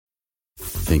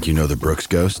Think you know the Brooks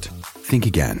Ghost? Think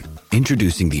again.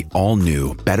 Introducing the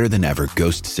all-new, better-than-ever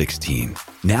Ghost 16.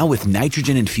 Now with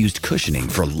nitrogen-infused cushioning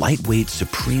for lightweight,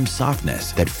 supreme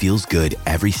softness that feels good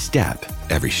every step,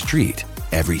 every street,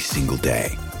 every single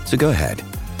day. So go ahead,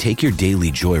 take your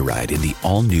daily joyride in the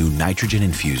all-new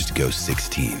nitrogen-infused Ghost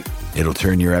 16. It'll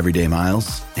turn your everyday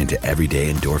miles into everyday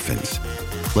endorphins.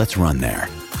 Let's run there.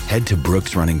 Head to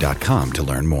brooksrunning.com to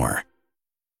learn more.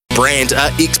 Brandt are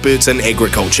experts in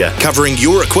agriculture, covering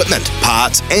your equipment,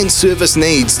 parts and service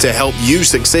needs to help you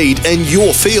succeed in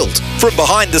your field. From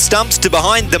behind the stumps to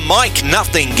behind the mic,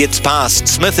 nothing gets past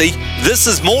Smithy. This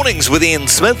is Mornings with Ian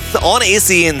Smith on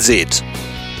SENZ.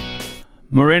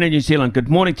 Morena, New Zealand, good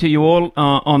morning to you all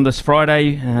on this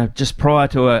Friday, just prior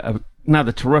to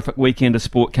another terrific weekend of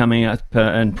sport coming up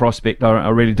in prospect. I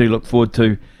really do look forward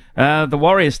to the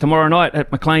Warriors tomorrow night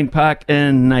at McLean Park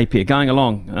in Napier. Going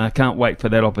along. Can't wait for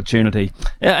that opportunity.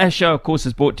 Our show, of course,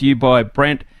 is brought to you by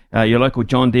Brandt, your local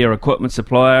John Deere equipment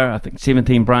supplier. I think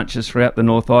 17 branches throughout the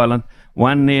North Island,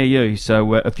 one near you.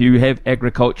 So if you have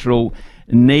agricultural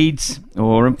needs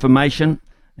or information,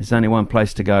 there's only one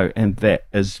place to go, and that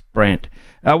is Brandt.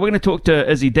 We're going to talk to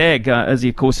Izzy Dagg. Izzy,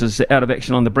 of course, is out of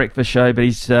action on the breakfast show, but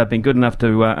he's been good enough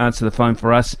to answer the phone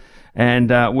for us. And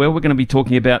we're going to be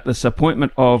talking about this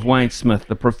appointment of Wayne Smith,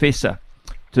 the professor,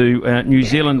 to New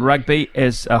Zealand Rugby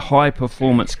as a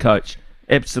high-performance coach.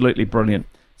 Absolutely brilliant.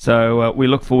 So we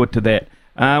look forward to that.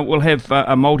 We'll have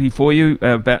a multi for you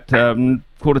about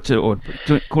quarter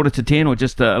to 10 or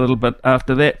just a little bit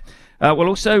after that. We'll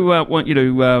also want you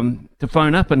to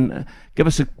phone up and give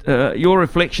us your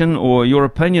reflection or your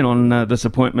opinion on this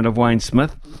appointment of Wayne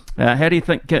Smith. How do you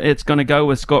think it's going to go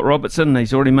with Scott Robertson?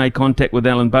 He's already made contact with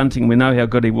Alan Bunting. We know how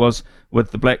good he was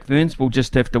with the Black Ferns. We'll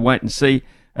just have to wait and see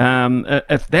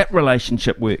if that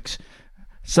relationship works.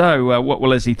 So what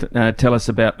will Izzy tell us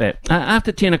about that?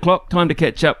 After 10 o'clock, time to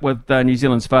catch up with New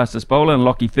Zealand's fastest bowler,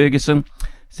 Lockie Ferguson.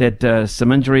 He's had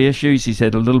some injury issues. He's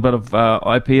had a little bit of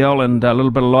IPL and a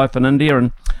little bit of life in India,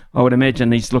 and I would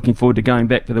imagine he's looking forward to going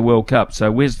back for the World Cup.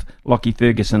 So where's Lockie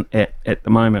Ferguson at the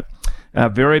moment?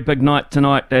 Very big night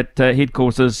tonight at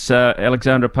headquarters,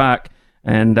 Alexandra Park,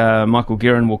 and Michael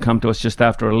Guerin will come to us just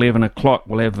after 11 o'clock.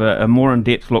 We'll have a more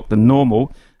in-depth look than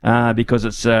normal because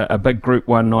it's a big Group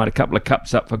 1 night, a couple of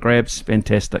cups up for grabs.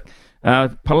 Fantastic.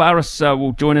 Polaris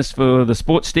will join us for the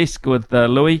sports desk with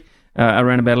Louis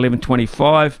around about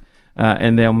 11:25,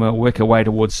 and then we'll work our way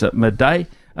towards midday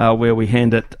where we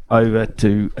hand it over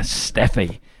to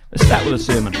Staffy. Let's start with a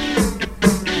sermon.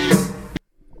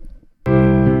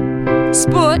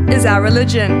 Sport is our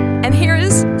religion, and here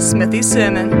is Smithy's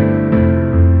sermon.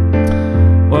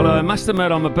 Well, I must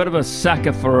admit I'm a bit of a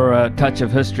sucker for a touch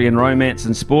of history and romance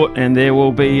in sport, and there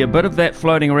will be a bit of that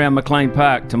floating around McLean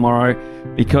Park tomorrow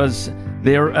because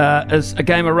there is a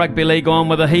game of rugby league on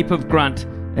with a heap of grunt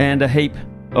and a heap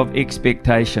of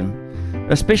expectation,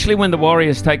 especially when the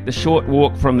Warriors take the short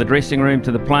walk from the dressing room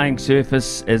to the playing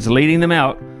surface, as leading them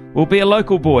out will be a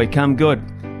local boy come good.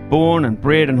 Born and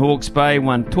bred in Hawke's Bay,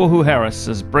 one Tohu Harris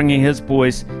is bringing his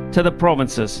boys to the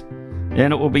provinces,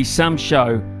 and it will be some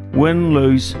show, win,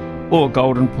 lose or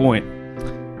golden point.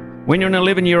 When you're an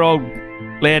 11-year-old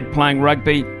lad playing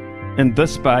rugby in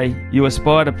this bay, you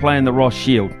aspire to play in the Ross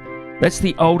Shield. That's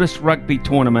the oldest rugby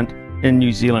tournament in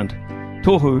New Zealand.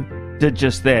 Tohu did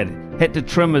just that. Had to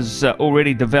trim his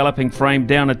already developing frame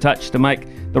down a touch to make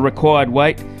the required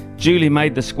weight. Duly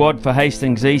made the squad for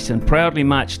Hastings East and proudly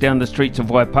marched down the streets of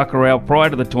Waipakarau prior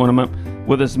to the tournament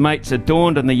with his mates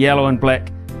adorned in the yellow and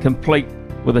black, complete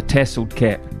with a tasseled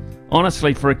cap.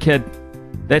 Honestly, for a kid,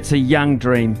 that's a young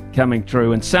dream coming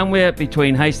true. And somewhere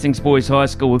between Hastings Boys High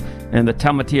School and the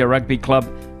Tamatea Rugby Club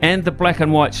and the black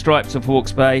and white stripes of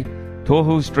Hawke's Bay,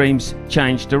 Tohu's dreams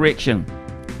changed direction.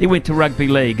 He went to rugby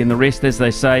league, and the rest, as they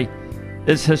say,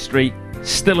 is history,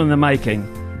 still in the making,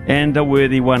 and a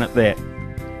worthy one at that.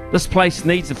 This place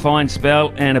needs a fine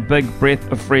spell and a big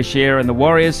breath of fresh air, and the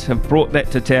Warriors have brought that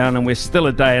to town, and we're still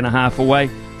a day and a half away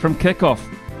from kick-off.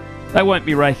 They won't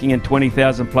be raking in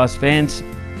 20,000 plus fans,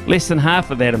 less than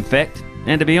half of that in fact,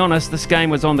 and to be honest, this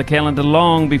game was on the calendar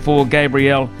long before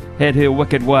Gabrielle had her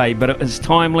wicked way, but it is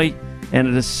timely and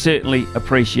it is certainly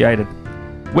appreciated.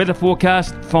 Weather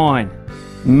forecast, fine.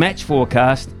 Match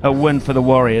forecast, a win for the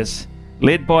Warriors,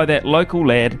 led by that local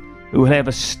lad who will have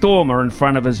a stormer in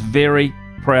front of his very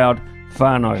proud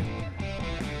whānau.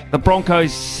 The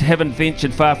Broncos haven't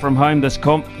ventured far from home this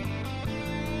comp,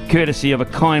 courtesy of a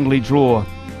kindly draw,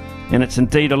 and it's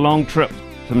indeed a long trip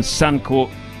from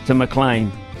Suncorp to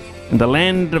Maclean. In the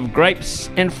land of grapes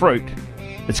and fruit,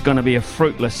 it's going to be a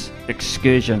fruitless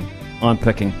excursion, I'm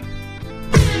picking.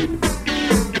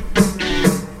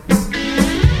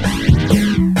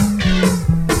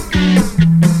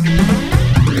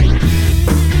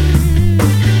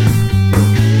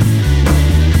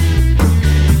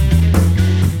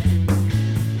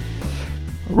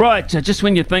 Right, so just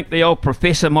when you think the old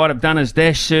professor might have done his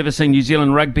dash servicing New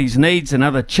Zealand rugby's needs,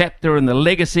 another chapter in the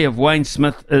legacy of Wayne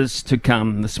Smith is to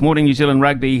come. This morning, New Zealand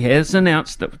Rugby has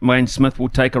announced that Wayne Smith will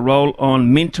take a role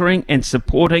on mentoring and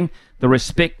supporting the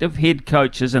respective head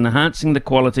coaches and enhancing the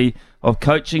quality of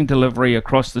coaching delivery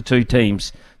across the two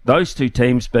teams. Those two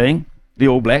teams being the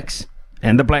All Blacks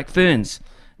and the Black Ferns.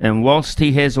 And whilst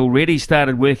he has already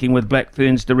started working with Black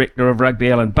Ferns Director of Rugby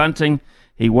Alan Bunting,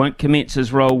 he won't commence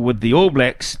his role with the All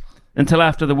Blacks until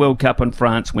after the World Cup in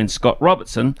France, when Scott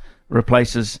Robertson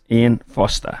replaces Ian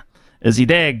Foster. Izzy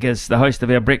Dagg is the host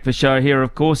of our breakfast show here,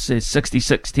 of course. His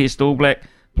 66 Test All Black,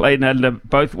 played under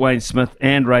both Wayne Smith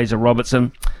and Razor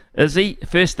Robertson. Izzy,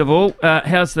 first of all,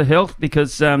 how's the health?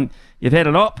 Because you've had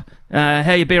an op.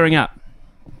 How are you bearing up?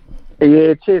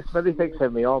 Yeah, cheers, Smithy. Thanks for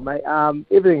having me on, mate.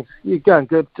 Everything's going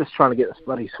good. Just trying to get this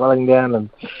bloody swelling down and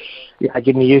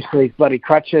getting used to these bloody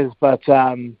crutches. But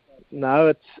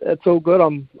no, it's all good.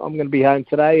 I'm going to be home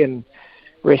today and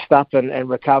rest up and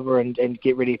recover and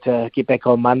get ready to get back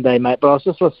on Monday, mate. But I was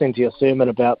just listening to your sermon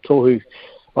about Tohu.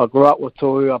 I grew up with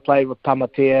Tohu. I played with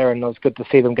Tamatea, and it was good to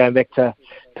see them going back to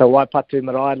Waipatu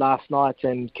Marae last night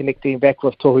and connecting back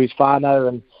with Tohu's whānau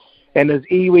and his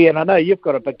iwi, and I know you've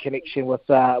got a big connection with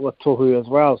Tohu as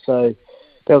well, so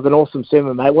that was an awesome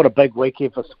sermon, mate. What a big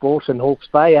weekend for sport in Hawke's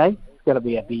Bay, eh? It's going to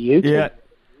be a beauty. Yeah,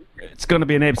 it's going to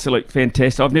be an absolute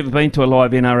fantastic. I've never been to a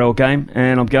live NRL game,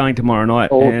 and I'm going tomorrow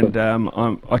night, awesome.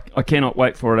 And I cannot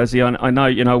wait for it, Izzy. I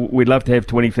know, we'd love to have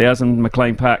 20,000.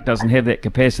 McLean Park doesn't have that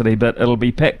capacity, but it'll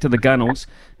be packed to the gunnels,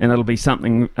 and it'll be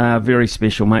something very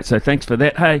special, mate, so thanks for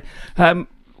that. Hey,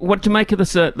 what do you make of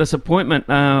this appointment,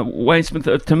 Wayne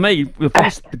Smith? To me,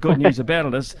 the good news about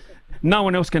it is no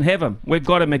one else can have him. We've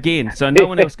got him again, so no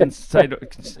one else can say,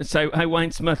 hey, Wayne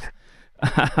Smith,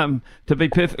 to be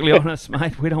perfectly honest,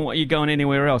 mate, we don't want you going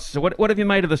anywhere else. So what have you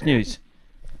made of this news?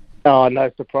 Oh,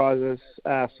 no surprises,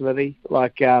 Smithy.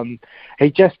 He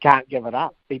just can't give it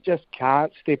up. He just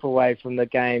can't step away from the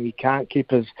game. He can't keep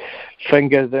his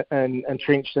fingers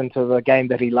entrenched into the game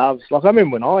that he loves. I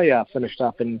remember when I finished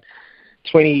up in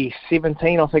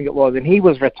 2017, I think it was, and he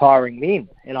was retiring then.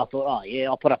 And I thought,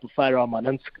 I'll put up a photo on my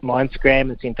Instagram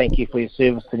and saying thank you for your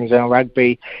service to New Zealand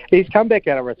Rugby. He's come back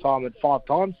out of retirement 5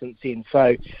 times since then,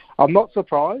 so I'm not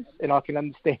surprised, and I can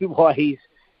understand why he's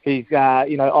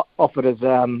offered his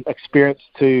experience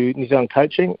to New Zealand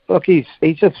coaching. Look, he's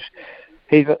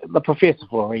the professor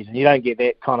for a reason. You don't get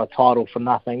that kind of title for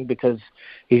nothing, because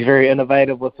he's very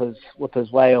innovative with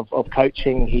his way of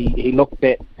coaching. He looked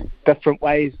at different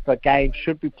ways the game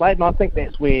should be played, and I think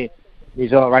that's where New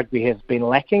Zealand Rugby has been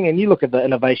lacking. And you look at the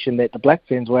innovation that the Black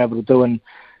Ferns were able to do in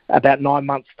about 9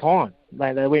 months' time.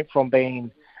 They went from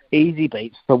being easy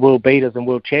beats to world beaters and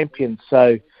world champions.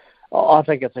 So I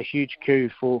think it's a huge coup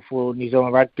for New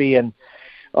Zealand Rugby. And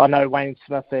I know Wayne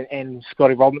Smith and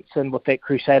Scotty Robinson, with that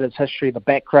Crusaders history, the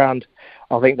background,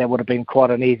 I think that would have been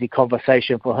quite an easy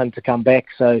conversation for him to come back.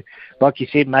 So, like you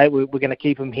said, mate, we're going to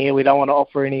keep him here. We don't want to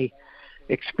offer any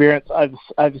experience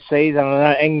overseas. And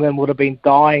I know England would have been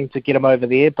dying to get him over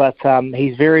there, but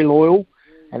he's very loyal,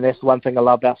 and that's the one thing I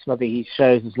love about Smithy. He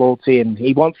shows his loyalty, and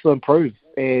he wants to improve.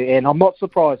 And I'm not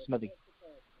surprised, Smithy.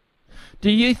 Do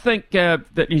you think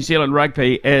that New Zealand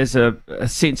Rugby, as a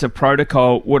sense of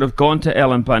protocol, would have gone to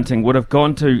Alan Bunting, would have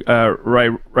gone to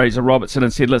Razor Robertson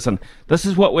and said, listen, this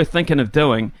is what we're thinking of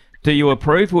doing. Do you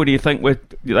approve, or do you think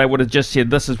they would have just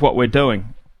said, this is what we're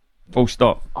doing, full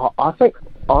stop? I think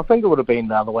it would have been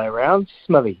the other way around,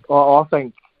 Smithy. I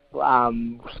think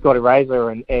Scotty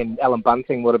Razor and Alan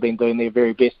Bunting would have been doing their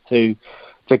very best to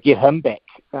get him back.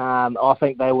 I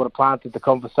think they would have planted the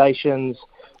conversations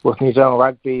with New Zealand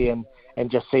Rugby and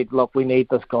just said, look, we need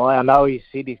this guy. I know he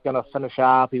said he's going to finish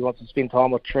up. He wants to spend time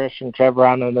with Trish and travel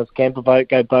around in his camper boat,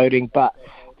 go boating. But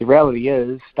the reality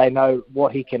is they know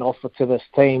what he can offer to this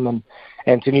team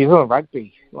and to New Zealand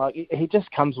Rugby. He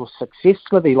just comes with success,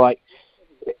 Smithy.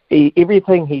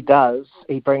 Everything he does,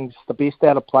 he brings the best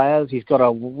out of players. He's got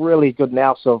a really good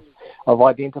nous of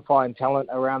identifying talent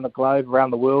around the globe,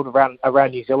 around the world,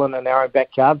 around New Zealand and our own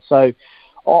backyard. So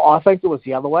I think it was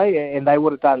the other way, and they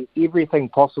would have done everything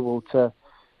possible to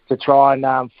try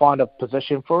and find a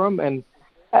position for him. And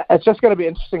it's just going to be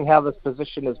interesting how this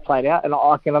position is played out. And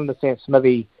I can understand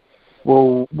Smithy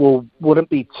wouldn't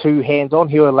be too hands-on.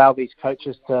 He'll allow these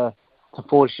coaches to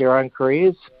forge their own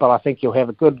careers, but I think you'll have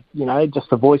a good,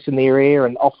 just a voice in their ear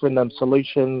and offering them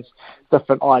solutions,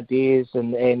 different ideas,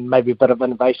 and maybe a bit of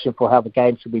innovation for how the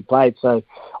game should be played. So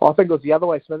I think it was the other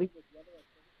way, Smithy.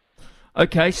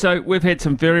 Okay, so we've had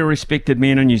some very respected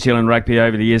men in New Zealand Rugby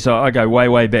over the years. I go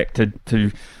way back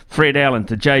to Fred Allen,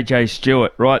 to JJ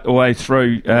Stewart, right the way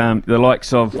through the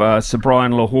likes of Sir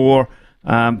Brian Lahore,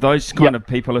 those kind of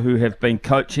people who have been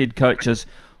head coaches.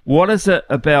 What is it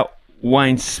about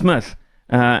Wayne Smith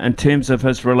in terms of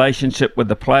his relationship with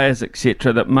the players,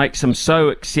 etc., that makes him so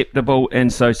acceptable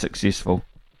and so successful?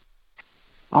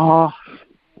 I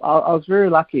was very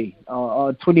lucky.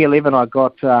 2011, I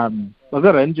got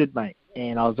injured, mate,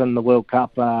 and I was in the World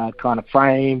Cup kind of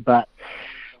frame, but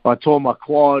I tore my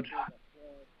quad,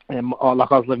 and I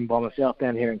was living by myself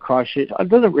down here in Christchurch. I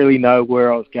didn't really know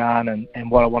where I was going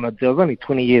and what I wanted to do. I was only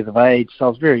 20 years of age, so I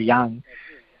was very young.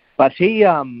 But he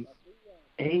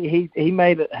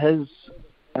made it his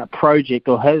project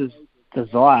or his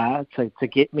desire to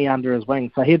get me under his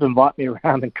wing. So he'd invite me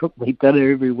around and cook me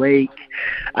dinner every week.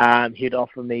 He'd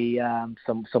offer me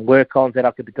some work-ons that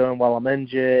I could be doing while I'm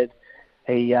injured.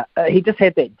 He just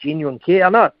had that genuine care. I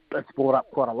know it's brought up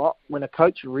quite a lot when a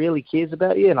coach really cares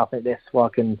about you, and I think that's why I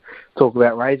can talk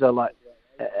about Razor. Like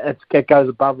it goes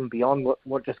above and beyond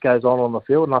what just goes on the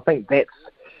field, and I think that's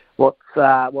what's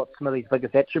Smithy's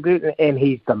biggest attribute. And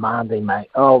he's demanding, mate.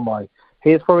 Oh my,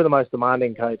 he's probably the most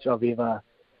demanding coach I've ever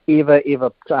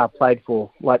played for.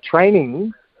 Like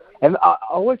trainings, and I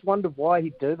always wondered why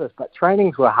he'd do this, but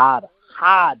trainings were hard,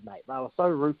 mate. They were so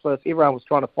ruthless. Everyone was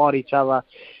trying to fight each other.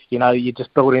 You know, you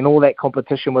just built in all that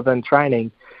competition within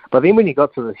training. But then when you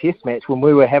got to the test match, when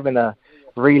we were having to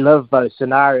relive those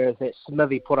scenarios that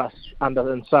Smithy put us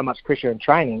under in so much pressure in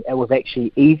training, it was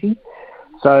actually easy.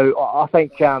 So I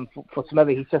think for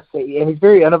Smithy, he's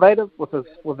very innovative with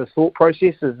his thought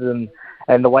processes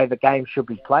and the way the game should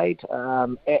be played.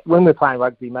 When we're playing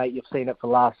rugby, mate, you've seen it for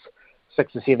the last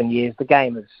 6 or 7 years. The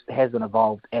game hasn't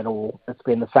evolved at all. It's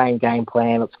been the same game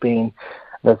plan. It's been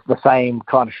the same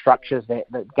kind of structures that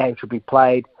the game should be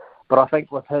played. But I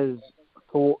think with his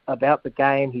thought about the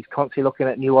game, he's constantly looking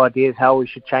at new ideas, how we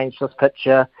should change this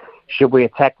picture. Should we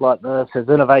attack like this? His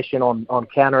innovation on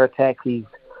counter-attack,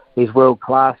 he's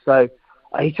world-class. So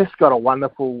he's just got a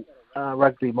wonderful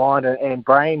rugby mind and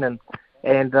brain.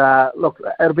 And look,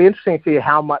 it'll be interesting to see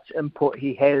how much input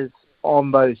he has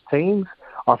on those teams.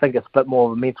 I think it's a bit more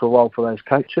of a mental role for those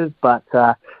coaches. But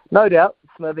no doubt,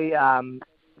 Smithy,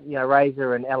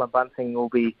 Razor and Alan Bunting will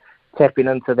be tapping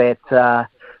into their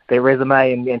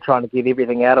resume and trying to get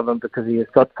everything out of him because he has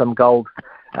got some gold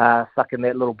stuck in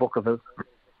that little book of his.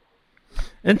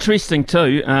 Interesting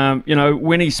too,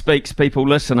 when he speaks, people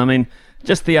listen. I mean,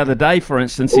 just the other day, for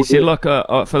instance, he said, look,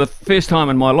 for the first time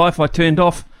in my life, I turned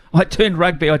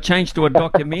rugby, I changed to a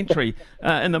documentary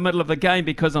in the middle of the game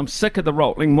because I'm sick of the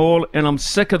rolling maul and I'm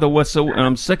sick of the whistle and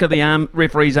I'm sick of the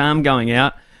referee's arm going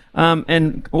out.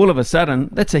 And all of a sudden,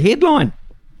 that's a headline.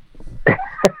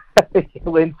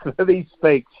 When Smithy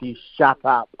speaks, you shut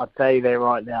up. I'll tell you that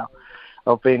right now.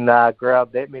 I've been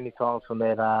growled that many times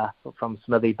from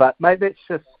Smithy. But, mate, that's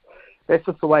just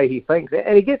the way he thinks.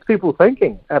 And he gets people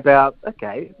thinking about,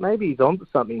 okay, maybe he's onto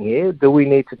something here. Do we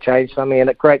need to change something? And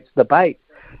it creates debate.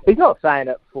 He's not saying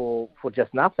it for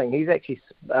just nothing. He's actually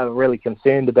really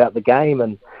concerned about the game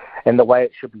and the way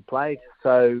it should be played.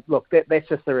 So, look, that's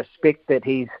just the respect that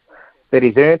he's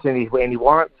earned and he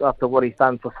warrants after what he's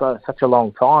done for such a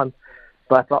long time.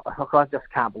 But I just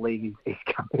can't believe he's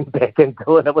coming back and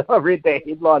doing it. When I read that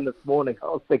headline this morning, I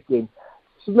was thinking,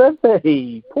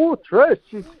 Smithy, poor Trish.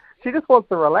 She just wants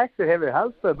to relax and have her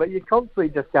husband, but you're constantly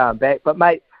just going back. But,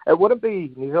 mate, it wouldn't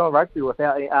be New Zealand rugby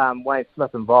without Wayne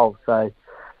Smith involved. So,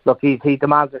 look, he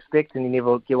demands respect and you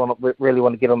never really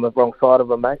want to get on the wrong side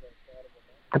of him, mate.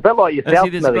 A bit like yourself,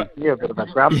 Smithy. You're a bit of a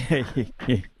grub. Yeah,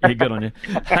 good on you.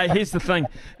 Hey, here's the thing.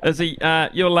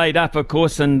 You're laid up, of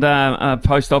course, and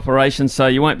post-operation, so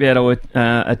you won't be able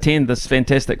to attend this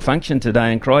fantastic function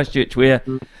today in Christchurch where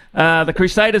the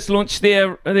Crusaders launched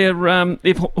their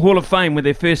Hall of Fame with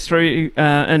their first 3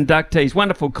 inductees.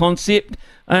 Wonderful concept.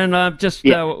 And I'm just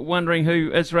wondering who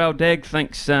Israel Dagg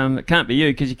thinks. It can't be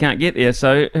you because you can't get there.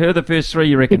 So who are the first 3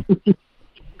 you reckon?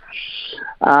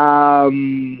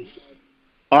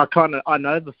 I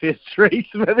know the first 3,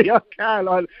 Smithy. I can't.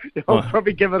 I'll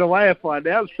probably give it away if I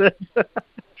announce it.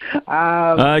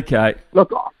 Okay.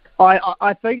 Look,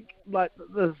 I think like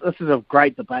this is a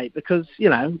great debate because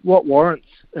what warrants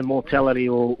immortality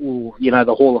or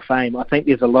the Hall of Fame. I think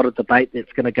there's a lot of debate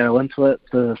that's going to go into it.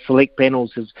 The select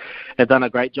panels have done a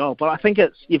great job, but I think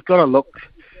you've got to look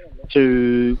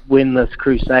to when this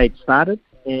crusade started.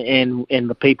 And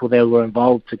the people that were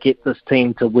involved to get this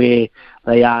team to where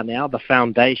they are now, the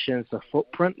foundations, the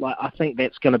footprint, like I think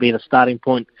that's going to be the starting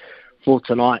point for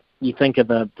tonight. You think of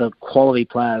the quality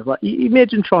players. Like you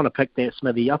imagine trying to pick that,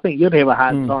 Smithy. I think you'd have a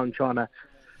hard time trying to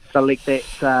select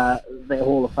that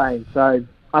Hall of Fame. So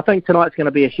I think tonight's going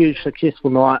to be a huge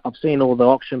successful night. I've seen all the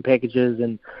auction packages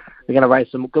and they're going to raise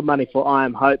some good money for I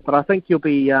Am Hope. But I think you'll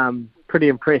be pretty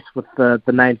impressed with the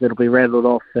names that'll be rattled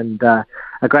off, and a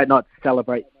great night to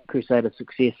celebrate Crusaders'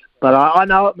 success. But I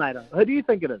know it, mate. Who do you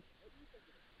think it is?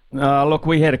 Look,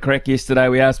 we had a crack yesterday.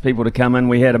 We asked people to come in.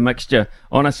 We had a mixture,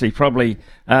 honestly, probably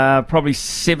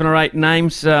 7 or 8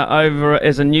 names over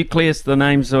as a nucleus. The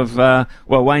names of,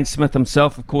 Wayne Smith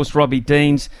himself, of course, Robbie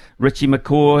Deans, Richie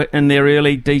McCaw in there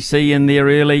early, DC in there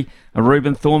early,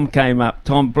 Reuben Thorne came up,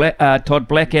 Todd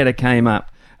Blackadder came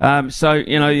up. So,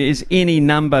 there's any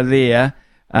number there.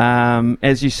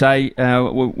 As you say,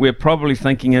 we're probably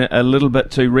thinking a little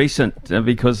bit too recent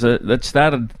because it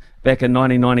started back in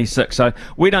 1996. So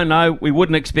we don't know. We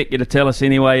wouldn't expect you to tell us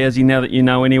anyway, Izzy, now that you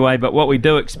know anyway. But what we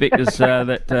do expect is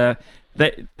that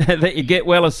you get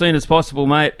well as soon as possible,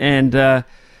 mate. And put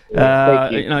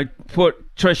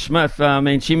Trish Smith. I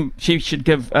mean, she should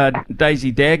give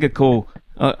Daisy Dagg a call.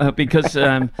 Because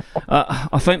I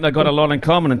think they've got a lot in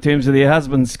common in terms of their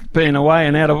husbands being away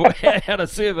and out of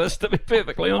service, to be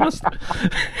perfectly honest.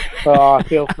 I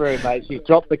feel for her, mate. She's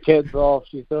dropped the kids off.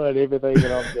 She's doing everything,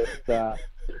 and I'm just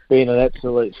being an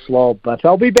absolute slob. But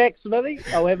I'll be back, Smithy.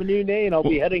 I'll have a new knee, and I'll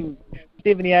be hitting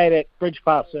 78 at Bridge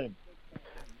Pass soon.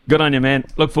 Good on you, man.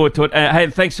 Look forward to it. Hey,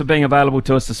 thanks for being available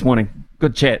to us this morning.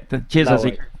 Good chat. Cheers,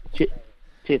 Izzy. Cheers,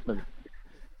 man.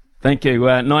 Thank you.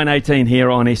 9:18 here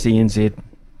on SENZ.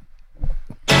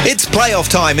 It's playoff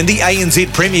time in the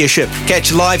ANZ Premiership.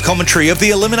 Catch live commentary of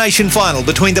the elimination final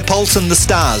between the Pulse and the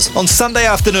Stars on Sunday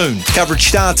afternoon. Coverage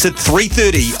starts at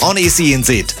 3:30 on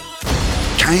SENZ.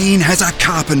 Kane has a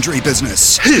carpentry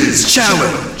business. His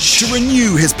challenge to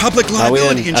renew his public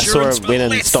liability insurance. I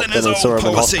went and stopped in and saw him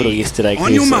in hospital yesterday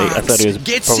because I thought he was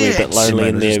probably a bit lonely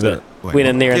in there, but went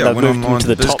in there and they moved him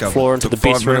to the top floor, into the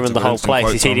best room in the whole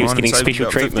place. He said he was getting special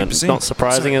treatment. It's not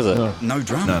surprising, is it? No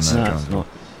dramas. No, it's not.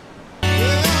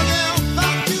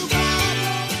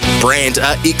 Brand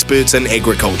are experts in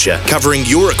agriculture, covering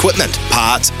your equipment,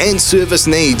 parts and service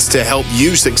needs to help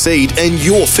you succeed in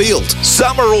your field.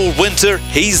 Summer or winter,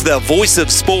 he's the voice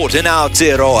of sport in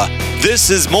Aotearoa.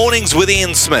 This is Mornings with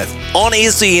Ian Smith on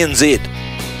SENZ.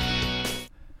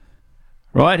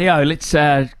 Right, let's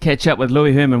catch up with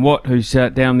Louis Herman-Watt, who's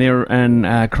down there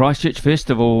in Christchurch.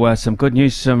 First of all, some good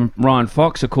news from Ryan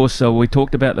Fox. Of course, we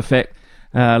talked about the fact,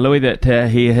 Louis, that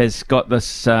he has got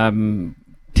this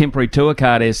temporary tour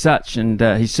card as such, and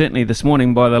he certainly this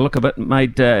morning, by the look of it,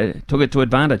 took it to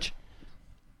advantage.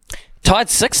 Tied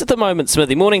 6 at the moment,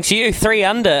 Smithy. Morning to you. 3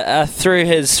 under through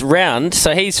his round,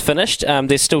 so he's finished.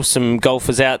 There's still some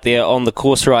golfers out there on the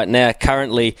course right now.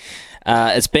 Currently,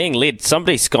 it's being led.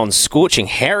 Somebody's gone scorching.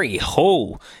 Harry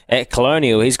Hall at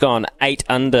Colonial. He's gone 8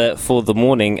 under for the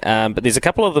morning, but there's a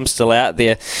couple of them still out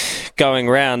there going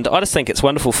round. I just think it's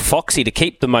wonderful for Foxy to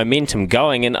keep the momentum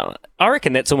going, and I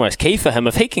reckon that's almost key for him.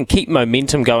 If he can keep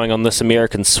momentum going on this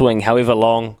American swing, however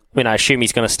long, I assume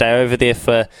he's going to stay over there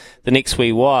for the next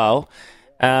wee while.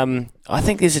 I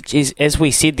think as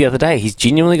we said the other day, he's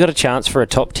genuinely got a chance for a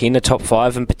top 10, a top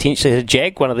 5, and potentially to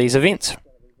jag one of these events.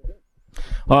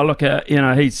 Oh, look,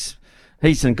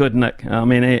 he's in good nick. I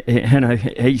mean,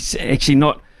 he's actually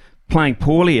not playing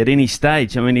poorly at any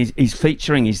stage. I mean, he's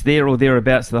featuring, he's there or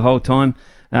thereabouts the whole time.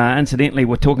 Incidentally,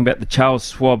 we're talking about the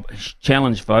Charles Schwab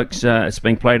Challenge, folks. It's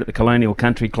being played at the Colonial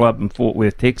Country Club in Fort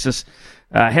Worth, Texas.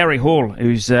 Harry Hall,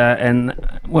 who's he's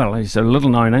a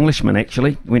little-known Englishman,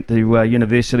 actually. Went to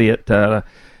university at the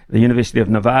University of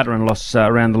Nevada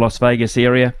around the Las Vegas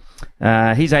area.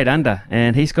 He's 8 under,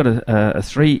 and he's got a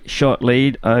 3-shot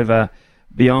lead over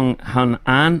Byung Hun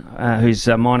An, who's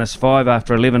 -5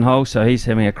 after 11 holes, so he's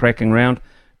having a cracking round.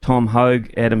 Tom Hogue,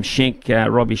 Adam Schenk,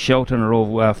 Robbie Shelton are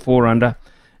all 4 under,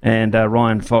 and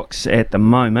Ryan Fox at the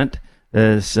moment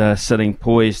is sitting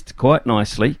poised quite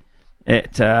nicely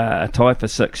at a tie for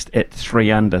 6th at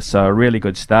 3 under, so a really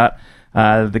good start.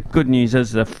 The good news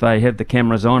is if they have the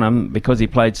cameras on him, because he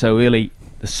played so early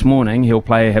this morning, he'll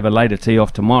have a later tee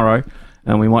off tomorrow,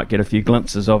 and we might get a few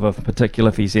glimpses of him,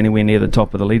 particularly if he's anywhere near the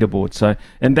top of the leaderboard. So,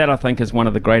 and that I think is one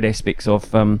of the great aspects of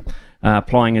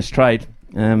plying his trade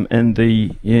in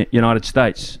the United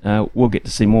States. We'll get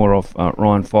to see more of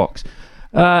Ryan Fox.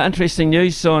 Interesting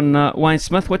news on Wayne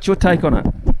Smith. What's your take on it?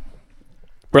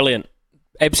 Brilliant.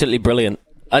 Absolutely brilliant.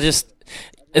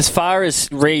 As far as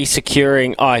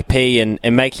re-securing IP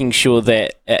and making sure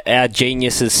that our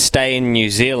geniuses stay in New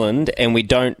Zealand and we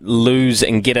don't lose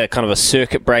and get a kind of a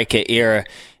circuit breaker era,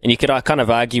 and you could kind of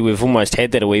argue we've almost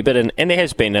had that a wee bit, and there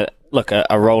has been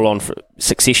a roll-on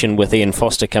succession with Ian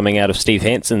Foster coming out of Steve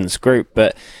Hanson's group,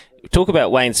 but talk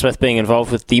about Wayne Smith being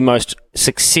involved with the most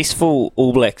successful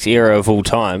All Blacks era of all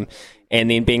time, and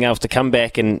then being able to come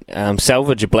back and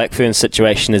salvage a Black Ferns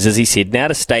situation, as he said, now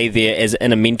to stay there as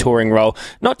in a mentoring role,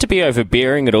 not to be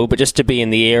overbearing at all, but just to be in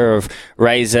the ear of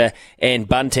Razor and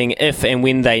Bunting if and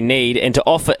when they need, and to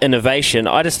offer innovation.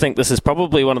 I just think this is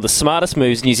probably one of the smartest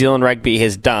moves New Zealand Rugby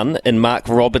has done in Mark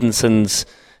Robinson's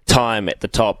time at the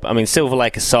top. I mean, Silver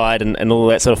Lake aside and all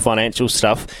that sort of financial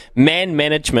stuff, man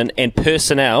management and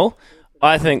personnel,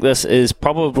 I think this is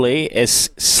probably as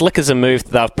slick as a move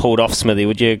that they've pulled off, Smithy.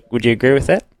 Would you agree with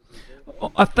that?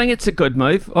 I think it's a good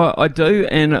move. I do,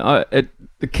 and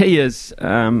the key is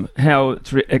how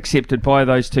it's accepted by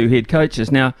those two head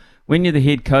coaches. Now, when you're the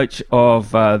head coach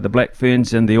of the Black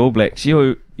Ferns and the All Blacks,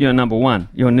 you're number one.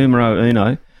 You're numero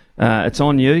uno. It's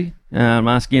on you.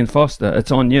 Ask Ian Foster.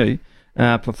 It's on you.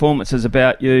 Performance is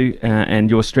about you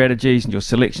and your strategies and your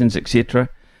selections, etc.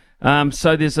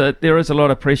 So there is a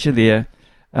lot of pressure there.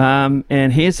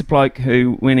 And here's a bloke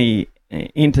who, when he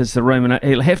enters the room, and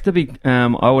he'll have to be,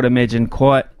 I would imagine,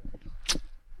 quite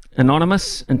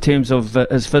anonymous in terms of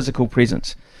his physical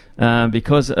presence,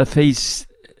 because if he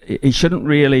shouldn't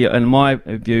really, in my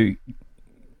view,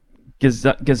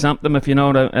 gazump them, if you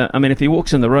know what I mean. If he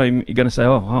walks in the room, you're going to say,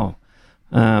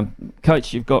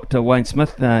 Coach, you've got Wayne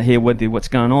Smith here with you, what's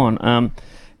going on?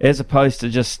 As opposed to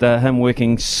just him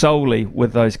working solely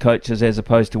with those coaches, as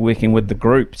opposed to working with the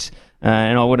groups.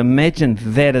 And I would imagine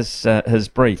that is his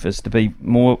brief, is to be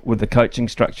more with the coaching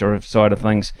structure side of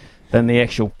things than the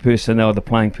actual personnel, the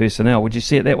playing personnel. Would you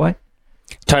see it that way?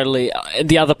 Totally.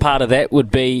 The other part of that would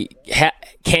be,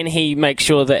 can he make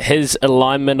sure that his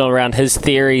alignment around his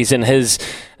theories and his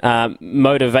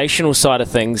motivational side of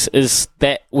things is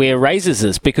that where Razor's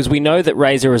is? Because we know that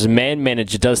Razor as a man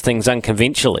manager does things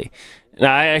unconventionally.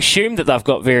 Now, I assume that they've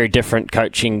got very different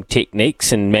coaching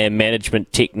techniques and man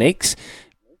management techniques.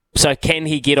 So can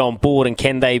he get on board, and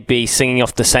can they be singing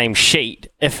off the same sheet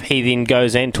if he then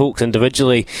goes and talks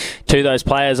individually to those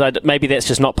players? Maybe that's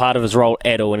just not part of his role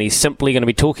at all, and he's simply going to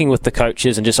be talking with the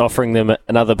coaches and just offering them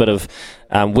another bit of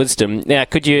wisdom. Now,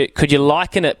 could you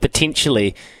liken it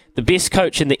potentially? The best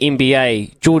coach in the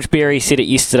NBA, George Berry said it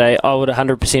yesterday, I would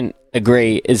 100%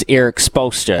 agree, is Eric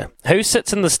Spoelstra. Who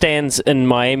sits in the stands in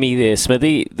Miami there,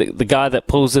 Smithy? The guy that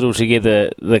pulls it all together,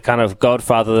 the kind of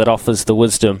godfather that offers the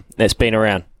wisdom that's been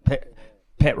around.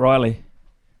 Pat Riley.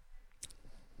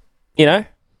 You know,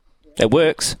 it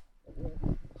works.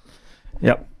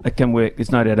 Yep, it can work.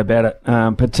 There's no doubt about it.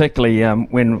 Particularly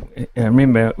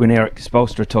remember when Eric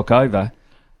Spoelstra took over,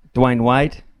 Dwayne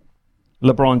Wade,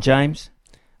 LeBron James.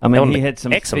 I mean, he had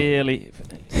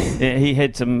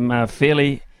some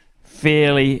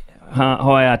fairly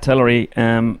high artillery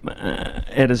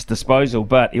at his disposal,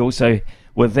 but he also,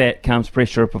 with that comes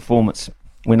pressure of performance.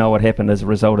 We know what happened as a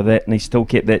result of that, and he still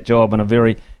kept that job in a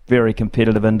very, very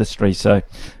competitive industry. So,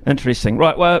 interesting.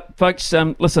 Right, well, folks,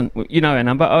 listen, you know our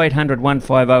number, 0800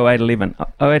 150 811,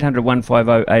 0800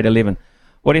 150 811.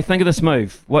 What do you think of this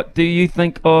move? What do you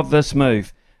think of this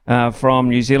move from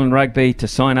New Zealand Rugby to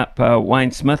sign up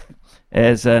Wayne Smith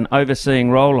as an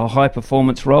overseeing role, a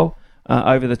high-performance role,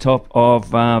 over the top of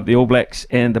the All Blacks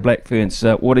and the Black Ferns?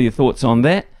 What are your thoughts on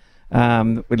that?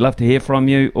 We'd love to hear from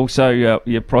you. Also,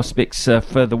 your prospects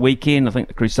for the weekend. I think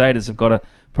the Crusaders have got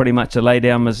pretty much a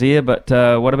lay-down misère, but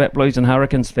what about Blues and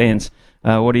Hurricanes fans?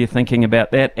 What are you thinking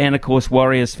about that? And, of course,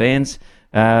 Warriors fans.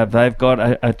 They've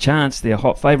got a chance. They're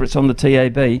hot favourites on the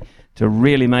TAB to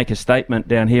really make a statement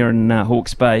down here in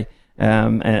Hawke's Bay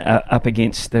up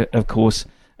against, of course,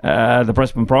 the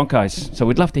Brisbane Broncos. So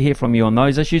we'd love to hear from you on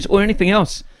those issues or anything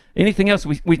else. Anything else?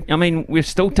 We're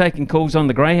still taking calls on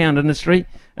the greyhound industry.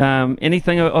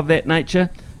 Anything of that nature.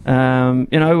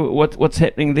 What's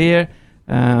happening there,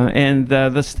 and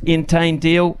this Entain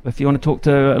deal. If you want to talk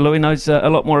to Louis, knows a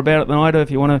lot more about it than I do. If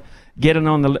you want to get in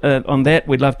on that,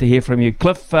 we'd love to hear from you.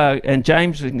 Cliff and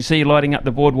James, we can see you lighting up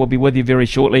the board. We'll be with you very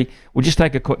shortly. We'll just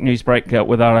take a quick news break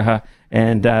with Araha,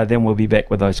 and then we'll be back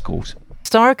with those calls.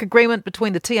 Historic agreement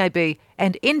between the TAB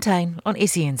and Entain on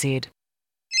SENZ.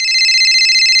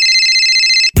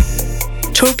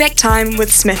 Talkback time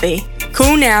with Smithy.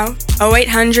 Call now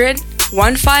 0800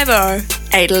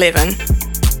 150 811.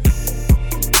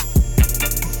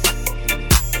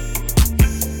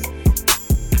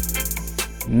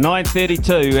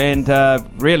 $9:32, and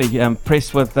really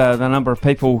impressed with the number of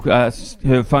people who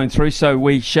have phoned through, so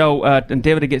we shall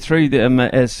endeavour to get through them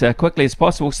as quickly as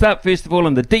possible. Start first of all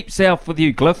in the deep south with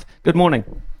you, Cliff. Good morning.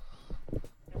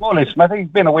 Good morning, Smithy.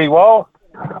 Been a wee while.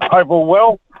 Hope all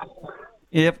well.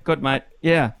 Yep, good, mate.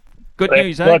 Yeah. Good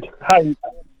news, good. Hey,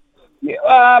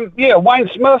 Wayne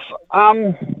Smith.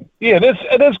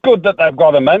 It is good that they've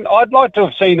got him in. I'd like to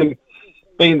have seen him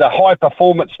being the high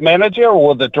performance manager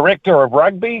or the director of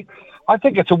rugby. I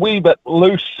think it's a wee bit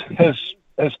loose, his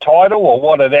title or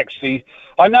what it actually...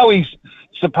 I know he's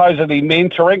supposedly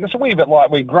mentoring. It's a wee bit like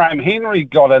when Graham Henry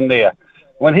got in there,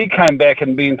 when he came back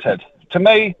and mentored. To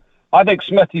me, I think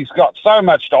Smithy's got so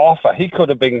much to offer. He could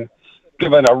have been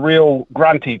given a real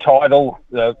grunty title,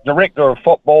 the director of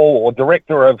football or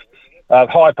director of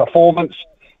high performance,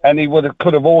 and he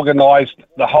could have organised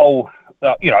the whole,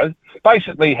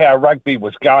 basically how rugby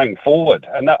was going forward.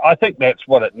 And I think that's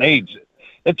what it needs.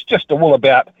 It's just all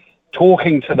about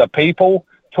talking to the people,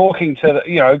 talking to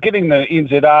getting the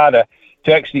NZR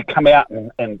to actually come out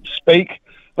and speak,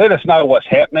 let us know what's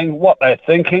happening, what they're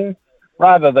thinking,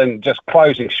 rather than just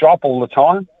closing shop all the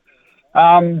time.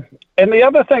 And the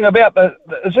other thing about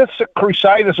is this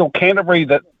Crusaders or Canterbury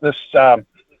that this, what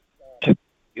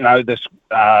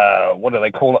do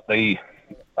they call it?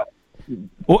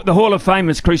 The Hall of Fame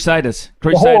is Crusaders.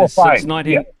 Crusaders since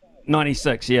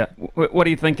 1996, yeah. What are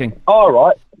you thinking? All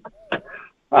right.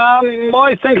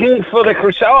 My thinking for the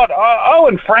Crusaders,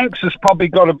 Owen Franks has probably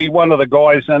got to be one of the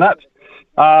guys in it.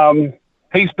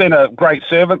 He's been a great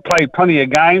servant, played plenty of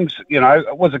games,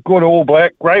 was a good All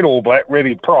Black, great All Black,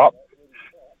 really prop.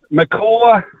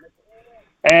 McCaw,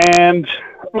 and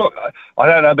look, I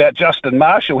don't know about Justin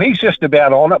Marshall. He's just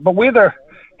about on it, but whether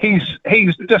he's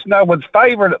just no one's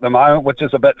favourite at the moment, which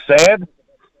is a bit sad.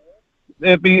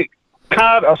 It'd be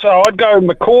Carter, so I'd go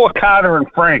McCaw, Carter, and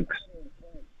Franks.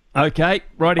 Okay,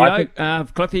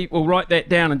 rightio. Cliffy, we'll write that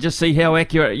down and just see how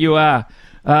accurate you are.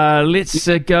 Let's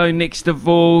go next of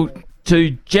all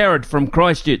to Jared from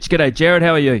Christchurch. G'day, Jared.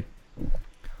 How are you?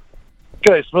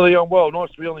 G'day, Smithy. I'm well.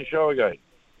 Nice to be on the show again.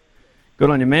 Good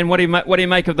on you, man. What do you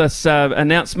make of this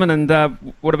announcement, and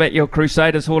what about your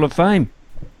Crusaders Hall of Fame?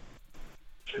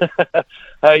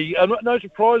 Hey, no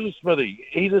surprises, Smithy.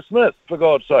 He's a Smith, for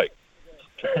God's sake.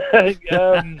 Hey,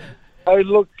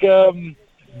 look, I'm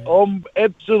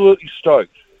absolutely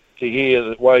stoked to hear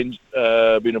that Wayne's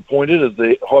been appointed as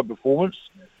the high performance.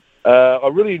 I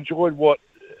really enjoyed what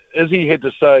Izzy had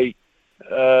to say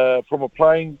from a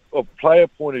player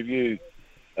point of view.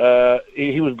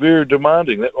 He was very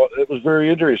demanding. That was very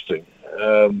interesting.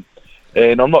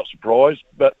 And I'm not surprised,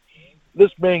 but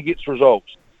this man gets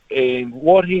results. And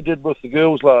what he did with the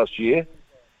girls last year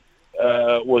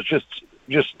was just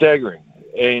staggering.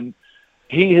 And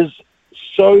he is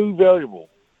so valuable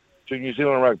to New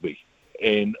Zealand rugby.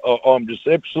 And I'm just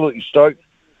absolutely stoked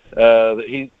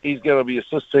that he's going to be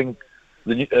assisting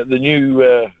the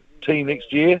new team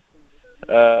next year.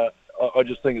 I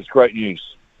just think it's great news.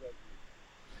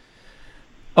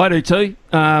 I do too.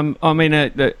 I mean,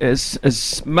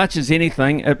 as much as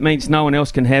anything, it means no one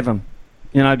else can have him.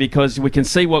 Because we can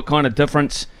see what kind of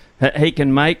difference he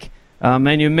can make.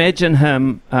 And you imagine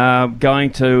him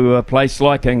going to a place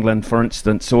like England, for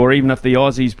instance, or even if the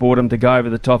Aussies brought him to go over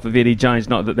the top of Eddie Jones,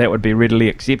 not that would be readily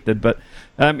accepted, but,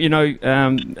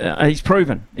 he's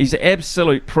proven. He's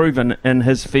absolute proven in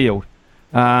his field.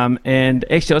 And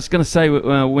actually, I was going to say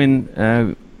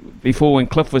when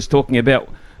Cliff was talking about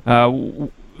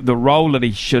the role that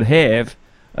he should have,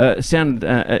 it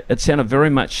sounded very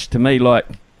much to me like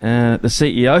the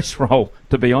CEO's role,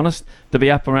 to be honest, to be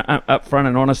up front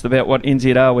and honest about what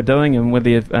NZR were doing and with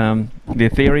their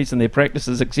theories and their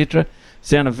practices, etc.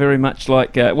 Sounded very much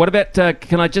like. What about?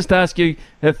 Can I just ask you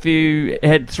if you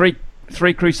had three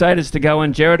Crusaders to go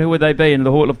in, Jared? Who would they be in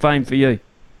the Hall of Fame for you?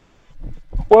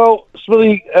 Well,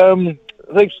 Smithy,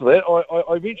 thanks for that.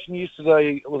 I mentioned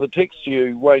yesterday with a text to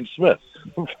you, Wayne Smith.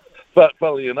 But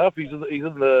funnily enough, he's in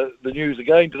the news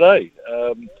again today.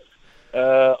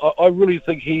 I really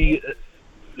think he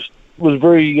was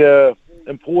very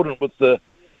important with the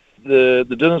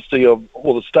dynasty or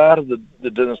the start of the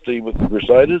dynasty with the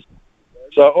Crusaders.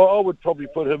 So I would probably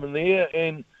put him in there,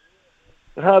 and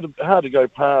hard to go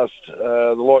past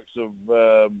the likes of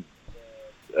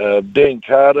Dan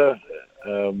Carter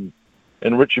and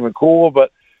Richie McCaw.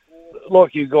 But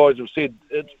like you guys have said,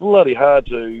 it's bloody hard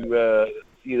to.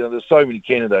 There's so many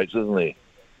candidates, isn't there?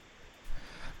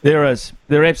 There is.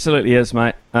 There absolutely is,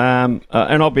 mate. And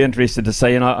I'll be interested to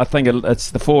see. And I think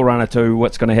it's the forerunner to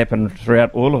what's going to happen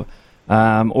throughout all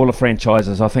the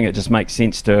franchises. I think it just makes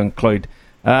sense to include.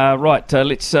 Right,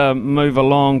 let's move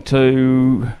along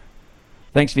to...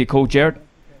 Thanks for your call, Jared.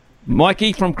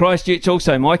 Mikey from Christchurch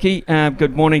also. Mikey,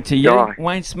 good morning to you. Hi.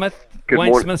 Wayne Smith. Good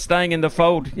Wayne morning. Smith staying in the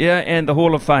fold, yeah, and the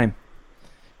Hall of Fame.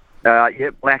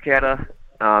 Blackadder,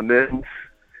 Mertens,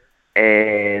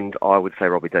 and I would say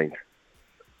Robbie Deans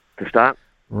to start.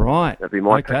 Right. That'd be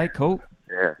my okay, pick. Cool.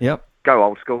 Yeah. Yep. Go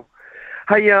old school.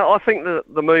 Hey, I think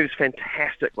the move's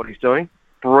fantastic, what he's doing.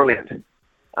 Brilliant.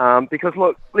 Because,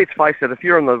 look, let's face it, if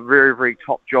you're in the very, very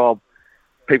top job,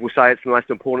 people say it's the most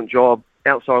important job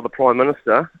outside of the Prime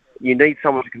Minister, you need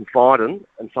someone to confide in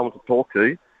and someone to talk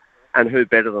to, and who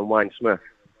better than Wayne Smith?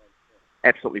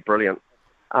 Absolutely brilliant.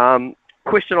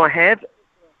 Question I have,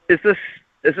 is this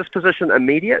position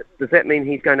immediate? Does that mean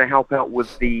he's going to help out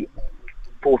with the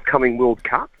forthcoming World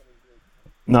Cup?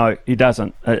 No, he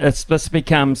doesn't. This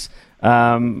becomes...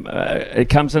 it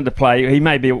comes into play. He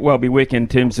may be working in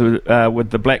terms of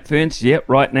with the Black Ferns,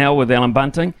 right now with Alan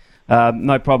Bunting,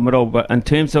 no problem at all. But in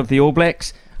terms of the All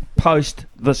Blacks, post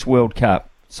this World Cup.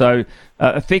 So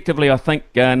effectively, I think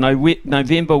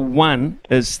November 1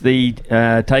 is the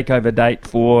takeover date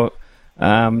for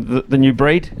the new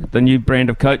brand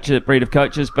of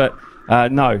coaches. But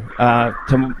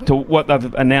to what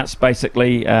they've announced,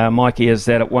 basically, Mikey, is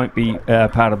that it won't be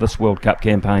part of this World Cup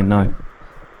campaign. No.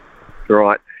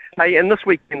 Right. Hey, in this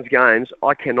weekend's games,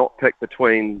 I cannot pick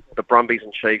between the Brumbies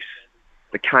and Chiefs,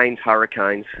 the Canes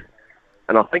Hurricanes,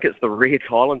 and I think it's the Reds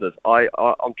Highlanders.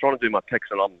 I'm trying to do my picks,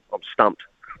 and I'm stumped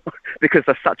because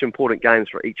they're such important games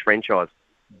for each franchise.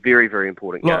 Very, very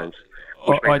important games.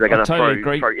 Which means they're going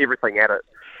to throw everything at it.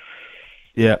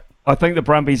 Yeah. I think the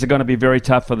Brumbies are going to be very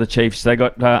tough for the Chiefs. They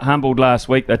got humbled last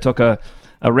week. They took a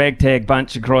ragtag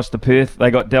bunch across to Perth.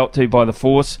 They got dealt to by the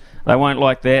Force. They won't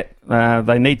like that.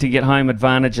 They need to get home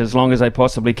advantage as long as they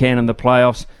possibly can in the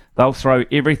playoffs. They'll throw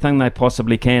everything they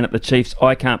possibly can at the Chiefs.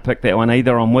 I can't pick that one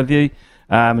either. I'm with you.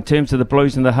 In terms of the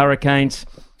Blues and the Hurricanes,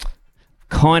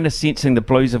 kind of sensing the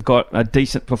Blues have got a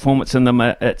decent performance in them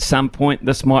at some point.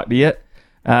 This might be it.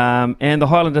 And the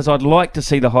Highlanders, I'd like to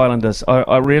see the Highlanders.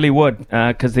 I really would,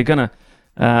 because they're going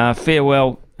to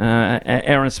farewell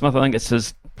Aaron Smith. I think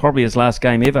it's probably his last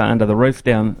game ever under the roof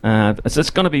down. It's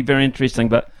going to be very interesting,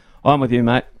 but I'm with you,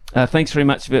 mate. Thanks very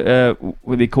much with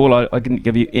your call. I didn't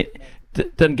give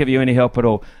you any help at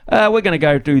all. We're going to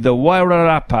go to the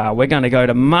Wairarapa. We're going to go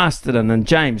to Masterton. And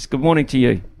James, good morning to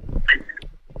you.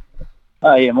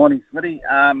 Morning, Smitty.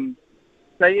 I'm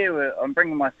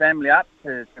bringing my family up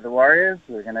to the Warriors.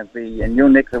 We're going to be in your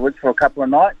neck of the woods for a couple of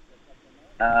nights.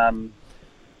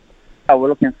 We're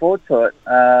looking forward to it.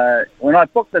 When I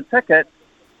booked the ticket,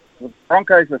 the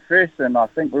Broncos were first and I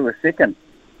think we were second.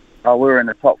 We were in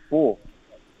the top four.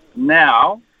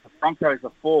 Now, the Broncos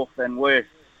are fourth and we're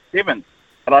seventh.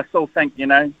 But I still think,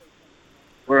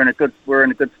 we're in a good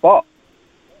spot.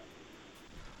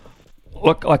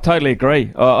 Look, I totally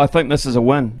agree. I think this is a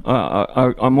win.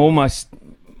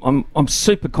 I'm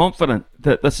super confident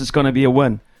that this is going to be a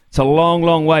win. It's a long,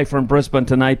 long way from Brisbane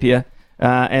to Napier,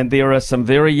 and there are some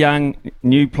very young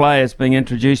new players being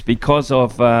introduced because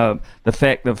of the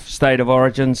fact of state of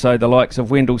origin. So the likes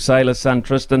of Wendell Saylor's son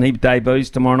Tristan, he debuts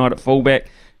tomorrow night at fullback.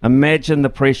 Imagine the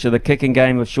pressure the kicking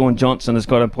game of Sean Johnson has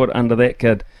got to put under that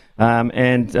kid.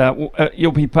 And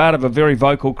you'll be part of a very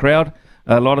vocal crowd.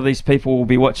 A lot of these people will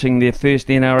be watching their first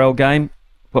NRL game.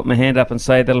 Put my hand up and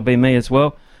say that'll be me as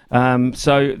well.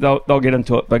 So they'll get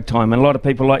into it big time. And a lot of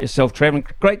people like yourself travelling.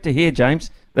 Great to hear, James,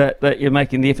 that you're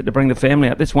making the effort to bring the family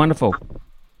up. That's wonderful.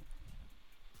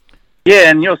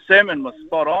 Yeah, and your sermon was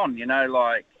spot on.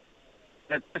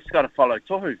 They've just got to follow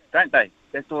Tohu, don't they?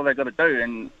 That's all they've got to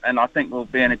do, and I think we'll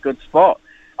be in a good spot.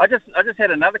 I just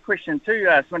had another question too,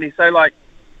 Smitty. So,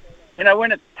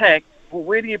 when it's packed,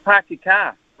 where do you park your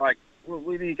car?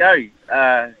 Where do you go?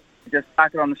 Just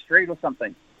park it on the street or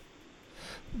something?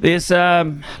 There's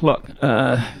I'm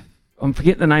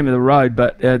forgetting the name of the road,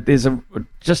 but there's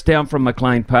just down from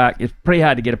McLean Park. It's pretty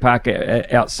hard to get a park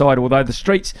outside. Although the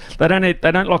streets, they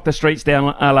don't lock the streets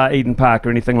down a la Eden Park or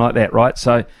anything like that, right?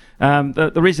 So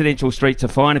the residential streets are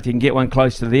fine if you can get one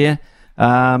close to there.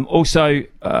 Also,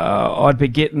 I'd be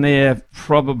getting there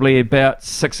probably about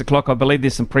 6 o'clock. I believe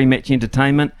there's some pre-match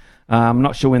entertainment. I'm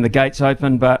not sure when the gates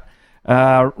open, but.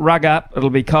 Rug up, it'll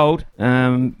be cold,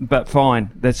 but fine.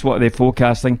 That's what they're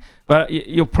forecasting. But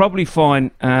you'll probably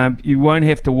find you won't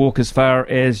have to walk as far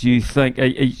as you think. Are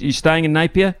you staying in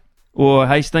Napier or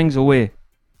Hastings or where?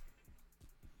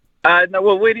 No,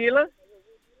 well, where do you live?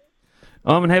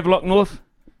 I'm in Havelock North.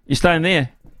 You staying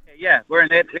there? Yeah, we're in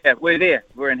that. Yeah, we're there.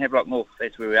 We're in Havelock North.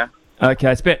 That's where we are.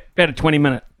 Okay, it's about a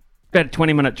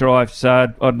 20-minute drive. So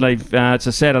I'd leave. It's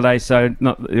a Saturday, so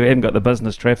we haven't got the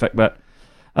business traffic, but.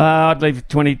 I'd leave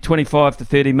 25 to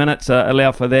 30 minutes,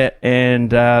 allow for that,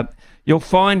 and you'll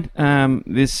find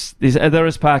there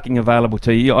is parking available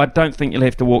to you. I don't think you'll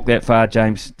have to walk that far,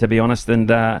 James, to be honest,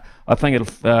 and I think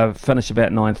it'll finish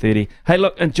about 9:30. Hey,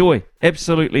 look, enjoy,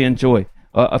 absolutely enjoy.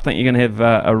 I think you're going to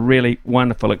have a really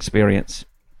wonderful experience.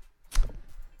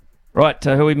 Right, who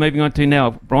are we moving on to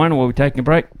now? Brian, or are we taking a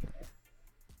break?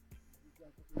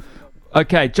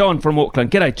 Okay, John from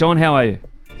Auckland. G'day, John, how are you?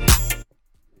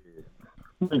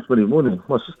 Thanks, Monday morning.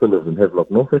 My sister lives in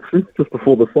Havelock North, actually, just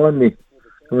before the sign there.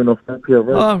 coming off Napier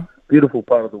Road. Oh. Beautiful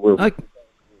part of the world. Okay.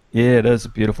 Yeah, it is a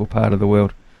beautiful part of the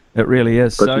world. It really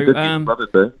is. But so, you did get flooded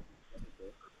there.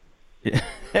 Yeah,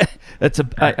 it's a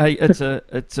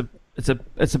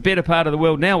better part of the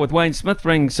world now with Wayne Smith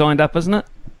ring signed up, isn't it?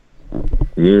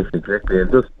 Yes, exactly.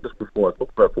 And just before I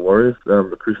talk about the Warriors,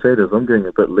 the Crusaders, I'm going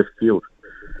a bit left field.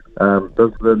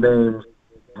 Does the names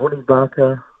Ronnie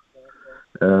Barker,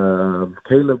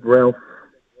 Caleb Ralph,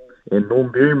 and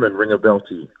Norm Berryman ring a bell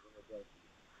to you?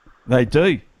 They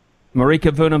do.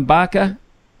 Marika Vunan-Barker,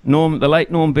 the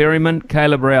late Norm Berryman,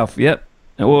 Caleb Ralph, yep.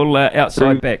 All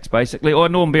outside backs, basically. Or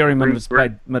Norm Berryman was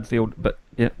played midfield, but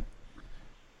yeah.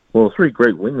 Well, three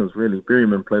great wingers, really.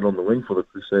 Berryman played on the wing for the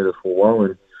Crusaders for a while,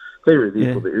 and they were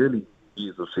there for the early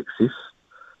years of success.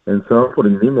 And so I'm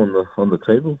putting them on the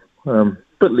table.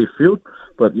 Bit left field,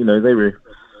 but, you know, they were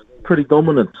pretty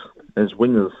dominant as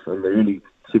wingers in the early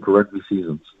Super Rugby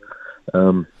seasons.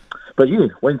 But, yeah,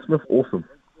 Wayne Smith, awesome.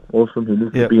 Awesome. He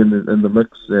needs to be in the mix,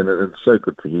 and it's so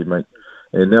good for him, mate.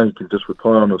 And now he can just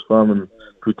retire on his farm in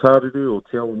Putarudu or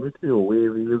Te Awamutu or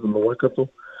wherever he is in the Waikato.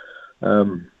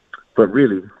 But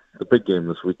really, the big game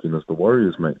this weekend is the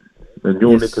Warriors, mate. In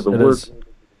your neck of the woods.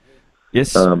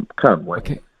 Yes. Can't wait.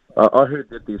 Okay. I heard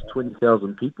that there's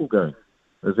 20,000 people going.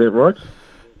 Is that right?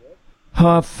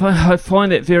 I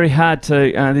find it very hard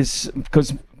to,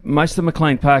 because most of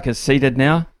McLean Park is seated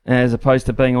now, as opposed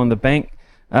to being on the bank.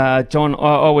 John,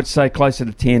 I would say closer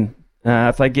to 10.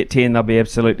 If they get 10, they'll be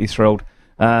absolutely thrilled.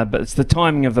 But it's the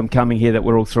timing of them coming here that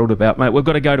we're all thrilled about, mate. We've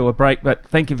got to go to a break, but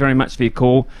thank you very much for your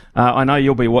call. I know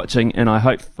you'll be watching, and I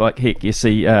hope, like heck, you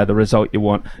see the result you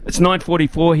want. It's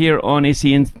 9:44 here on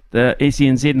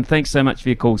SENZ, and thanks so much for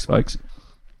your calls, folks.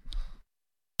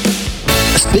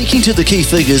 Speaking to the key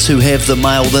figures who have the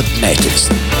mail that matters.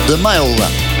 The Mail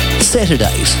Run,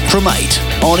 Saturdays from 8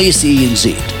 on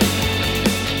SENZ.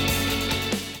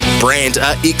 Brand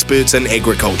are experts in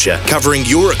agriculture, covering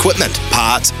your equipment,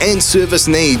 parts and service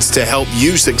needs to help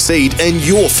you succeed in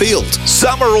your field.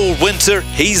 Summer or winter,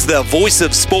 he's the voice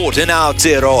of sport in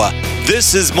Aotearoa.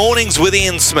 This is Mornings with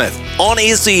Ian Smith on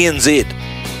SENZ.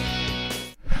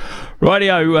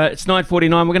 Rightio, it's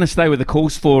 9:49. We're going to stay with the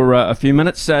calls for a few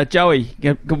minutes. Joey,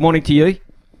 good morning to you.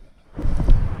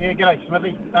 Yeah, g'day,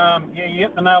 Smithy. You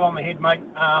hit the nail on the head, mate.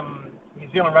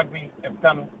 New Zealand Rugby have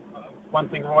done one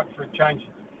thing right for a change.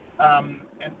 And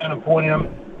appointing him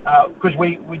because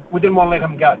we didn't want to let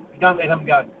him go. Don't let him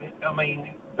go. I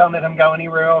mean, don't let him go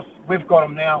anywhere else. We've got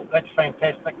him now. That's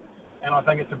fantastic, and I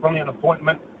think it's a brilliant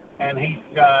appointment. And he's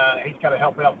going to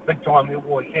help out big time.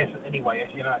 Well, he has anyway,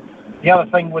 as you know. The other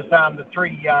thing was the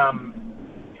three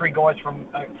guys from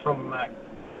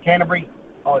Canterbury.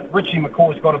 Richie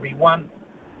McCaw's got to be one,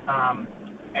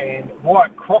 and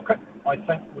Wyatt Crockett I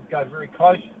think would go very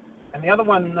close. And the other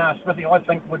one, Smithy, I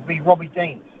think would be Robbie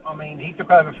Deans. I mean, he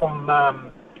took over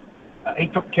from, he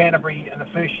took Canterbury in the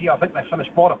first year. I think they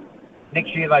finished bottom.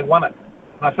 Next year they won it.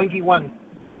 And I think he won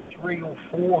 3 or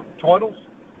 4 titles.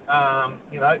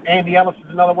 Andy Ellis is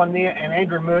another one there. And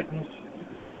Andrew Mertens,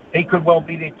 he could well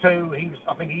be there too.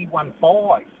 I think he won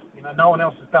 5. No one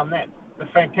else has done that.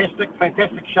 But fantastic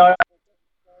show.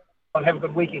 Have a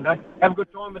good weekend, eh? Have a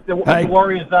good time with the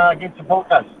Warriors against the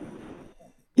Broncos.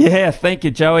 Yeah, thank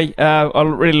you, Joey.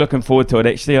 I'm really looking forward to it,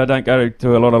 actually. I don't go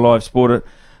to a lot of live sport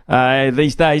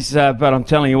these days, but I'm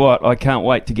telling you what, I can't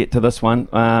wait to get to this one.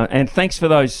 And thanks for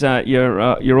those your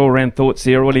all-round thoughts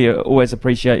there. Really always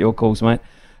appreciate your calls, mate.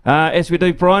 As we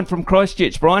do, Brian from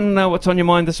Christchurch. Brian, what's on your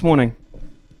mind this morning?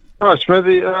 Hi,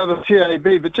 Smithy, the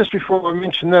TAB. But just before I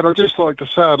mention that, I'd just like to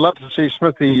say I'd love to see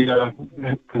Smithy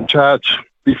in charge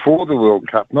before the World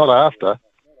Cup, not after.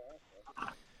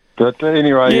 But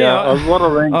anyway, what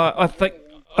I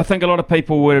think a lot of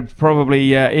people would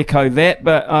probably echo that,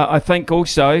 but I think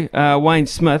also Wayne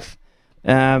Smith,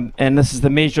 and this is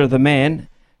the measure of the man,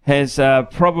 has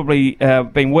probably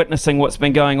been witnessing what's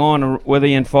been going on with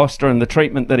Ian Foster and the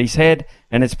treatment that he's had,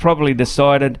 and has probably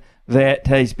decided that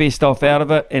he's best off out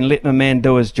of it and let the man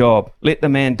do his job. Let the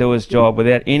man do his job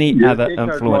without any other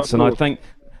influence, and I think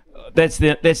that's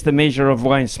the measure of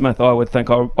Wayne Smith. I would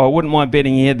think I wouldn't mind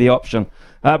betting he had the option.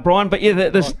 Brian, but yeah,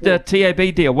 this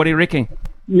TAB deal, what do you reckon?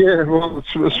 Yeah, well,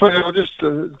 I'll just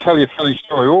tell you a funny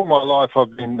story. All my life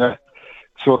I've been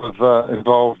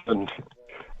involved in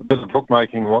a bit of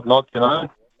bookmaking and whatnot,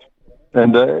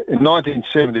 And in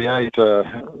 1978,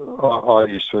 I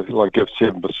used to give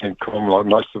 7% com like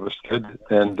most of us did,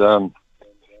 and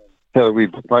had a wee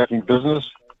bookmaking business.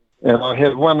 And I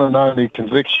had one and only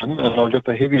conviction, and I got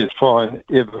the heaviest fine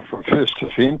ever for first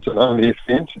offence and only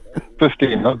offence,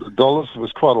 $1,500. It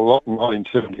was quite a lot in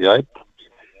 1978.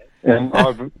 And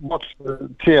I've watched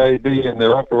the TAB and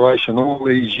their operation all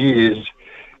these years,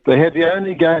 They had the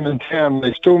only game in town.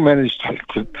 They still managed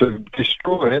to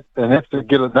destroy it and have to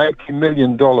get an $80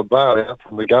 million bailout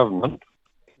from the government.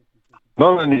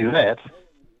 Not only that,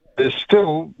 they're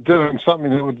still doing something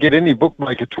that would get any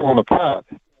bookmaker torn apart.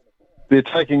 They're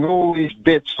taking all these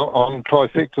bets on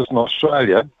trifectas in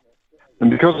Australia, and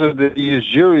because of the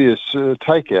usurious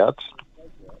takeouts,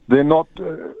 they're not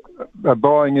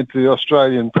buying into the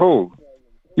Australian pool.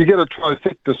 You get a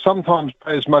trifecta, sometimes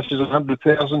pay as much as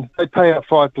 $100,000. They pay out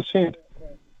 5%.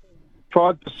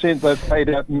 5% they've paid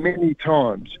out many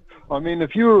times. I mean,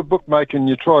 if you were a bookmaker and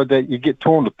you tried that, you get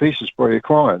torn to pieces by your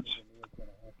clients.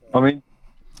 I mean,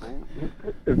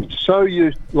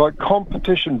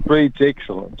 competition breeds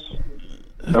excellence.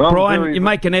 Brian, you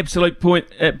make an absolute point,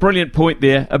 a brilliant point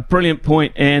there,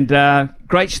 and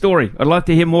great story. I'd like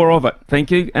to hear more of it. Thank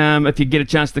you. If you get a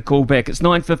chance to call back, it's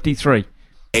 9:53.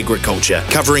 Agriculture,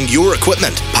 covering your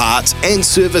equipment, parts and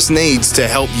service needs to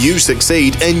help you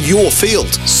succeed in your field.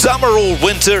 Summer or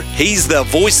winter, he's the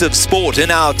voice of sport in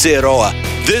Aotearoa.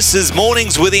 This is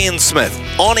Mornings with Ian Smith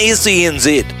on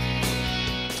SENZ.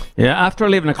 Yeah, after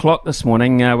 11 o'clock this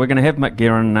morning, we're going to have Mick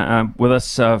Guerin with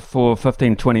us for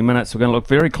 15-20 minutes. We're going to look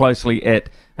very closely at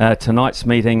tonight's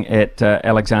meeting at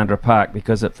Alexandra Park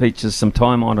because it features some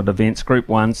time-honoured events, Group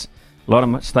 1s, a lot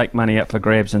of stake money up for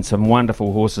grabs and some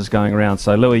wonderful horses going around.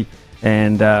 So Louis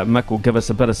and Mick will give us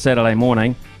a bit of Saturday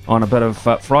morning on a bit of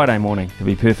Friday morning, to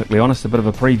be perfectly honest, a bit of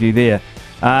a preview there.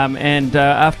 And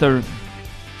after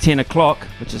 10 o'clock,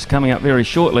 which is coming up very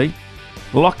shortly,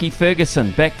 Lockie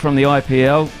Ferguson back from the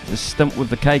IPL, a stint with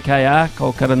the KKR,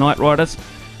 Kolkata Knight Riders.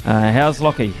 How's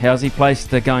Lockie? How's he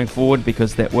placed going forward?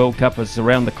 Because that World Cup is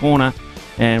around the corner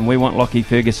and we want Lockie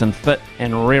Ferguson fit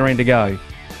and raring to go.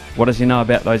 What does he know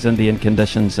about those Indian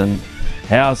conditions and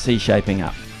how's he shaping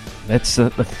up? That's the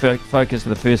focus of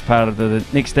the first part of the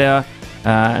next hour.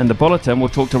 In the bulletin, we'll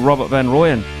talk to Robert Van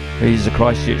Rooyen, who's a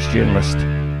Christchurch journalist.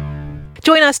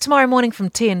 Join us tomorrow morning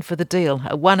from 10 for The Deal,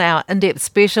 a 1-hour in-depth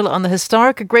special on the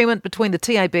historic agreement between the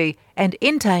TAB and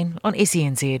Entain on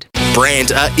SENZ.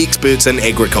 Brand are experts in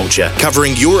agriculture,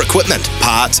 covering your equipment,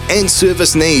 parts and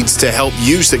service needs to help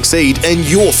you succeed in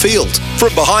your field.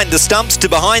 From behind the stumps to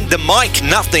behind the mic,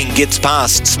 nothing gets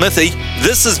past Smithy.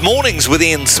 This is Mornings with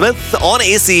Ian Smith on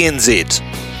SENZ.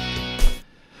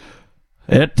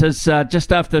 It is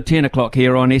just after 10 o'clock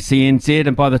here on SENZ,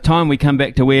 and by the time we come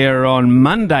back to air on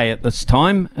Monday at this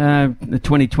time, the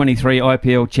 2023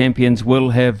 IPL champions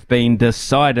will have been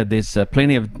decided. There's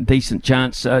plenty of decent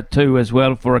chance too as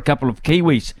well for a couple of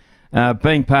Kiwis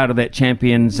being part of that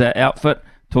champions outfit.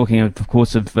 Talking of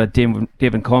course of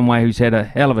Devon Conway, who's had a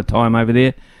hell of a time over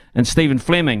there, and Stephen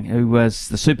Fleming, who was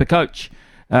the super coach.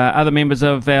 Other members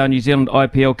of our New Zealand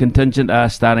IPL contingent are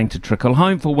starting to trickle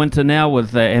home for winter now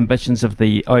with ambitions of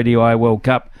the ODI World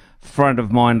Cup front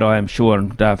of mind, I am sure.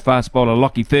 And fast bowler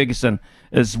Lockie Ferguson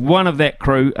is one of that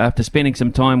crew after spending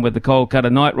some time with the Kolkata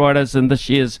Knight Riders in this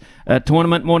year's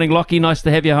tournament. Morning, Lockie. Nice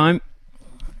to have you home.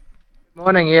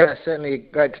 Morning, yeah. Certainly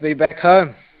great to be back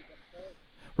home.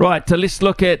 Right, let's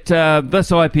look at this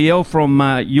IPL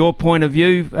from your point of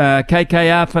view.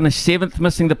 KKR finished 7th,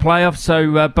 missing the playoffs,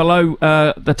 so below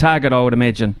the target, I would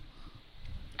imagine.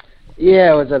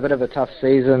 Yeah, it was a bit of a tough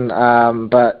season,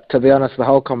 but to be honest, the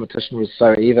whole competition was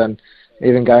so even.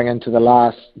 Even going into the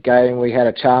last game, we had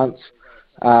a chance.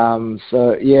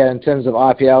 So, yeah, in terms of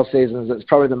IPL seasons, it's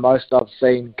probably the most I've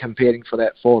seen competing for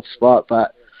that 4th spot,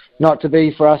 but not to be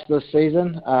for us this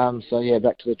season. So, yeah,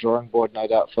 back to the drawing board, no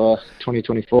doubt, for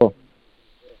 2024.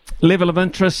 Level of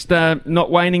interest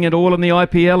not waning at all in the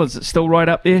IPL? Is it still right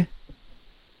up there?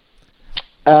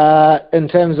 In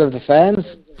terms of the fans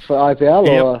for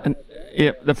IPL?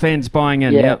 Yep, the fans buying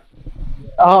in, yep.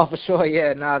 Oh, for sure,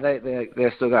 yeah. No,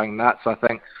 they're still going nuts. I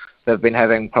think they've been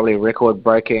having probably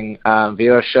record-breaking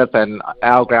viewership, and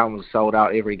our ground was sold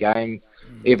out every game.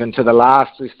 Even to the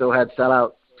last, we still had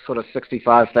sellout sort of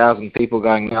 65,000 people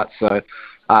going nuts, so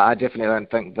I definitely don't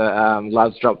think that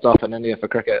love's dropped off in India for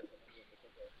cricket.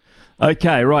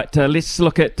 Okay, right, let's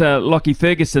look at Lockie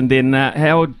Ferguson then.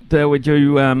 How would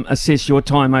you assess your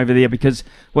time over there? Because,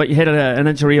 you had an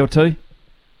injury or two?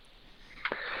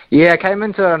 Yeah, I came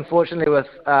into it unfortunately with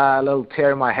a little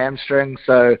tear in my hamstring,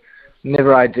 so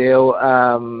never ideal.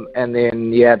 And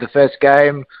then, yeah, the first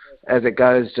game, as it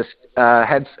goes, just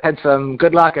had some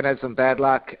good luck and had some bad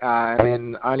luck, and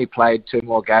then only played 2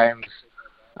 more games,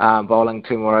 bowling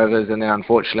 2 more overs, and then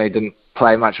unfortunately didn't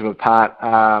play much of a part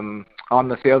on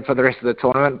the field for the rest of the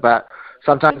tournament. But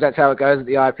sometimes that's how it goes at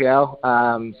the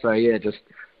IPL. So yeah, just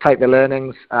take the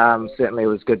learnings. Certainly it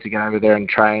was good to go over there and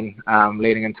train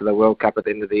leading into the World Cup at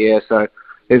the end of the year. So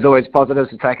there's always positives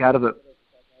to take out of it.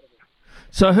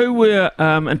 So who were,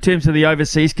 in terms of the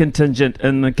overseas contingent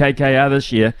in the KKR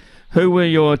this year, who were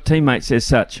your teammates as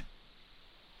such?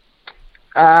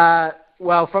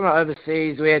 Well, from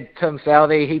overseas, we had Tim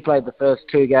Southey. He played the first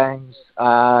 2 games.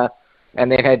 And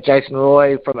then had Jason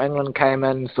Roy from England came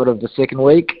in sort of the second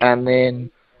week. And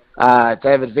then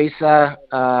David Visa,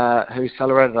 who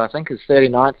celebrated, I think, his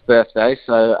 39th birthday.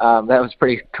 So that was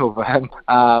pretty cool for him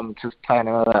to play in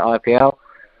another IPL.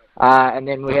 And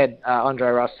then we had Andre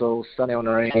Russell, Sunil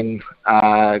Narine,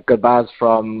 Gurbaz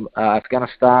from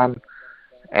Afghanistan.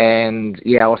 And,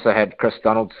 I also had Chris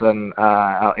Donaldson,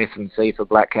 our S&C for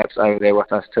Black Caps, over there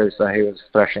with us too. So he was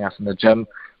thrashing us in the gym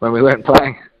when we weren't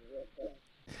playing.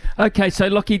 Okay, so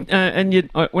Lockie,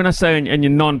 when I say in your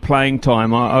non-playing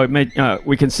time, I imagine,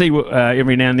 we can see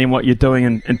every now and then what you're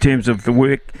doing in terms of the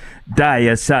work day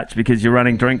as such, because you're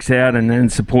running drinks out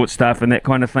and support stuff and that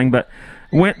kind of thing. But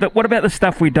what about the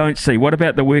stuff we don't see? What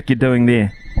about the work you're doing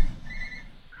there?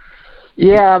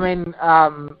 Yeah, I mean,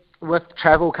 with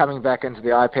travel coming back into the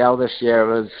IPL this year,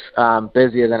 it was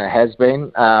busier than it has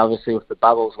been. Obviously, with the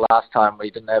bubbles last time,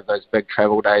 we didn't have those big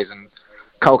travel days, and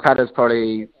Kolkata's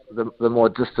probably the more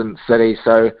distant city,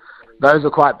 so those are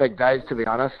quite big days, to be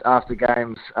honest, after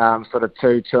games, sort of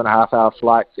 2.5 hour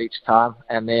flights each time.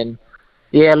 And then,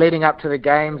 leading up to the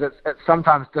games, it's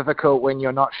sometimes difficult when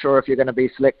you're not sure if you're going to be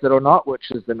selected or not,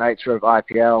 which is the nature of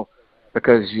IPL,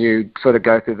 because you sort of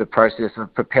go through the process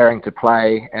of preparing to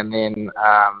play, and then,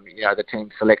 the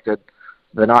team's selected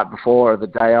the night before or the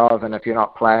day of, and if you're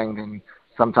not playing, then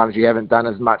sometimes you haven't done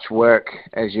as much work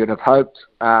as you'd have hoped,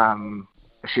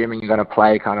 assuming you're going to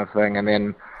play kind of thing. And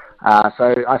then,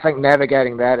 so I think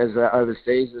navigating that as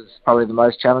overseas is probably the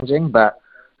most challenging. But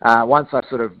once I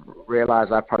sort of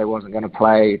realised I probably wasn't going to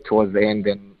play towards the end,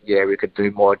 then we could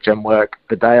do more gym work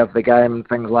the day of the game and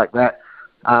things like that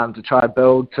to try to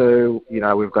build to,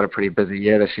 we've got a pretty busy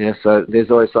year this year, so there's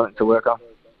always something to work on.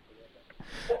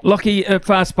 Lockie,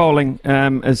 fast bowling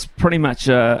is pretty much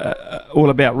all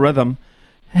about rhythm.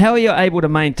 How are you able to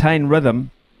maintain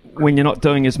rhythm when you're not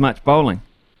doing as much bowling?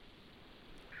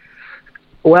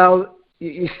 Well,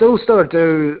 you still sort of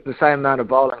do the same amount of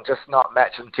bowling, just not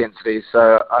match intensity.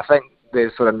 So I think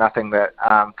there's sort of nothing that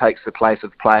takes the place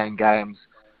of playing games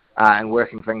and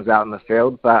working things out in the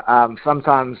field. But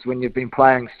sometimes when you've been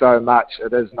playing so much,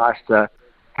 it is nice to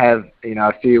have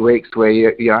a few weeks where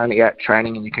you're only at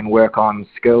training and you can work on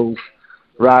skills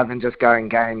rather than just going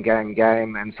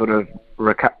game, and sort of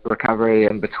recovery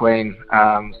in between.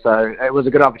 So it was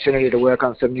a good opportunity to work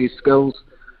on some new skills,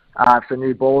 some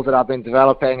new balls that I've been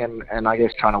developing, and I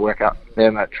guess trying to work out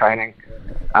them at training.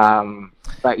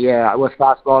 But with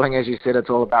fast bowling, as you said, it's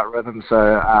all about rhythm,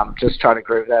 so just trying to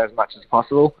groove that as much as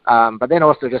possible. But then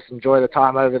also just enjoy the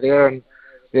time over there and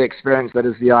the experience that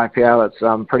is the IPL.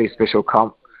 It's pretty special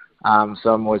comp,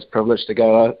 so I'm always privileged to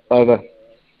go over.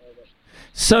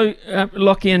 So,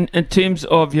 Lockie, in terms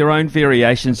of your own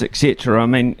variations, etc., I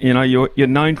mean, you're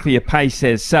known for your pace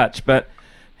as such, but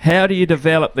how do you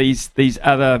develop these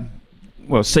other,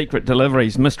 secret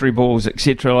deliveries, mystery balls,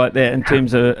 etc., like that, in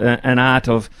terms of an art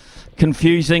of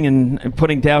confusing and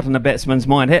putting doubt in the batsman's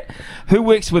mind? Who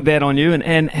works with that on you,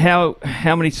 and how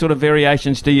many sort of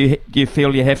variations do you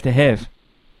feel you have to have?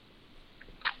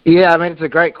 Yeah, I mean, it's a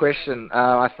great question.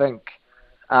 I think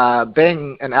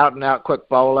being an out-and-out quick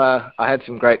bowler, I had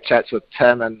some great chats with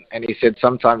Tim, and he said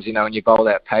sometimes, when you bowl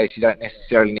that pace, you don't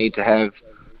necessarily need to have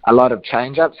a lot of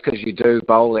change-ups because you do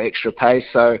bowl the extra pace.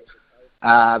 So,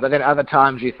 but then other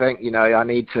times you think, I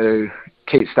need to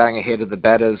keep staying ahead of the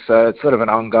batters. So it's sort of an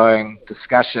ongoing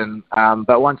discussion.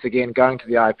 But once again, going to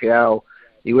the IPL,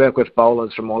 you work with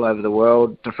bowlers from all over the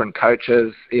world, different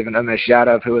coaches, even Umesh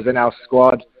Yadav, who was in our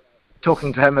squad,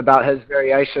 talking to him about his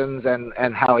variations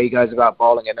and how he goes about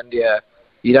bowling in India.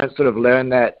 You don't sort of learn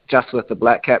that just with the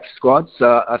Black Caps squad.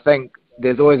 So I think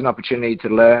there's always an opportunity to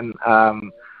learn.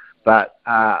 But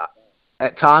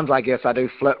at times, I guess, I do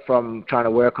flip from trying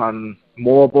to work on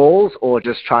more balls or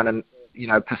just trying to,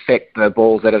 perfect the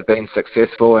balls that have been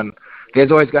successful. And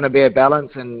there's always going to be a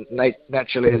balance. And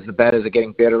naturally, as the batters are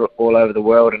getting better all over the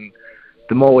world, and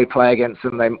the more we play against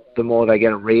them, the more they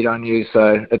get a read on you.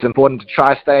 So it's important to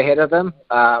try to stay ahead of them.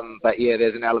 But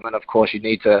there's an element, of course, you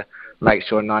need to make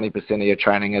sure 90% of your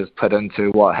training is put into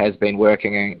what has been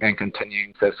working and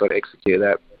continuing to sort of execute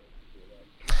that.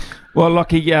 Well,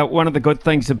 Lockie, one of the good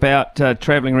things about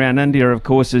travelling around India, of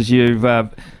course, is you've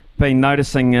been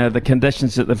noticing the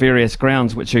conditions at the various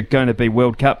grounds, which are going to be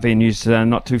World Cup venues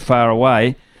not too far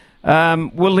away.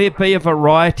 Will there be a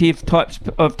variety of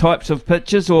types of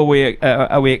pitches, or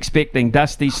are we expecting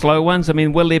dusty, slow ones? I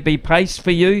mean, will there be pace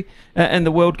for you in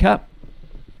the World Cup?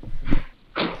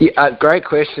 Yeah, great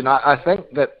question. I think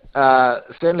that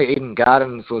certainly Eden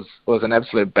Gardens was an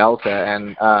absolute belter,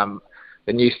 and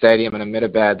the new stadium in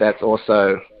Ahmedabad, that's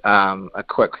also a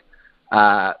quick,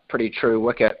 pretty true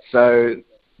wicket. So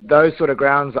those sort of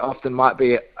grounds often might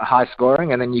be high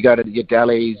scoring, and then you go to your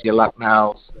Delhis, your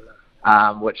Lucknows,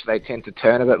 which they tend to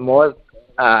turn a bit more.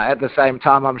 At the same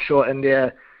time, I'm sure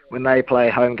India, when they play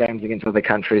home games against other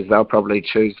countries, they'll probably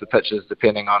choose the pitches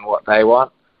depending on what they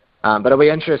want. But it'll be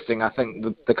interesting. I think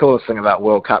the coolest thing about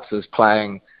World Cups is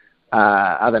playing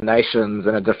other nations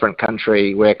in a different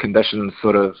country where conditions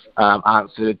sort of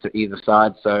aren't suited to either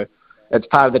side. So it's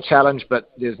part of the challenge,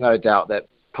 but there's no doubt that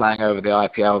playing over the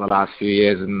IPL in the last few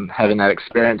years and having that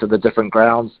experience of the different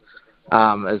grounds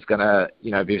is going to,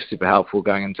 be super helpful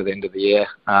going into the end of the year.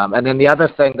 And then the other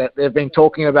thing that they've been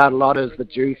talking about a lot is the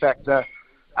dew factor,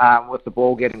 with the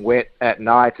ball getting wet at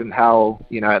night, and how,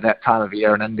 at that time of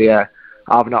year in India,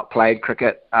 I've not played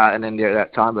cricket in India at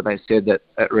that time, but they said that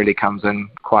it really comes in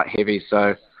quite heavy.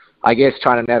 So I guess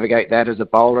trying to navigate that as a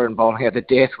bowler and bowling at the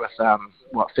death with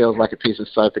what feels like a piece of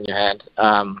soap in your hand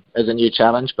is a new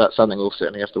challenge, but something we'll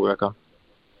certainly have to work on.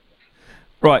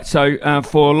 Right, so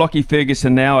for Lockie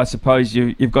Ferguson now, I suppose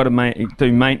you've got to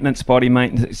do maintenance, body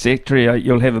maintenance, etc.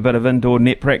 You'll have a bit of indoor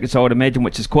net practice, I would imagine,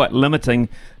 which is quite limiting,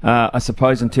 I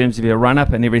suppose, in terms of your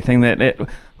run-up and everything.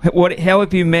 How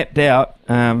have you mapped out,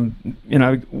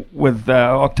 with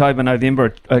October,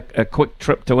 November, a quick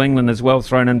trip to England as well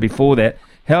thrown in before that?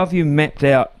 How have you mapped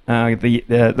out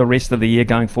the rest of the year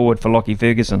going forward for Lockie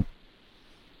Ferguson?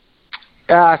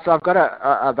 So I've got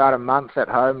about a month at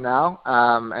home now,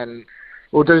 and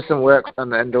we'll do some work in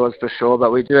the indoors for sure,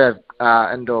 but we do have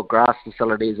indoor grass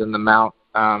facilities in the Mount,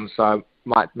 so I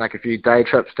might make a few day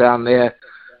trips down there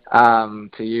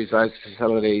to use those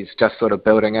facilities, just sort of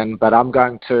building in. But I'm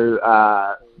going to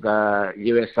the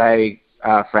USA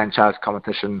franchise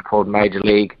competition called Major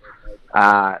League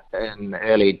in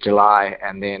early July,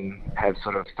 and then have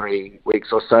sort of 3 weeks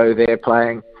or so there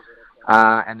playing.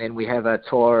 And then we have a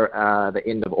tour the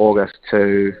end of August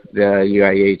to the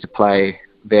UAE to play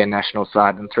their national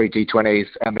side in 3 T20s,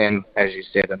 and then, as you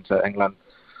said, into England.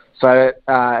 So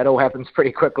it all happens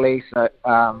pretty quickly.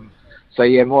 So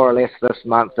yeah, more or less this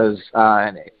month is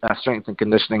a strength and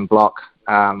conditioning block.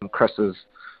 Chris is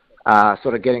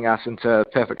sort of getting us into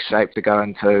perfect shape to go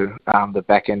into the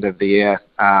back end of the year,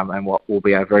 and what will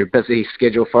be a very busy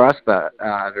schedule for us, but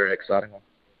a very exciting one.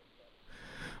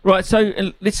 Right, so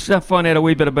let's find out a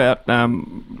wee bit about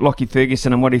Lockie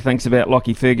Ferguson and what he thinks about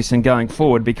Lockie Ferguson going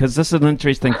forward, because this is an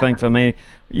interesting thing for me.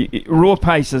 Raw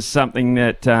pace is something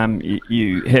that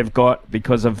you have got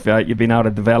because of you've been able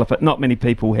to develop it. Not many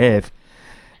people have.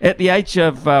 At the age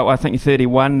of, I think you're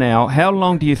 31 now, how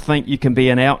long do you think you can be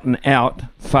an out-and-out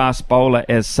fast bowler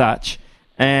as such?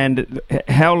 And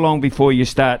how long before you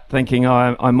start thinking,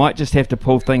 I might just have to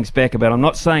pull things back a bit? I'm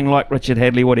not saying like Richard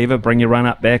Hadley, whatever, bring your run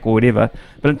up back or whatever,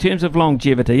 but in terms of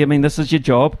longevity, I mean, this is your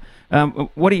job.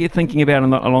 What are you thinking about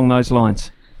along those lines?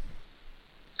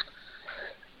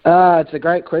 It's a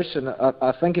great question.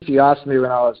 I think if you asked me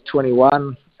when I was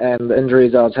 21 and the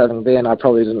injuries I was having then, I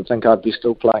probably didn't think I'd be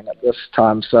still playing at this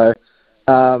time. So,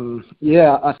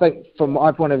 I think from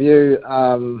my point of view,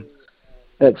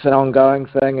 it's an ongoing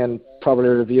thing and probably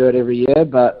review it every year.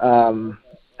 But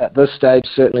at this stage,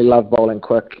 certainly love bowling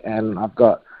quick. And I've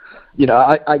got,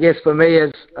 I guess for me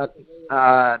is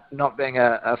not being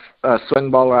a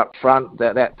swing bowler up front,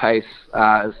 that pace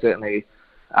is certainly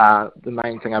the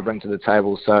main thing I bring to the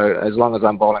table. So as long as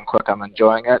I'm bowling quick, I'm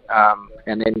enjoying it.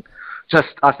 And then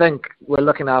I think we're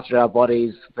looking after our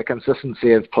bodies. The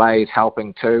consistency of play is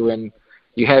helping too. And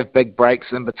you have big breaks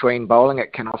in between bowling,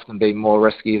 it can often be more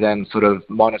risky than sort of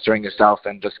monitoring yourself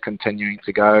and just continuing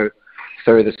to go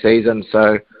through the season.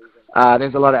 So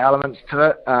there's a lot of elements to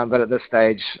it, but at this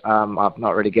stage, I've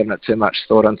not really given it too much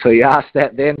thought until you asked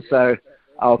that then. So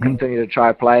I'll continue to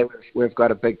try play. We've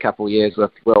got a big couple of years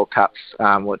with World Cups,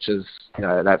 which is,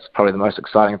 that's probably the most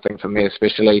exciting thing for me,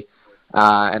 especially.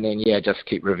 And then, just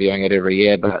keep reviewing it every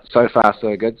year. But so far,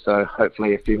 so good. So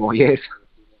hopefully a few more years.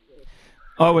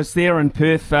 I was there in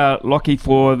Perth, Lockie,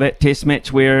 for that test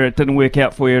match where it didn't work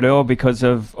out for you at all because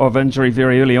of injury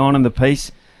very early on in the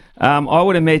piece. I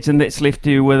would imagine that's left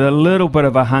you with a little bit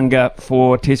of a hunger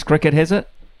for test cricket, has it?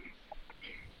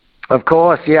 Of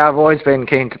course, yeah. I've always been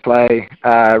keen to play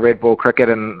red ball cricket,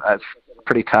 and it's a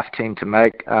pretty tough team to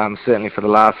make, certainly for the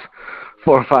last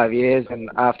 4 or 5 years.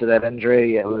 And after that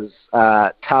injury, it was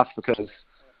tough because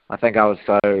I think I was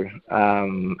so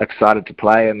excited to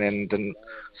play and then didn't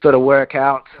sort of work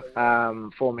out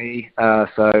for me.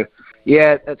 So,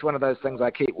 it's one of those things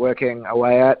I keep working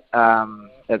away at.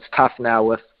 It's tough now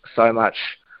with so much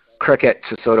cricket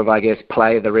to sort of, I guess,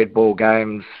 play the red ball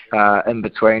games in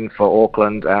between for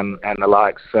Auckland and the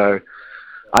likes. So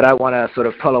I don't want to sort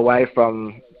of pull away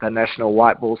from the national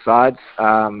white ball sides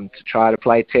to try to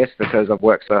play test, because I've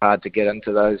worked so hard to get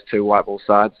into those 2 white ball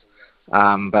sides.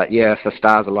 But yeah, if the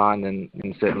stars align, then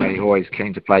certainly always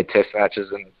keen to play test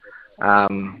matches.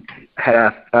 And had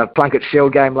a Plunket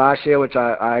Shield game last year, which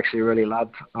I actually really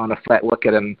loved, on a flat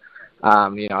wicket, and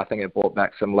I think it brought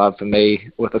back some love for me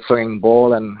with a swinging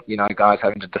ball, and guys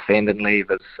having to defend and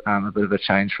leave is a bit of a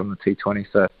change from the T20.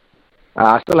 So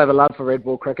I still have a love for red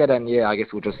ball cricket, and yeah, I guess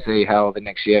we'll just see how the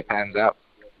next year pans out.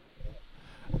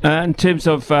 In terms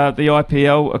of the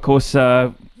IPL, of course,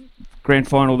 grand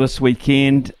final this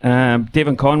weekend.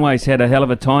 Devon Conway's had a hell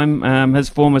of a time. His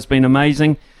form has been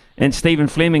amazing, and Stephen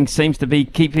Fleming seems to be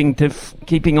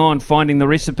keeping on finding the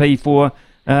recipe for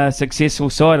a successful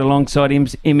side alongside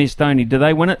MS Dhoni. Do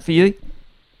they win it for you?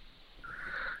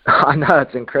 I know,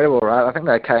 it's incredible, right? I think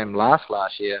they came last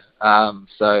year.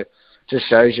 So just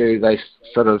shows you they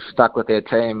sort of stuck with their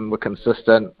team, were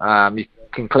consistent. You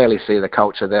can clearly see the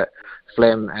culture that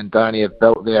Flem and Dhoni have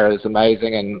built there is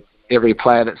amazing, and every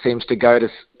player that seems to go to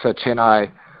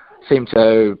Chennai seem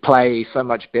to play so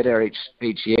much better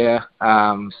each year.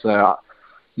 So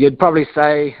you'd probably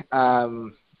say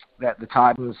that the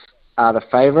Titans are the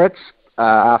favourites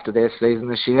after their season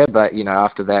this year, but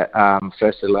after that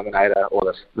first eliminator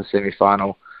or the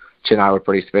semi-final, Chennai were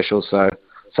pretty special. So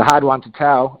it's a hard one to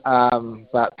tell.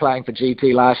 But playing for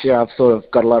GT last year, I've sort of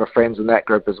got a lot of friends in that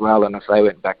group as well, and if they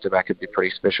went back to back, it'd be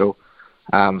pretty special.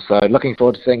 So looking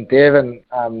forward to seeing Dev and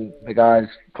the guys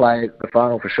play the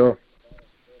final for sure.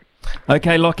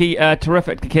 Okay, Lockie,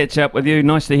 terrific to catch up with you.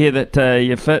 Nice to hear that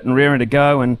you're fit and raring to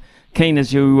go and keen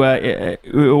as you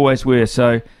always were.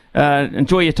 So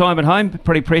enjoy your time at home.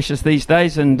 Pretty precious these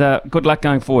days, and good luck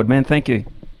going forward, man. Thank you.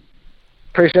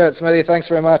 Appreciate it, Smithy. Thanks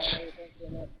very much.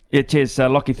 Yeah, cheers.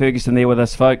 Lockie Ferguson there with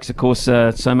us, folks. Of course,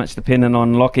 so much dependent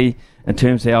on Lockie in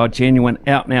terms of our genuine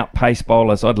out-and-out pace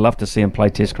bowlers. I'd love to see him play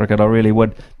Test cricket. I really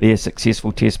would be a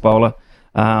successful Test bowler.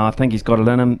 I think he's got it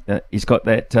in him. He's got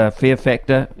that fear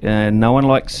factor. No one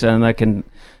likes, and they can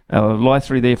lie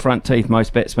through their front teeth,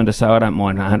 most batsmen, to say, I don't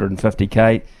mind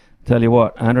 150k. Tell you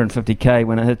what, 150k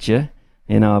when it hits you,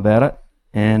 you know about it.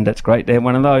 And it's great to have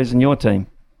one of those in your team.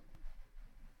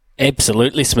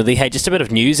 Absolutely, Smithy. Hey, just a bit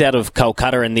of news out of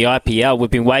Kolkata and the IPL.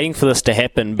 We've been waiting for this to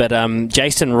happen, but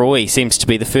Jason Roy seems to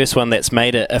be the first one that's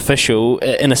made it official.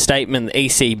 In a statement, the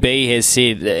ECB has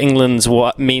said England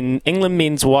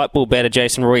men's white ball batter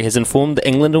Jason Roy has informed the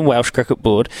England and Wales Cricket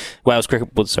Board,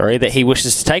 that he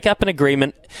wishes to take up an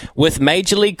agreement with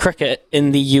Major League Cricket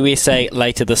in the USA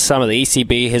later this summer. The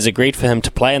ECB has agreed for him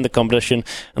to play in the competition,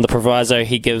 and the proviso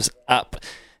he gives up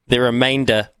the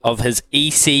remainder of his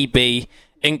ECB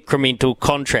incremental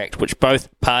contract, which both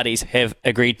parties have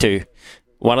agreed to.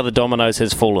 One of the dominoes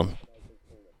has fallen.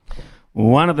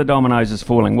 One of the dominoes is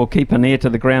falling. We'll keep an ear to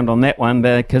the ground on that one,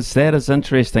 because that is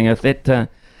interesting. If that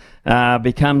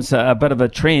becomes a bit of a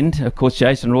trend, of course,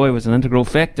 Jason Roy was an integral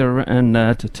factor in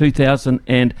the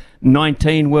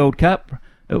 2019 World Cup.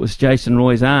 It was Jason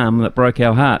Roy's arm that broke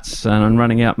our hearts and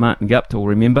running out Martin Guptill,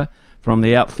 remember, from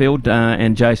the outfield.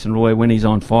 And Jason Roy, when he's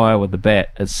on fire with the bat,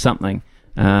 is something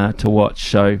to watch.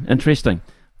 So interesting.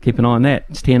 Keep an eye on that.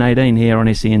 It's 10:18 here on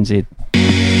SENZ.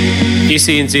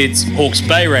 SENZ's Hawke's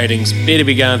Bay ratings better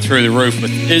be going through the roof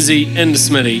with Izzy and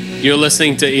Smitty. You're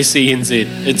listening to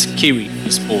SENZ. It's Kiwi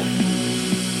for sport.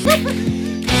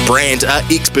 Brand are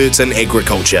experts in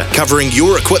agriculture, covering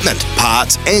your equipment,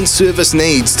 parts and service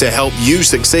needs to help you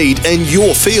succeed in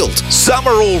your field.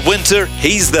 Summer or winter,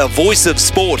 he's the voice of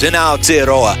sport in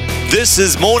Aotearoa. This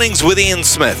is Mornings with Ian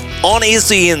Smith on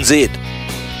SENZ.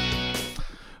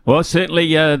 Well,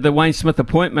 certainly the Wayne Smith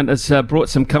appointment has brought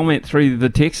some comment through the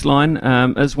text line.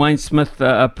 Is Wayne Smith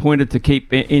appointed to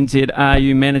keep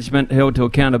NZRU management held to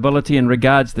accountability in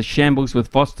regards to the shambles with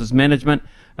Foster's management?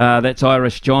 That's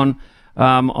Irish John.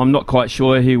 I'm not quite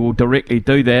sure he will directly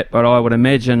do that, but I would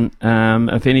imagine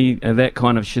if any of that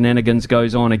kind of shenanigans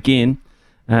goes on again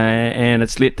and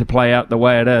it's let to play out the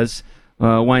way it is,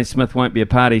 Wayne Smith won't be a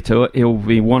party to it. He'll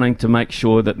be wanting to make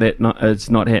sure that it's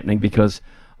not happening, because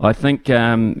I think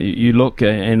you look,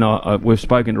 and we've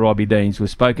spoken to Robbie Deans,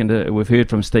 we've heard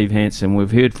from Steve Hansen,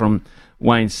 we've heard from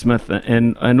Wayne Smith,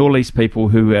 and all these people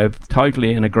who are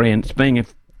totally in agreement, being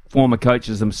former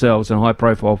coaches themselves and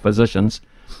high-profile positions,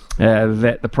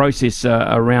 that the process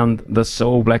around this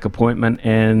All Black appointment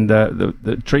and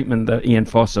the treatment that Ian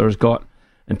Foster has got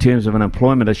in terms of an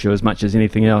employment issue as much as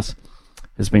anything else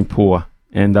has been poor,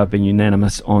 and they've been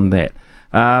unanimous on that.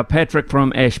 Patrick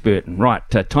from Ashburton. Right,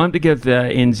 time to give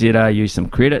NZRU some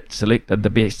credit. Selected the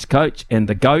best coach and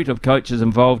the GOAT of coaches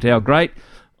involved. How great.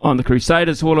 On the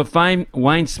Crusaders Hall of Fame,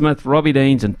 Wayne Smith, Robbie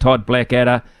Deans and Todd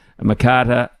Blackadder,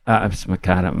 McCaw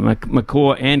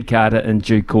and Carter in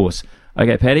due course.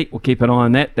 Okay, Paddy, we'll keep an eye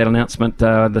on that announcement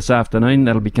this afternoon.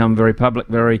 That'll become very public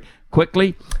very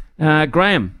quickly.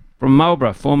 Graham from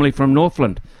Marlborough, formerly from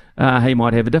Northland. He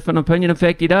might have a different opinion. In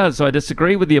fact, he does. I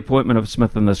disagree with the appointment of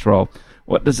Smith in this role.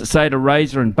 What does it say to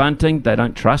Razor and Bunting? They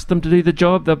don't trust them to do the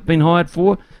job they've been hired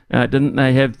for. Didn't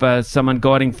they have someone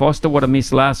guiding Foster? What a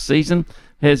mess last season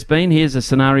has been. Here's a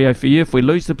scenario for you. If we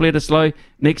lose to Bledisloe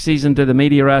next season, do the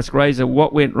media ask Razor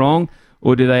what went wrong?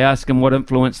 Or do they ask him what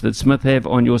influence did Smith have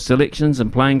on your selections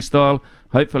and playing style?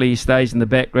 Hopefully he stays in the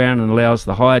background and allows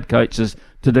the hired coaches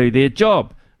to do their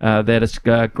job. That is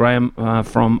Graham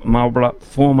from Marlborough,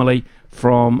 formerly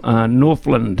from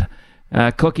Northland.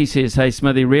 Cookie says, hey,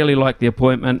 Smithy, really like the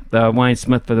appointment, Wayne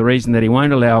Smith, for the reason that he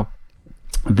won't allow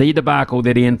the debacle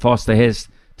that Ian Foster has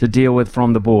to deal with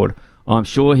from the board. I'm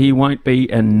sure he won't be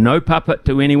no puppet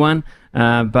to anyone,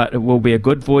 but it will be a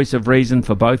good voice of reason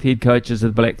for both head coaches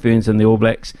of the Black Ferns and the All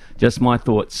Blacks. Just my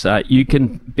thoughts. You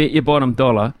can bet your bottom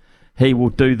dollar he will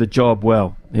do the job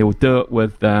well. He will do it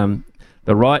with the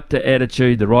right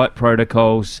attitude, the right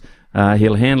protocols.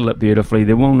 He'll handle it beautifully.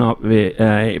 There will not be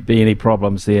any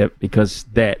problems there because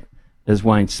that is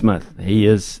Wayne Smith. He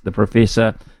is the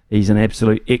professor. He's an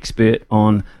absolute expert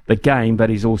on the game, but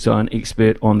he's also an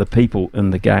expert on the people in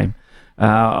the game.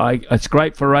 It's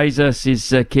great for Razor,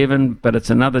 says Kevin, but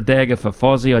it's another dagger for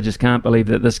Fozzie. I just can't believe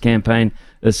that this campaign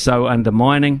is so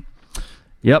undermining.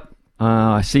 Yep,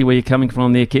 I see where you're coming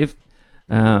from there, Kev.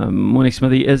 Morning,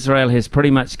 Smithy. Israel has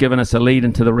pretty much given us a lead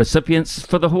into the recipients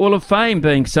for the Hall of Fame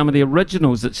being some of the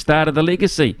originals that started the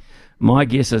legacy. My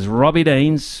guess is Robbie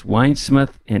Deans, Wayne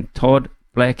Smith and Todd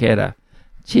Blackadder.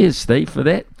 Cheers, Steve, for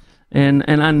that. And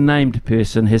an unnamed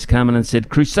person has come in and said,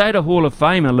 Crusader Hall of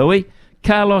Famer, Louis,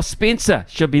 Carlos Spencer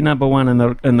should be number one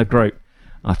in the group.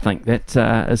 I think that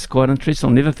is quite interesting.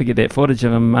 I'll never forget that footage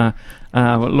of him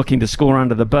looking to score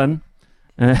under the bin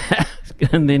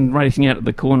and then racing out at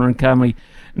the corner and calmly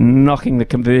knocking the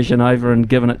conversion over and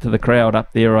giving it to the crowd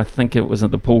up there. I think it was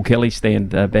at the Paul Kelly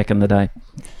stand back in the day.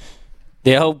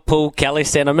 The old Paul Kelly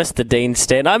stand. I missed the Dean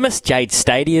stand. I missed Jade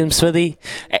Stadium, Smithy.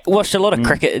 Watched a lot of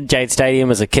cricket at Jade Stadium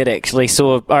as a kid, actually.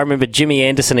 I remember Jimmy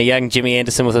Anderson, a young Jimmy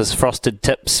Anderson with his frosted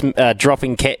tips,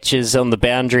 dropping catches on the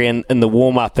boundary in the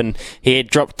warm-up, and he had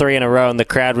dropped 3 in a row, and the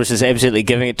crowd was just absolutely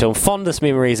giving it to him. Fondest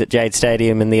memories at Jade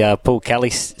Stadium in the Paul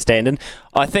Kelly stand. And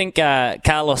I think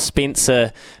Carlos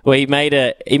Spencer, well, he made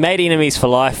enemies for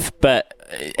life, but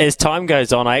as time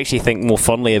goes on, I actually think more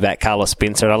fondly about Carlos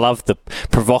Spencer, and I love the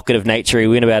provocative nature he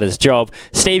went about his job.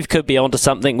 Steve could be onto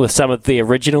something with some of the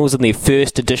originals in the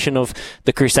first edition of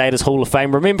the Crusaders Hall of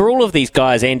Fame. Remember, all of these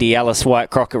guys, Andy Ellis, Wyatt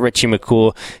Crockett, Richie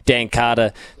McCaw, Dan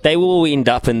Carter, they will all end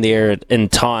up in there in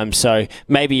time, so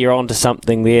maybe you're onto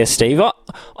something there, Steve.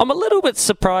 I'm a little bit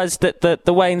surprised that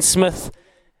the Wayne Smith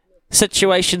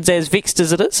situation's as vexed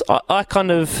as it is. I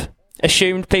kind of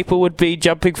assumed people would be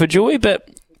jumping for joy, but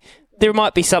there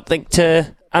might be something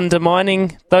to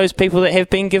undermining those people that have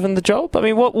been given the job. I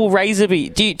mean, what will Razor be?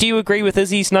 Do you agree with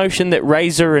Izzy's notion that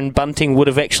Razor and Bunting would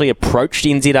have actually approached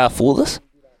NZR for this?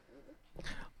 I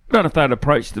don't know if they'd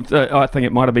approached them. I think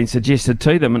it might have been suggested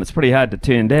to them, and it's pretty hard to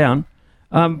turn down.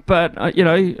 But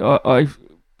I'd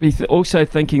be also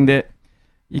thinking that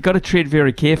you've got to tread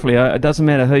very carefully. It doesn't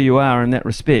matter who you are in that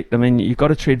respect. I mean, you've got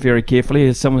to tread very carefully.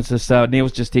 As someone just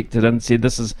Neil's just texted in and said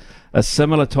this is a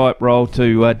similar type role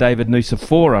to David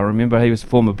Nusafora. Remember, he was a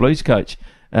former Blues coach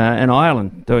in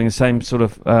Ireland, doing the same sort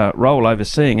of role,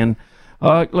 overseeing. And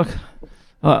it'll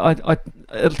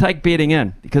take bedding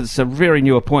in because it's a very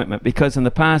new appointment. Because in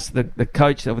the past, the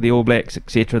coach of the All Blacks,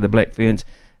 etc., the Black Ferns,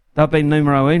 they've been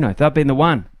numero uno. They've been the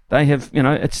one. They have,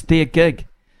 it's their gig.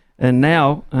 And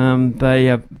now they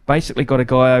have basically got a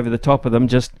guy over the top of them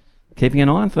just keeping an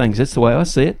eye on things. That's the way I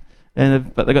see it.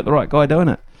 But they got the right guy doing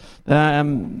it.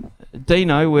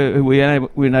 Dino, who we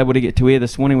weren't able to get to air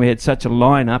this morning, we had such a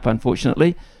line-up,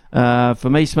 unfortunately. For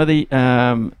me, Smithy,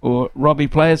 or Robbie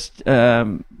players,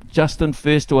 Justin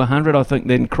first to 100, I think,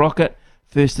 then Crockett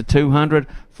first to 200.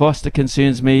 Foster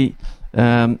concerns me.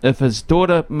 If his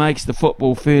daughter makes the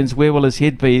football Ferns, where will his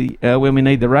head be when we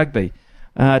need the rugby?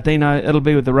 Dino, it'll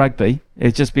be with the rugby.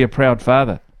 It'll just be a proud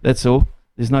father. That's all.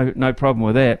 There's no problem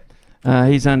with that.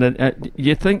 He's under.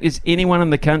 You think there's anyone in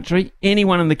the country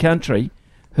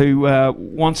who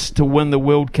wants to win the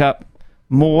World Cup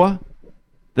more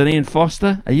than Ian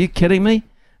Foster? Are you kidding me?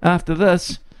 After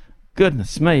this,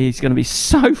 goodness me, he's going to be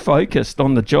so focused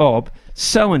on the job,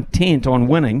 so intent on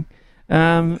winning.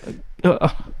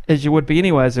 as you would be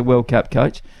anyway as a World Cup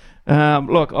coach.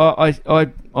 Look,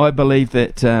 I believe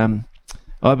that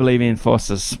I believe Ian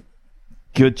Foster's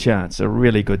good chance, a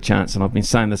really good chance, and I've been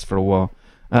saying this for a while.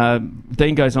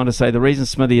 Dean goes on to say the reason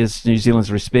Smithy has New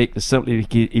Zealand's respect is simply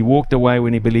he walked away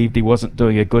when he believed he wasn't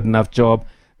doing a good enough job,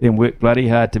 then worked bloody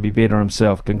hard to be better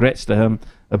himself. Congrats to him,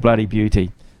 a bloody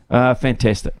beauty.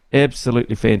 Fantastic,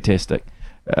 absolutely fantastic.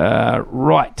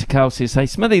 Right, Carl says, hey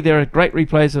Smithy, there are great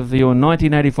replays of your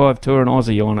 1985 tour in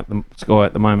Aussie on at the Sky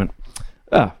at the moment.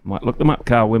 Might look them up,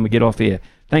 Carl, when we get off here.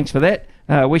 Thanks for that.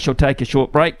 We shall take a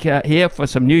short break here for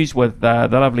some news with the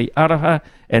lovely Araha,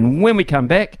 and when we come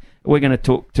back, we're going to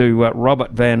talk to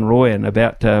Robert Van Rooyen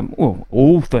about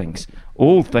all things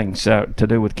to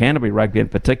do with Canterbury rugby in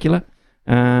particular.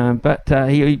 But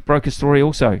he broke a story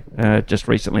also just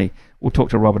recently. We'll talk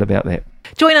to Robert about that.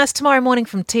 Join us tomorrow morning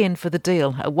from 10 for The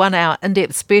Deal, a 1-hour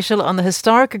in-depth special on the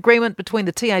historic agreement between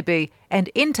the TAB and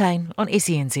Entain on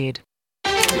SENZ.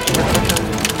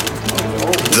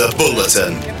 The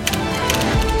Bulletin.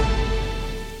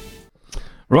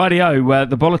 Rightio,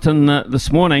 the Bulletin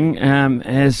this morning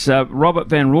has Robert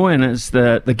Van Rooyen as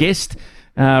the guest.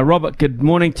 Robert, good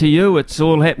morning to you. It's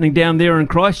all happening down there in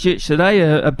Christchurch today,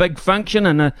 a big function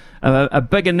and a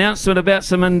big announcement about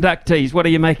some inductees. What are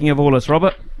you making of all this,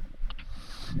 Robert?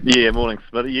 Yeah, morning,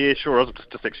 Smithy. Yeah, sure. I was just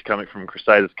actually coming from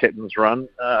Crusaders Captain's Run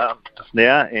just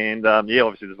now, and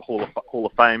obviously there's a Hall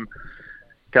of Fame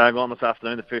going on this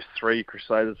afternoon. The first 3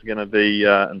 Crusaders are going to be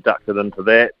inducted into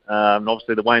that. And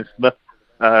obviously the Wayne Smith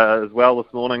as well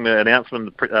this morning, the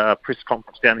announcement, the press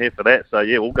conference down here for that. So,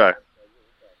 yeah, we'll go.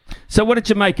 So what did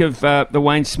you make of the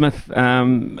Wayne Smith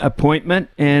appointment,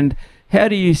 and how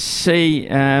do you see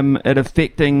it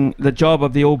affecting the job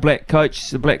of the All Black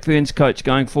coach, the Black Ferns coach,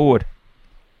 going forward?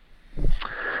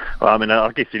 Well, I mean, I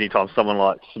guess anytime someone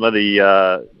like Smithy,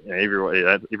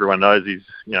 everyone knows he's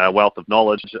a wealth of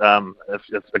knowledge.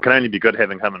 It can only be good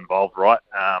having him involved, right?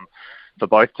 For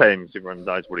both teams, everyone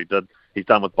knows what he's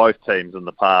done with both teams in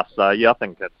the past. So yeah, I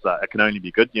think it can only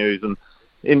be good news. And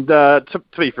to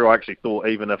be fair, I actually thought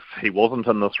even if he wasn't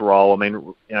in this role, I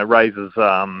mean, Razor's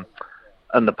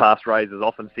in the past, Razor's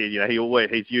often said,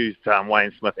 he's used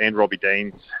Wayne Smith and Robbie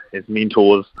Deans as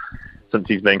mentors since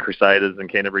he's been Crusaders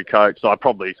and Canterbury coach. So I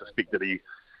probably suspect that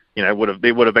there would have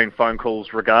been phone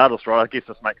calls regardless, right? I guess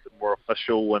this makes it more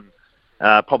official and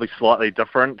probably slightly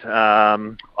different.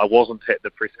 I wasn't at the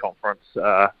press conference.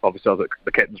 Obviously, I was at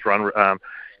the Captain's Run.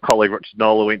 Colleague Richard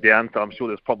Nola went down, so I'm sure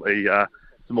there's probably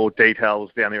some more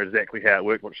details down there exactly how it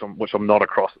worked, which I'm not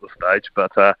across at this stage.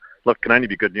 But look, can only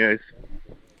be good news.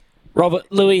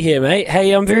 Robert, Louis here, mate.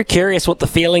 Hey, I'm very curious what the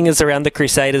feeling is around the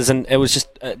Crusaders, and it was just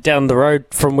down the road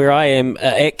from where I am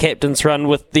at Captain's Run,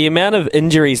 with the amount of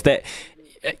injuries that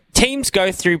teams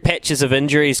go through patches of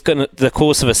injuries in the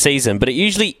course of a season, but it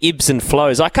usually ebbs and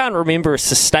flows. I can't remember a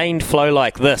sustained flow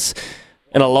like this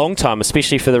in a long time,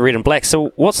 especially for the Red and Black.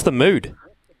 So what's the mood?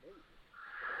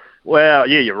 Well,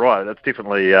 yeah, you're right. It's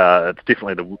definitely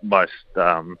the most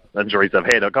injuries they've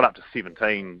had. I got up to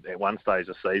 17 at one stage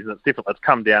this season. It's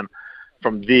come down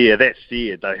from there. That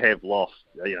said, they have lost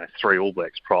 3 All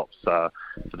Blacks props for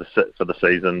the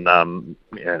season.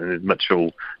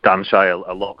 Mitchell, Dunshay,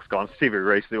 a lock's gone. Sevu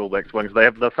Reece, the All Blacks wings.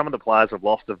 Some of the players have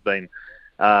lost have been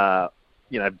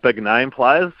big name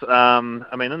players. I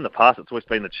mean, in the past it's always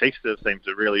been the Chiefs that seem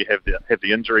to really have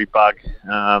the injury bug.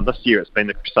 This year it's been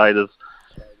the Crusaders.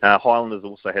 Highlanders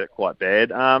also had it quite bad.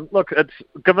 Look, it's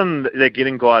given they're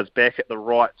getting guys back at the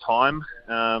right time.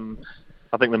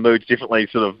 I think the mood's definitely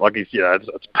sort of, I guess,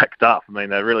 it's picked up. I mean,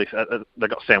 they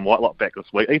got Sam Whitelock back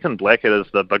this week. Ethan Blackett is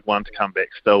the big one to come back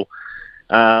still.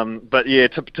 But yeah,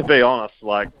 to be honest,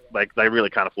 they really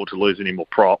can't afford to lose any more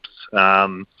props.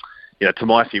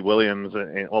 Tamaisi Williams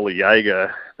and Ollie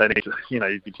Jaeger, they need to,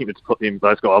 you'd be tempted to put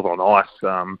those guys on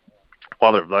ice.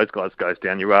 Either of those guys goes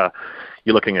down, you're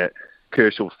looking at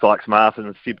Kershaw, Sykes Martin,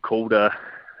 and Seb Calder.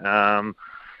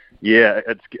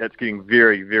 It's getting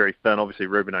very, very thin. Obviously,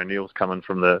 Ruben O'Neill's coming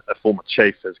from a former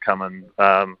Chief, has come in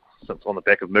since on the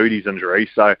back of Moody's injury.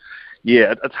 So,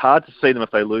 yeah, it's hard to see them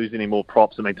if they lose any more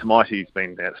props. I mean, Tamaiti's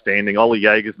been outstanding. Ollie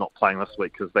Jaeger's not playing this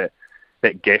week because that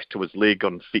gash to his leg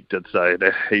got infected, so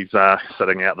he's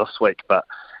sitting out this week. But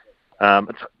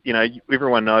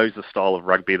everyone knows the style of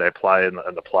rugby they play in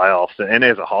the playoffs, and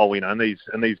as a whole, in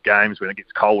these games when it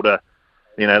gets colder,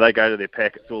 they go to their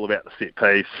pack. It's all about the set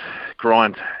piece,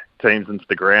 grind teams into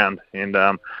the ground, and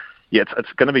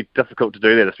it's going to be difficult to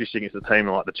do that, especially against a team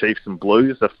like the Chiefs and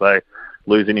Blues if they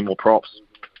lose any more props.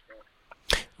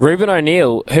 Ruben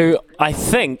O'Neill, who I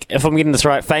think, if I'm getting this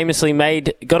right, famously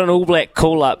got an All Black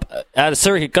call-up, got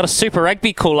a Super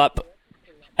Rugby call-up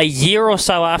a year or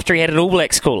so after he had an All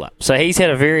Blacks call-up. So he's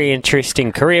had a very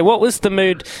interesting career. What was the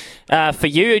mood for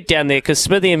you down there? Because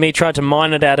Smithy and me tried to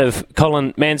mine it out of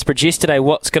Colin Mansbridge yesterday,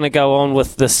 what's going to go on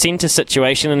with the centre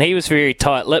situation, and he was very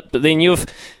tight-lipped. But then you've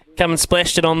come and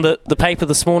splashed it on the paper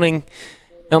this morning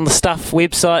on the Stuff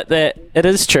website that it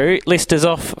is true. Leicester's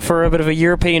off for a bit of a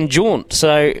European jaunt.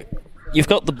 So you've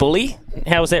got the bully.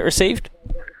 How was that received?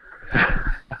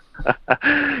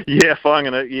 Yeah,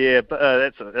 Fainga'anuku, but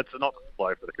that's not a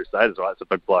blow for the Crusaders, right? It's a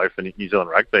big blow for New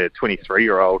Zealand rugby. A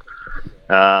 23-year-old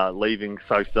leaving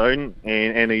so soon,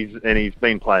 and he's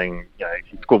been playing.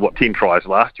 He scored 10 tries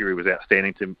last year. He was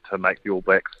outstanding to make the All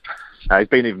Blacks. He's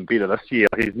been even better this year.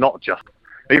 He's not just.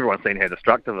 Everyone's seen how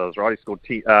destructive it is, right? He scored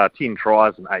 10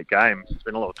 tries in 8 games. There's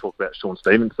been a lot of talk about Sean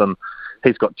Stevenson.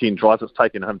 He's got 10 tries. It's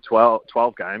taken him 12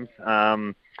 games.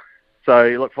 So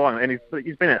he looked fine, and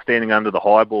he's been outstanding under the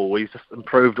high ball. He's just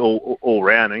improved all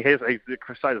round, and he's the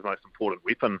Crusaders' most important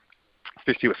weapon,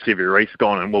 especially with Sevu Reece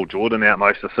gone and Will Jordan out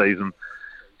most of the season.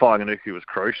 Fainga'anuku was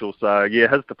crucial. So yeah,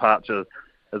 his departure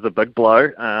is a big blow.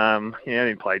 He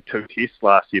only played 2 tests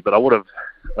last year, but I would have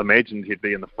imagined he'd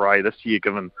be in the fray this year,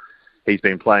 given he's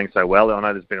been playing so well. I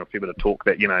know there's been a fair bit of talk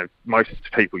that most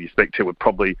people you speak to would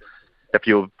probably, if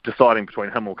you're deciding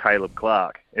between him or Caleb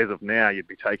Clark, as of now, you'd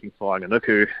be taking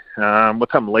Fainga'anuku.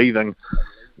 With him leaving,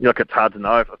 it's hard to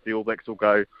know if the All Blacks will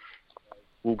go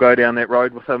down that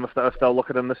road with him, if they'll look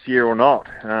at him this year or not.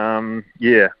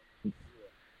 Yeah.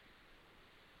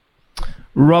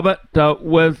 Robert,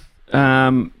 with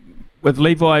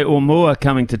Levi Ormua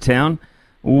coming to town,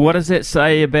 what does that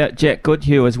say about Jack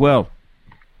Goodhue as well?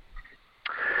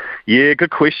 Yeah, good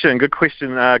question.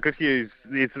 Goodhue's,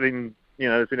 there's been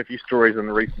a few stories in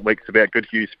the recent weeks about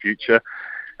Goodhue's future.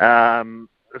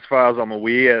 As far as I'm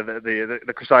aware,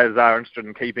 the Crusaders are interested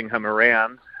in keeping him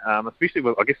around, especially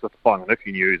with the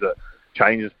Fainga'anuku news. It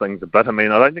changes things a bit. I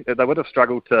mean, I don't think that they would have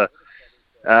struggled to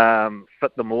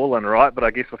fit them all in, right? But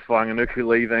I guess with Fainga'anuku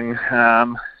leaving,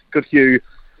 Goodhue,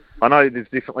 I know there's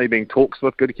definitely been talks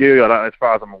with Goodhue. As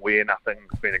far as I'm aware,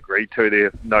 nothing's been agreed to.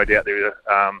 There's no doubt there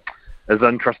is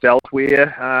interest elsewhere.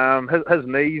 His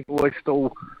knees always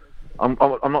still. I'm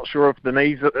not sure if the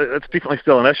knees. It's definitely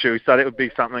still an issue, so that would be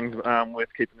something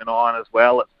worth keeping an eye on as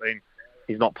well.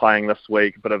 He's not playing this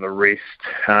week, a bit of a rest.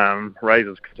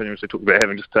 Razor's continuously talking about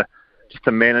having just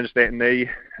to manage that knee.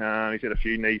 He's had a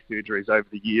few knee surgeries over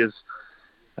the years.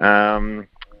 Braden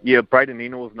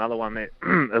Ennor is another one that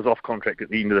is off contract at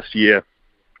the end of this year,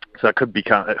 so it could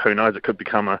become. Who knows? It could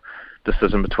become a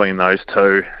decision between those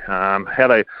two.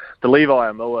 The Levi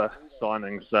Ormua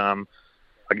signings.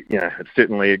 It's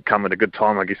certainly come at a good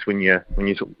time, I guess, when you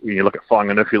look at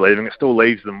Fainga'anuku leaving. It still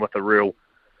leaves them with a real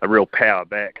power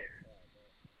back.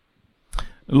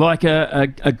 Like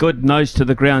a good nose to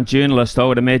the ground journalist, I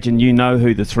would imagine you know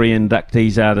who the 3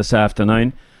 inductees are this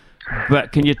afternoon.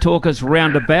 But can you talk us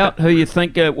roundabout who you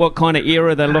think, what kind of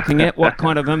era they're looking at, what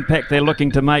kind of impact they're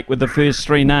looking to make with the first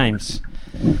 3 names?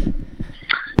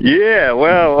 Yeah,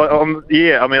 well,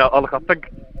 I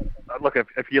think. Look,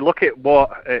 if you look at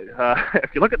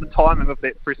the timing of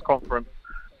that press conference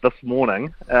this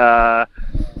morning,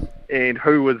 and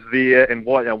who was there and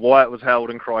why it was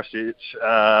held in Christchurch,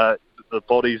 the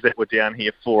bodies that were down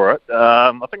here for it,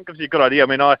 I think it gives you a good idea. I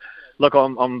mean,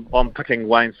 I'm picking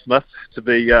Wayne Smith to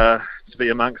be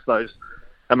amongst those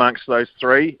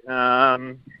 3.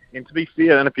 And to be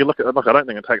fair, and if you look at, I don't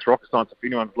think it takes rocket science. If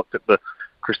anyone's looked at the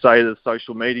Crusaders'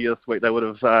 social media this week, they would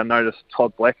have noticed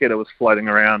Todd Blackadder was floating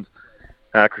around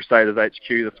Crusaders HQ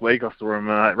this week. I saw him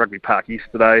at Rugby Park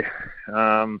yesterday.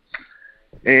 And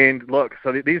look,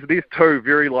 so these 2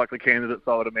 very likely candidates,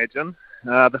 I would imagine.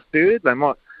 The third, they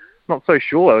might, not so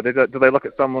sure. Do they look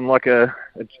at someone like a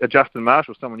Justin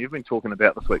Marshall, someone you've been talking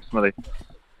about this week, Smithy?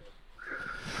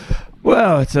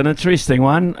 Well, it's an interesting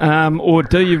one. Or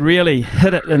do you really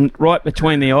hit it right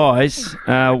between the eyes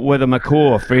with a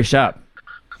McCaw fresh up?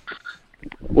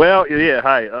 Well, yeah,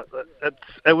 hey,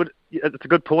 it's a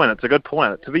good point. It's a good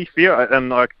point. To be fair,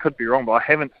 and I could be wrong, but I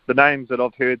haven't, the names that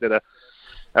I've heard that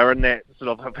are in that sort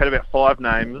of, I've had about 5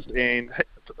 names, and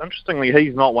interestingly,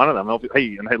 he's not one of them.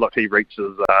 He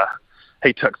reaches,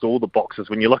 he ticks all the boxes.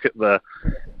 When you look at the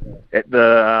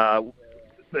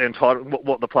entire,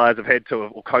 what the players have had to,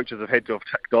 or coaches have had to have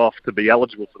ticked off to be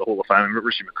eligible for the Hall of Fame,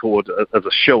 Rishi McCord is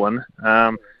a shoo-in.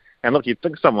 And look, you'd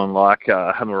think someone like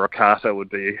Hima Rokata would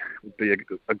be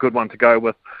a good one to go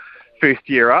with first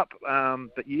year up.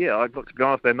 But yeah, to be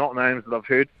honest, they're not names that I've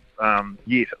heard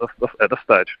yet at this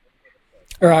stage.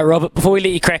 All right, Robert, before we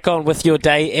let you crack on with your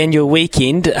day and your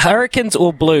weekend, Hurricanes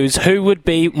or Blues, who would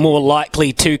be more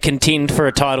likely to contend for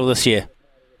a title this year?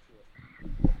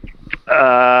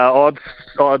 I'd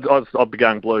be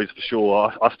going Blues for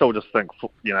sure. I still just think,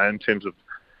 in terms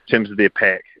of their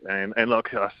pack, and look,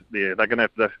 they're going to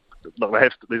have to. Look,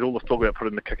 there's all this talk about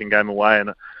putting the kicking game away,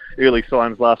 and early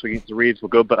signs last week against the Reds were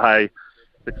good. But hey,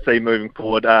 let's see moving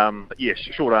forward.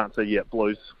 Short answer,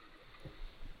 Blues.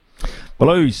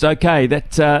 Blues, okay.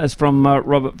 That is from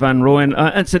Robert Van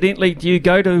Rooyen. Incidentally, do you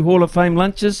go to Hall of Fame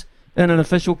lunches in an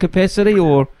official capacity,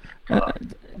 or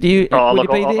do you? Will you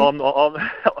be there?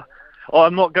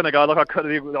 I'm not going to go. Look, I could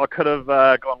have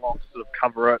gone along to sort of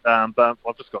cover it, but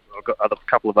I've got a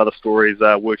couple of other stories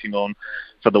working on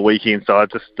for the weekend, so I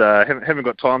just haven't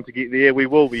got time to get there. We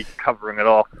will be covering it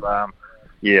off, but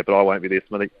I won't be there,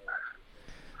 Smithy.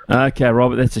 Okay,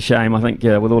 Robert, that's a shame. I think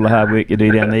with all the hard work you do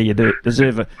down there, you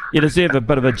deserve a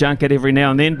bit of a junket every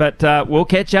now and then. But we'll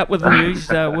catch up with the news.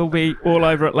 We'll be all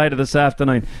over it later this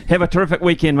afternoon. Have a terrific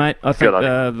weekend, mate. I think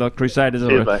the Crusaders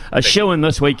are a shoo-in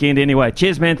this weekend anyway.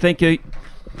 Cheers, man. Thank you.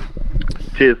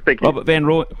 Cheers. Thank you. Robert Van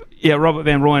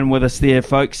Rooyen with us there,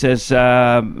 folks, as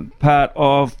part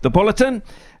of the Bulletin.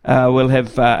 We'll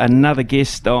have another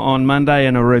guest on Monday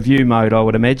in a review mode, I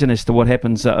would imagine, as to what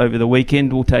happens over the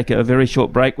weekend. We'll take a very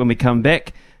short break. When we come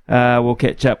back, we'll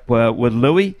catch up with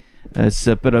Louis. There's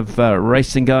a bit of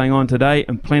racing going on today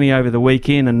and plenty over the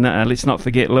weekend. And let's not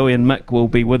forget, Louis and Mick will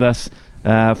be with us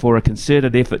for a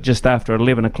concerted effort just after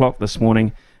 11 o'clock this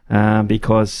morning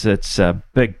because it's a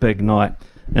big, big night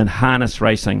in harness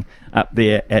racing up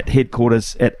there at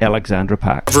headquarters at Alexandra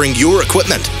Park. Covering your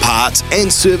equipment, parts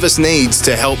and service needs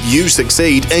to help you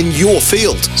succeed in your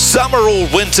field. Summer or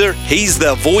winter, he's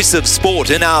the voice of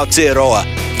sport in Aotearoa.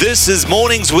 This is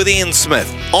Mornings with Ian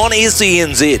Smith on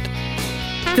SENZ.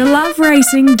 The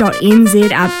loveracing.nz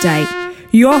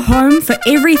update. Your home for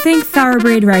everything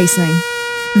thoroughbred racing.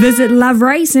 Visit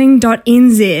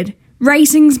loveracing.nz.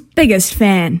 Racing's biggest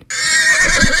fan.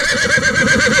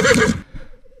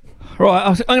 Right,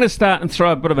 I'm going to start and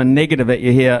throw a bit of a negative at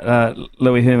you here,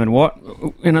 Louis Herman-Watt.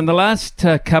 And in the last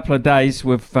couple of days,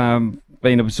 we've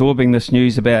been absorbing this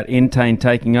news about Entain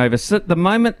taking over. So at the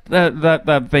moment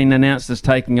they've been announced as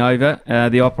taking over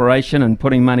the operation and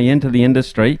putting money into the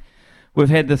industry,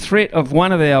 we've had the threat of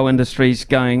one of our industries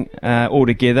going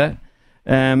altogether.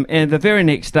 And the very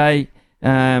next day,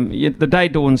 the day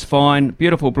dawns fine,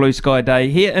 beautiful blue sky day.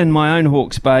 Here in my own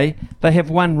Hawke's Bay, they have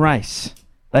one race.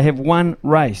 They have one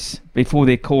race before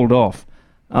they're called off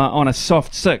on a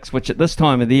soft 6, which at this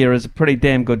time of the year is a pretty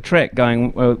damn good track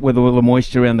going with all the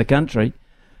moisture around the country.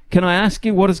 Can I ask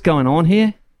you what is going on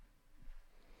here?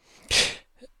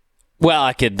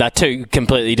 Well, they're two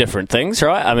completely different things,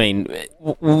 right? I mean,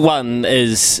 one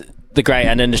is the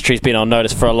greyhound industry's been on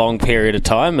notice for a long period of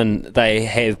time, and they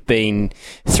have been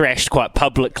thrashed quite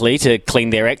publicly to clean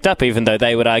their act up, even though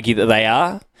they would argue that they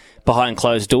are. Behind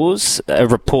closed doors, a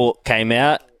report came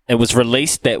out. It was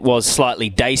released that was slightly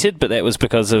dated, but that was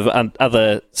because of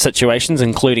other situations,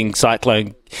 including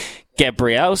Cyclone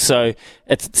Gabrielle. So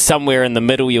it's somewhere in the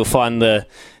middle you'll find the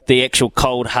actual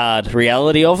cold, hard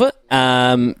reality of it.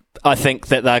 I think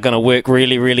that they're going to work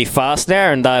really, really fast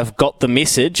now, and they've got the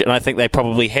message, and I think they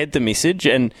probably had the message,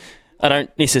 and I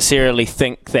don't necessarily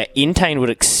think that Entain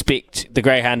would expect the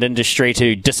greyhound industry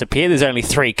to disappear. There's only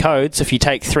 3 codes. If you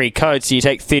take 3 codes, do you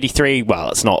take 33? Well,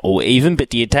 it's not all even, but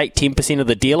do you take 10% of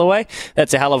the deal away?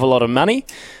 That's a hell of a lot of money.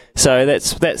 So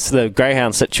that's the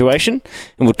greyhound situation,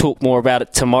 and we'll talk more about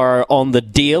it tomorrow on The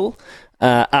Deal.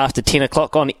 After 10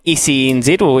 o'clock on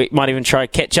SENZ, or we might even try to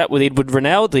catch up with Edward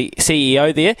Rennell, the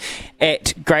CEO there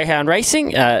at Greyhound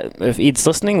Racing. If Ed's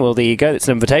listening, well, there you go. That's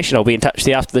an invitation. I'll be in touch with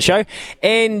you after the show.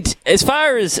 And as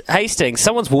far as Hastings,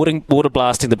 someone's water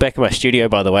blasting the back of my studio,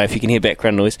 by the way, if you can hear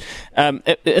background noise.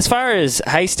 As far as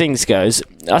Hastings goes,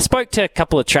 I spoke to a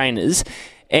couple of trainers,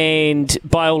 and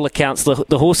by all accounts,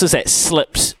 the horses that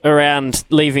slipped around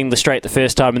leaving the straight the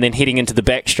first time and then heading into the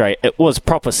back straight, it was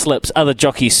proper slips. Other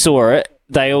jockeys saw it.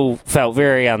 They all felt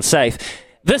very unsafe.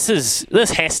 This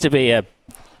has to be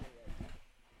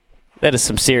that is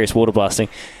some serious water blasting.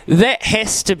 That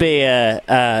has to be a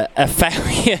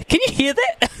failure. Can you hear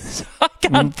that? I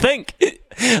can't think.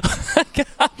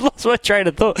 I've lost my train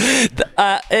of thought.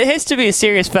 It has to be a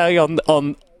serious failure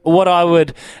on what I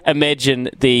would imagine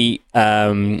the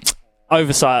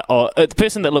oversight or the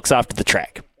person that looks after the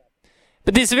track.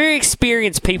 But there's very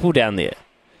experienced people down there.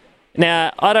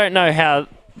 Now, I don't know how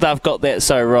they've got that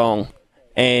so wrong,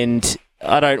 and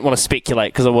I don't want to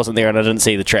speculate because I wasn't there and I didn't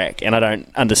see the track, and I don't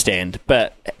understand.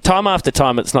 But time after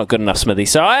time, it's not good enough, Smithy.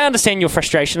 So I understand your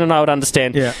frustration, and I would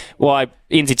understand why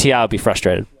NZTR would be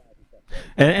frustrated.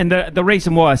 And the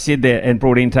reason why I said that and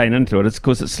brought Entain into it is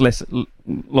because it's less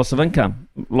loss of income,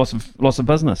 loss of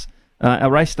business. a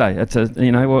race day. It's so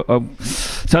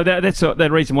that's the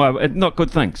reason why. Not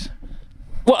good things.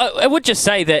 Well, I would just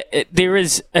say that there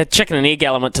is a chicken and egg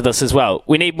element to this as well.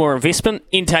 We need more investment.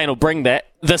 Entain will bring that.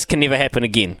 This can never happen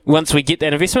again. Once we get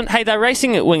that investment, hey, they're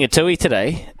racing at Wingatui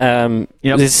today.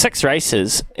 There's 6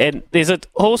 races, and there's a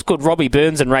horse called Robbie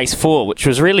Burns in race 4, which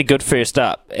was really good first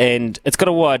up, and it's got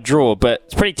a wide draw, but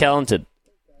it's pretty talented.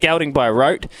 Gelding by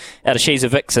Rote out of She's a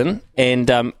Vixen,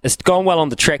 and it's gone well on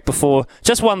the track before.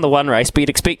 Just won the one race, but you'd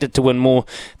expect it to win more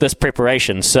this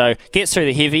preparation. So gets through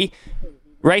the heavy.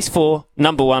 Race 4,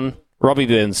 number 1, Robbie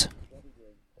Burns.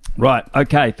 Right,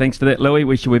 okay, thanks for that, Louis.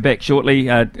 We shall be back shortly,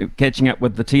 catching up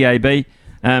with the TAB.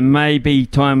 Maybe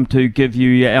time to give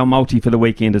you our multi for the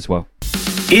weekend as well.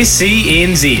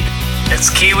 SENZ.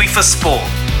 It's Kiwi for Sport.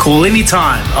 Call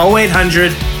anytime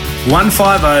 0800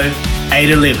 150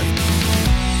 811.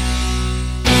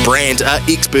 Brand are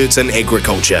experts in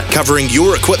agriculture, covering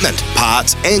your equipment,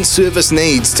 parts and service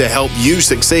needs to help you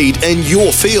succeed in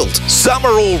your field. Summer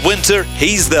or winter,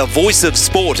 he's the voice of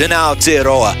sport in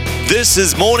Aotearoa. This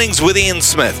is Mornings with Ian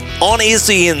Smith on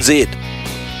SENZ.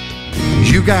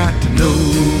 You got to know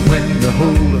when to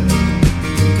hold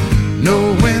 'em,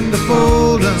 know when to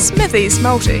fold 'em, Smithy's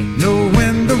multi. know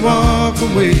when to walk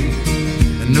away,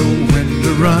 and know when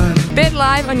to run. Bet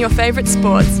live on your favourite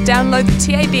sports. Download the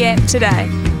TAB app today.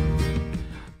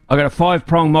 I got a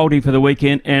 5-prong multi for the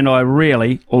weekend, and I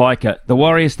really like it. The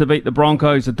Warriors to beat the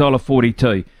Broncos,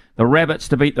 $1.42. The Rabbits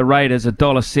to beat the Raiders,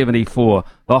 $1.74.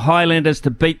 The Highlanders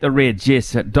to beat the Reds,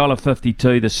 yes, at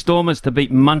 $1.52. The Stormers to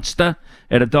beat Munster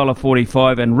at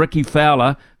 $1.45. And Ricky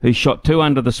Fowler, who shot 2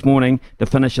 under this morning, to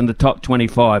finish in the top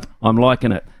 25. I'm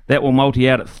liking it. That will multi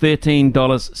out at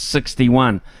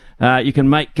 $13.61. You can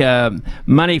make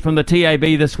money from the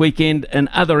TAB this weekend in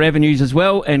other avenues as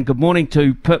well. And good morning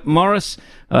to Pip Morris.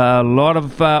 A lot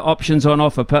of options on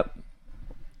offer, Pip.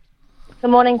 Good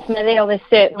morning, Smithy. Well, there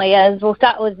certainly is. We'll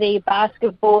start with the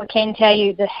basketball. I can tell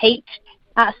you the Heat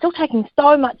still taking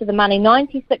so much of the money.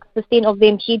 96% of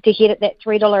them head-to-head at that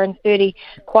 $3.30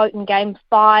 quote in Game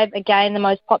 5. Again, the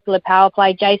most popular power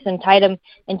play. Jason Tatum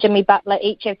and Jimmy Butler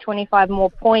each have 25 more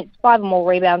points, 5 more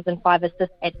rebounds and 5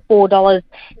 assists at $4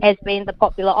 has been the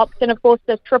popular option. Of course,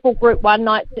 the triple Group 1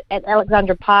 nights at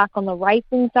Alexandra Park on the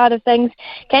racing side of things.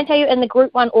 Can tell you in the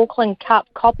Group 1 Auckland Cup,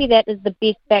 Copy That is the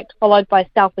best backed, followed by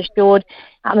Self Assured.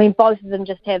 I mean, both of them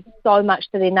just have so much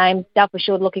to their name. Self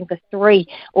Assured looking for 3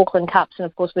 Auckland Cups, and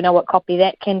of course we know what Copy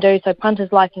That can do, so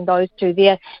punters liking those two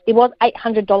there. There was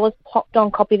 $800 popped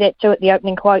on Copy That too at the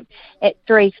opening quote at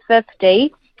 $3.50.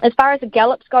 As far as the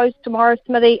gallops goes tomorrow,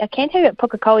 Smithy, I can tell you at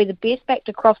Pukekohe, the best backed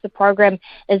across the program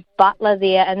is Butler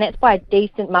there, and that's by a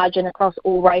decent margin across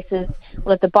all races,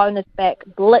 with the bonus back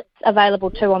Blitz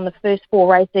available too on the first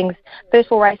four races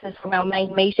from our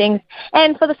main meetings.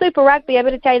 And for the Super Rugby, I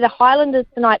better tell you the Highlanders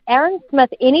tonight, Aaron Smith,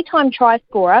 anytime try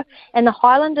scorer, and the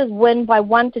Highlanders win by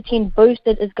 1-10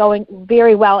 boosted is going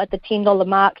very well at the $10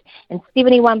 mark, and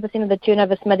 71% of the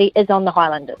turnover, Smithy, is on the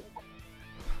Highlanders.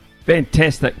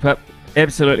 Fantastic, Pip.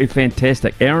 Absolutely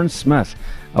fantastic. Aaron Smith.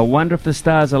 I wonder if the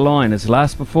stars align. His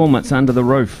last performance under the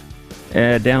roof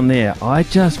down there. I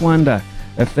just wonder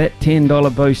if that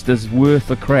 $10 boost is worth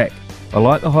a crack. I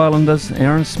like the Highlanders.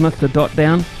 Aaron Smith, the dot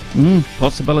down.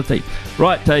 Possibility.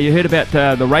 Right, you heard about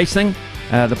the racing,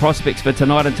 the prospects for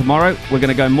tonight and tomorrow. We're going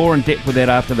to go more in depth with that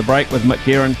after the break with Mick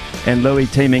Guerin and Louis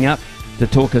teaming up to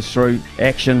talk us through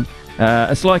action.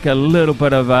 It's like a little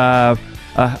bit of,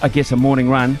 I guess, a morning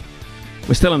run.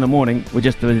 We're still in the morning, we're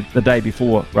just the day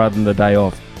before rather than the day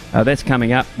off. That's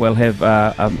coming up. We'll have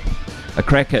a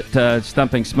crack at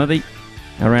Stumping Smithy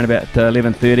around about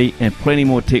 11:30 and plenty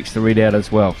more text to read out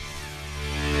as well.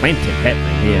 Plenty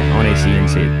happening here on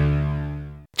SENZ.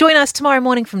 Join us tomorrow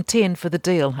morning from 10 for The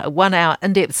Deal, a 1-hour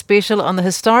in-depth special on the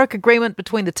historic agreement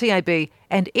between the TAB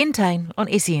and Entain on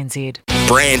SENZ.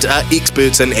 Brand are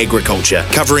experts in agriculture,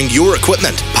 covering your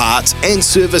equipment, parts and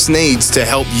service needs to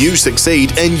help you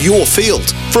succeed in your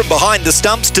field. From behind the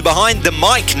stumps to behind the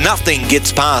mic, nothing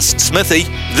gets past Smithy.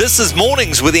 This is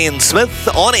Mornings with Ian Smith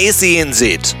on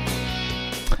SENZ.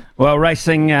 Well,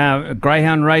 racing,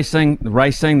 greyhound racing,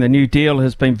 the new deal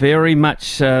has been very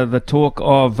much the talk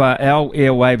of our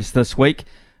airwaves this week.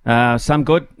 Some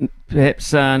good, perhaps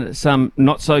some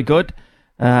not so good.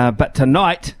 But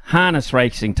tonight, harness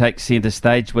racing takes centre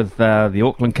stage with the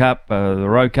Auckland Cup, the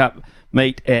Roe Cup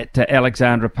meet at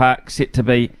Alexandra Park, set to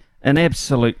be an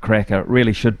absolute cracker. It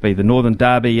really should be. The Northern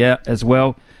Derby as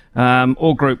well.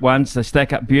 All Group 1s, they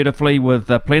stack up beautifully with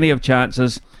plenty of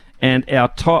chances and our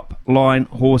top line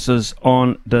horses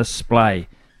on display.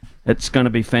 it's going to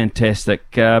be fantastic.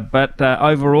 But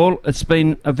overall, it's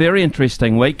been a very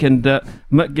interesting week, and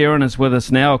Mick Guerin is with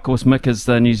us now. Of course, Mick is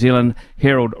the New Zealand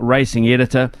Herald racing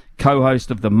editor,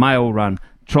 co-host of the Mail Run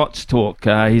Trots Talk.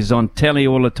 He's on telly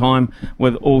all the time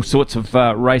with all sorts of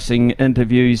racing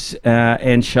interviews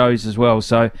and shows as well.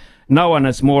 So no one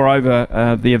is more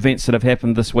over the events that have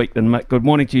happened this week than Mick. Good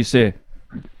morning to you, sir.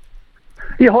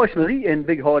 Yeah, hi Smithy, and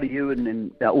big hi to you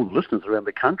and all the listeners around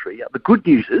the country. The good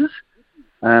news is,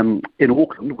 in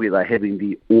Auckland, where they're having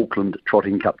the Auckland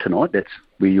Trotting Cup tonight, that's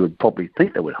where you would probably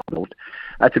think they would hold.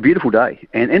 It's a beautiful day,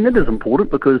 and it is important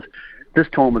because this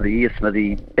time of the year,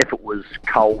 Smithy, if it was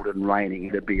cold and raining,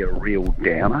 it'd be a real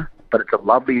downer. But it's a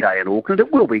lovely day in Auckland.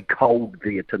 It will be cold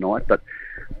there tonight, but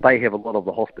they have a lot of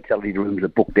the hospitality rooms are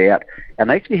booked out, and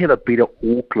they actually have a better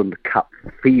Auckland Cup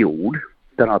field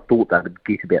than I thought they would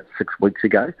get about 6 weeks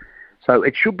ago. So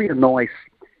it should be a nice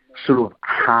sort of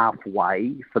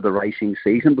halfway for the racing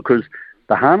season, because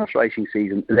the harness racing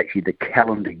season is actually the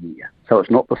calendar year, so it's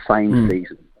not the same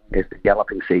season as the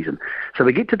galloping season. So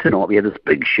we get to tonight, we have this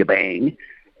big shebang,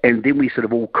 and then we sort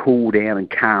of all cool down and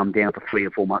calm down for 3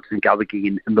 or 4 months and go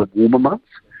again in the warmer months.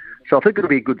 So I think it'll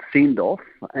be a good send-off,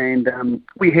 and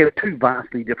we have 2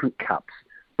 vastly different cups.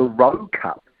 The Roe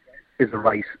Cup is a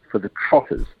race for the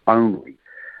trotters only,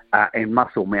 and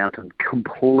Muscle Mountain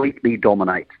completely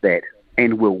dominates that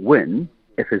and will win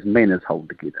if his manners hold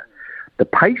together. The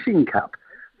Pacing Cup,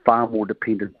 far more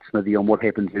dependent, Smithy, on what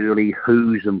happens early,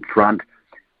 who's in front.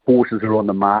 Horses are on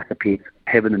the marker pegs,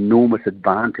 have an enormous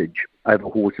advantage over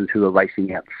horses who are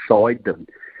racing outside them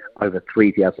over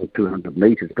 3,200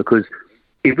 metres, because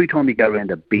every time you go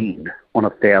around a bend on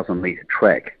a 1,000-metre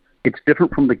track, it's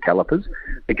different from the gallopers.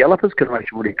 The gallopers can race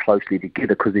really closely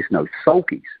together because there's no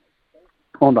sulkies.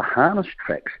 On the harness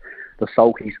tracks, the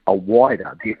sulkies are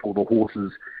wider, therefore the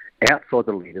horses outside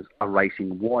the leaders are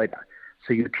racing wider.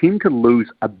 So you tend to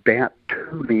lose about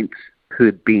 2 lengths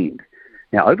per bend.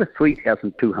 Now, over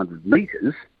 3,200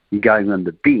 metres, you're going in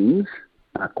the bends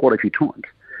quite a few times.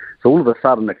 So all of a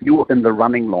sudden, if you're in the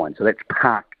running line, so that's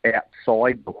parked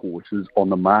outside the horses on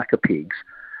the marker pegs,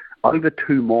 over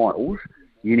 2 miles,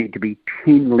 you need to be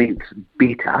 10 lengths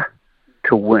better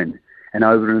to win. And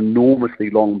over an enormously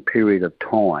long period of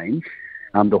time,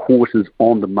 the horses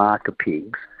on the marker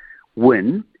pegs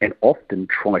win and often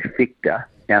trifecta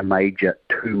our major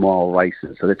 2-mile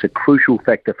races. So that's a crucial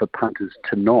factor for punters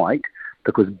tonight,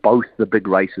 because both the big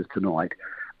races tonight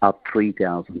are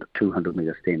 3,200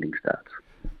 metre standing starts.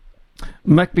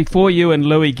 Mick, before you and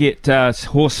Louis get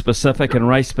horse-specific and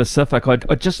race-specific,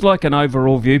 I'd just like an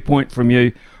overall viewpoint from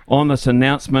you on this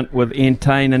announcement with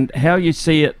Entain and how you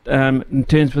see it in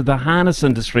terms of the harness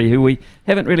industry, who we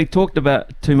haven't really talked about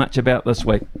too much about this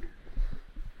week.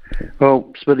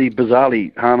 Well, Smithy,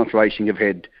 bizarrely, harness racing have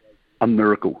had a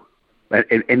miracle,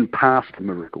 and past a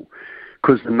miracle,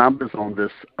 because the numbers on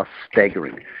this are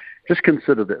staggering. Just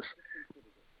consider this.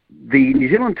 The New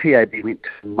Zealand TAB went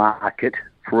to market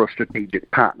for a strategic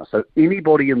partner. So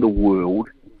anybody in the world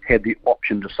had the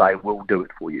option to say, we'll do it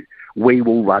for you. We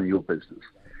will run your business.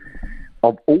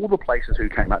 Of all the places who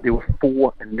came up, there were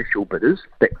 4 initial bidders.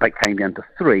 That came down to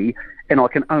 3, and I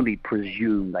can only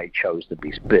presume they chose the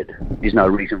best bid. There's no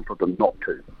reason for them not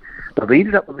to. But they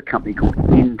ended up with a company called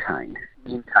Entain.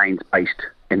 Entain's based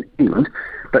in England,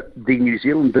 but the New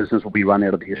Zealand business will be run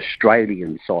out of the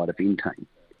Australian side of Entain.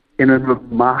 In a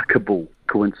remarkable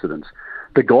coincidence,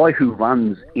 the guy who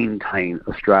runs Entain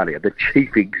Australia, the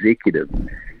chief executive,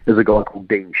 is a guy called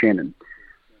Dean Shannon.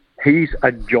 He's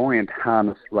a giant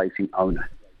harness racing owner.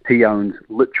 He owns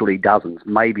literally dozens,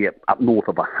 maybe up north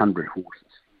of 100 horses.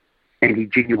 And he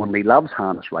genuinely loves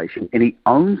harness racing, and he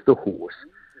owns the horse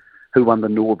who won the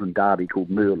Northern Derby called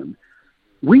Merlin.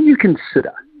 When you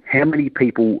consider how many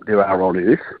people there are on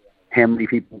earth, how many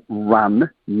people run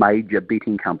major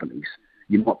betting companies,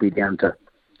 you might be down to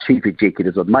chief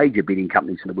executives of major betting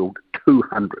companies in the world,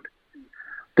 200.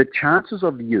 The chances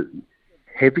of you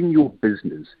having your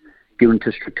business given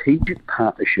to strategic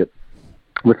partnership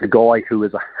with a guy who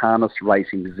is a harness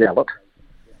racing zealot,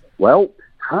 well,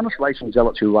 harness racing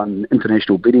zealots who run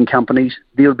international betting companies,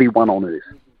 there'll be one on earth.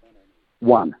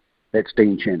 One. That's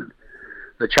Dean Shannon.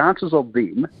 The chances of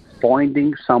them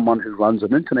finding someone who runs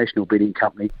an international betting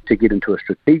company to get into a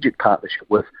strategic partnership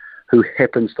with, who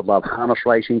happens to love harness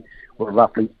racing, were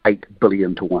roughly 8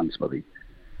 billion to 1, Smithy.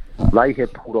 They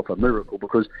have pulled off a miracle,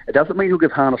 because it doesn't mean he'll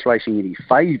give harness racing any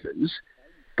favours,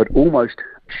 but almost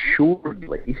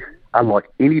assuredly, unlike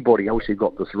anybody else who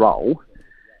got this role,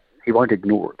 he won't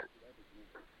ignore it.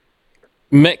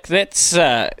 Mick, that's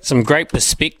some great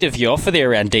perspective you offer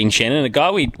there around Dean Shannon, a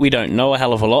guy we don't know a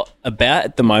hell of a lot about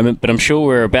at the moment, but I'm sure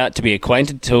we're about to be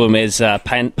acquainted to him as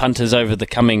punters over the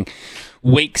coming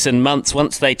weeks and months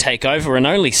once they take over in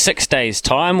only 6 days'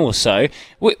 time or so.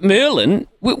 Merlin,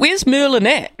 where's Merlin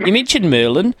at? You mentioned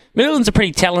Merlin. Merlin's a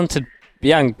pretty talented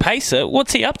young pacer.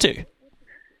 What's he up to?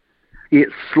 Yeah,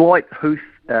 slight hoof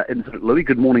incident, Louis.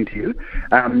 Good morning to you.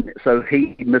 So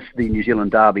he missed the New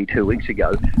Zealand Derby 2 weeks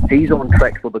ago. He's on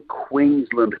track for the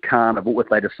Queensland Carnival if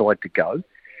they decide to go.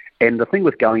 And the thing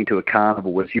with going to a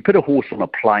carnival is you put a horse on a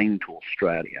plane to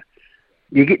Australia,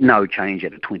 you get no change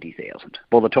out of 20,000.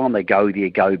 By the time they go there,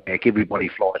 go back, everybody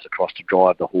flies across to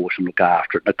drive the horse and look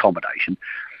after it and accommodation.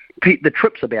 The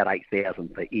trip's about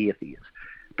 8,000 for airfares,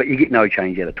 but you get no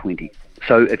change out of 20.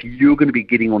 So if you're going to be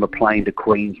getting on a plane to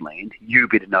Queensland, you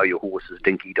better know your horse is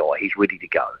dinky die. He's ready to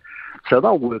go. So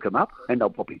they'll work him up and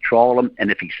they'll probably trial him, and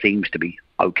if he seems to be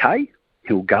okay,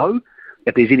 he'll go.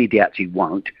 If there's any doubts, he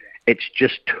won't. It's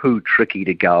just too tricky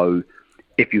to go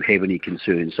if you have any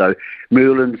concerns. So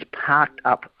Merlin's parked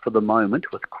up for the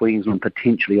moment with Queensland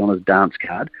potentially on his dance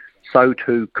card. So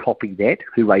too Copy That,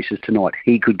 who races tonight.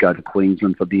 He could go to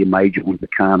Queensland for their major winter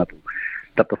carnival.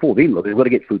 But before then, look, they've got to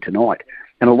get through tonight.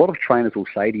 And a lot of trainers will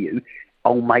say to you,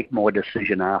 I'll make my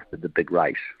decision after the big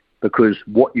race, because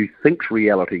what you think's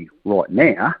reality right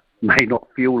now may not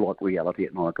feel like reality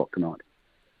at 9 o'clock tonight.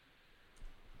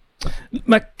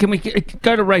 Mick, can we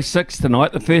go to race 6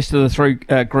 tonight, the first of the three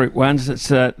Group 1s? It's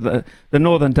the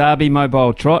Northern Derby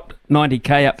Mobile Trot,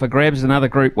 90k up for grabs, another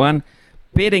Group 1.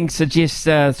 Betting suggests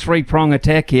three-prong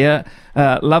attack here.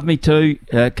 Love Me Too,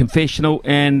 Confessional,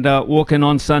 and Walking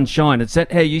on Sunshine. Is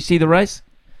that how you see the race?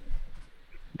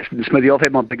 Smithy, I've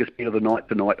had my biggest bet of the night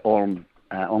tonight on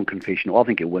Confessional. I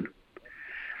think he'll win.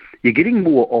 You're getting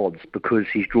more odds because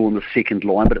he's drawn the second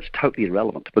line, but it's totally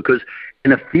irrelevant because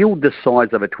in a field this size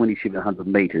over 2,700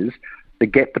 metres, the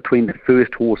gap between the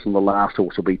first horse and the last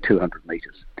horse will be 200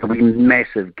 metres. There'll be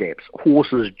massive gaps.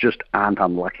 Horses just aren't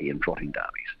unlucky in trotting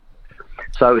derbies.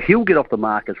 So he'll get off the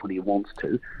markers when he wants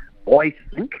to. I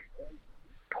think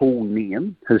Paul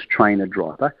Neame, his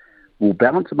trainer-driver, will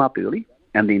balance him up early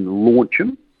and then launch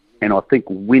him. And I think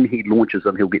when he launches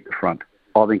him, he'll get the front.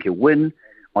 I think he'll win.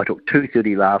 I took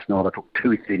 2.30 last night. I took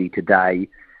 2.30 today.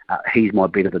 He's my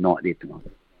bet of the night there tonight.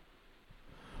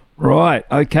 Right,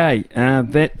 okay.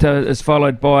 That is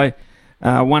followed by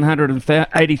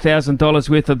 $180,000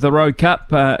 worth of the Road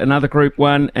Cup, another Group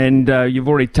 1, and you've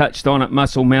already touched on it,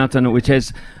 Muscle Mountain, which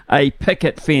has a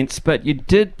picket fence, but you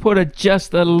did put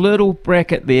just a little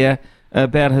bracket there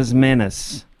about his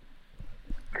manners.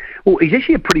 Well, he's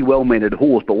actually a pretty well-mannered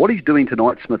horse, but what he's doing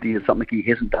tonight, Smithy, is something he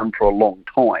hasn't done for a long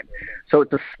time. So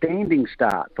it's a standing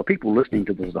start. For people listening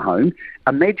to this at home,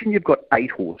 imagine you've got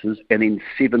 8 horses and then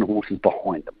 7 horses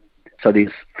behind them. So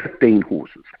there's 15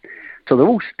 horses. So they're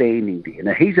all standing there.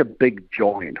 Now, he's a big,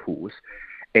 giant horse,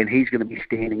 and he's going to be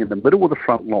standing in the middle of the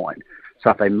front line. So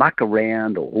if they muck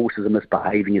around or horses are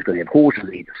misbehaving, he's going to have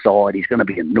horses either side. He's going to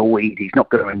be annoyed. He's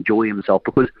not going to enjoy himself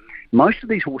because most of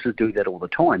these horses do that all the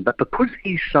time. But because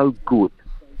he's so good,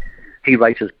 he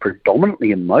races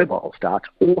predominantly in mobile starts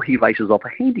or he races off a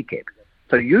handicap.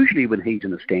 So usually when he's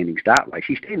in a standing start race,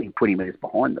 he's standing 20 metres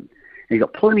behind them. And he's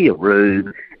got plenty of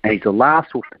room, and he's the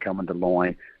last horse to come into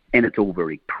line, and it's all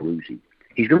very cruisy.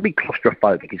 He's going to be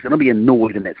claustrophobic. He's going to be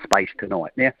annoyed in that space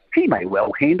tonight. Now, he may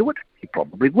well handle it. He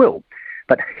probably will.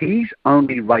 But he's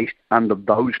only raced under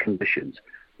those conditions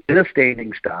in a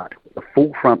standing start with a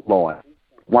full front line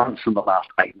once in the last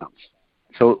 8 months.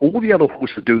 So all the other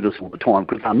horses do this all the time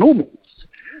because they're normal horses.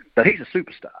 But he's a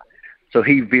superstar. So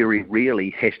he very rarely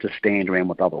has to stand around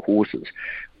with other horses.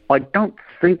 I don't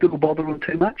think it'll bother him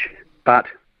too much, but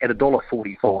at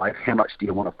 $1.45, how much do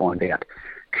you want to find out?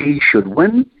 He should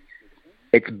win.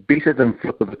 It's better than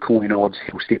flip of the coin odds.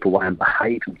 He'll step away and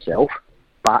behave himself,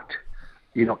 but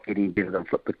you're not getting better than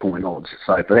flip the coin odds.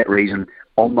 So for that reason,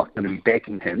 I'm not going to be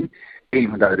backing him,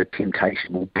 even though the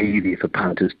temptation will be there for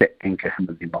punters to anchor him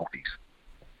in their multis.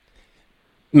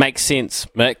 Makes sense,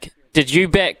 Mick. Did you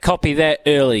copy that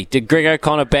early? Did Greg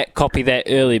O'Connor copy that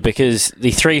early? Because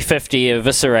the 350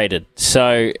 eviscerated.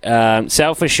 So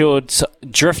Self-Assured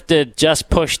drifted, just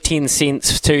pushed 10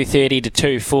 cents, 230 to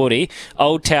 240.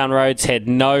 Old Town Roads had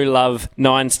no love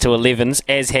 9s to 11s,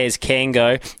 as has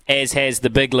Kango, as has the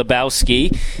Big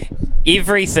Lebowski.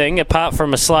 Everything, apart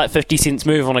from a slight 50 cents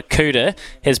move on a Cuda,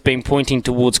 has been pointing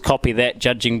towards copy that,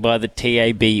 judging by the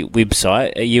TAB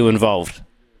website. Are you involved?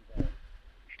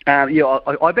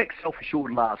 I backed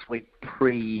Self-Assured last week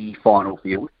pre-final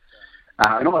field.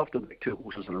 And I often back 2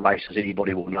 horses in a race, as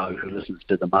anybody will know who listens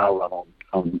to the mail run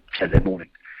on Saturday morning.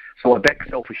 So I backed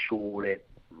Self-Assured at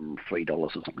 $3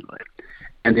 or something like that.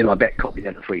 And then I back copy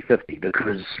that at $3.50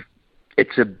 because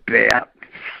it's about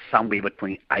somewhere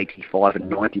between 85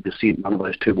 and 90% one of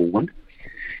those two will win.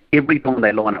 Every time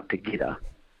they line up together,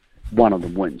 one of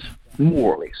them wins,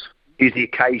 more or less. There's the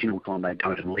occasional time they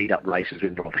don't and lead up races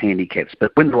when they're off handicaps,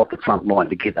 but when they're off the front line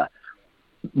together,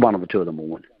 one of the two of them will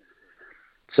win.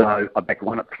 So I back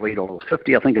one at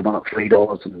 $3.50. I think I won at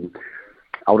 $3, and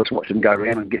I'll just watch them go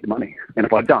around and get the money. And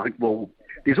if I don't, well,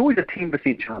 there's always a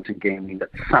 10% chance in gambling that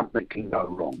something can go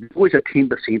wrong. There's always a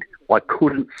 10% I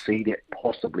couldn't see that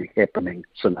possibly happening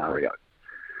scenario.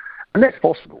 And that's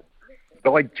possible.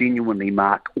 But I genuinely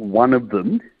mark one of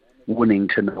them winning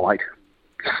tonight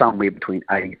somewhere between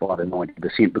 85 and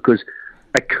 90% because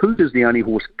Akuta's the only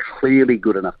horse clearly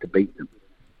good enough to beat them.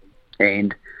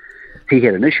 And he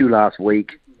had an issue last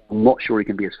week. I'm not sure he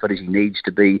can be as fit as he needs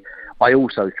to be. I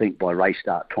also think by race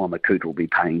start time, Akuta will be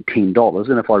paying $10.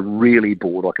 And if I really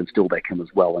bored, I can still back him as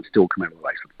well and still come out of the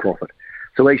race with profit.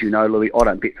 So as you know, Louis, I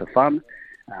don't bet for fun.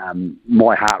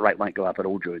 My heart rate won't go up at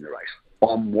all during the race.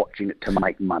 I'm watching it to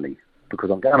make money because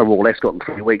I'm going to Royal Ascot in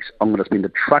 3 weeks. I'm going to spend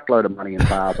a truckload of money in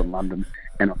bars in London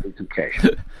and I'll need some cash.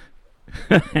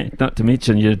 Not to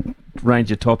mention your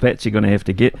range of top hats you're going to have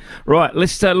to get. Right,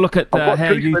 let's look at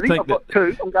how you think I've got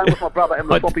two. I'm going with my brother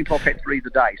having a swapping top hat for either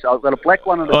day. So I've got a black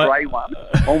one and a grey one.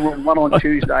 I'll run one on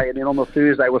Tuesday and then on the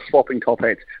Thursday we're swapping top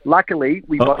hats. Luckily,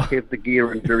 we both have the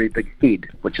gear and very big head,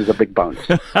 which is a big bonus.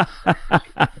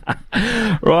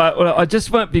 Right, well, I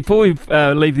just want, before we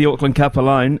leave the Auckland Cup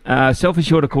alone, Self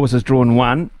Assured, of course, has drawn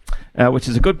 1. Which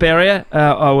is a good barrier,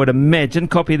 I would imagine.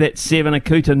 Copy that 7,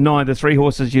 Akuta 9, the 3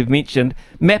 horses you've mentioned.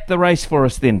 Map the race for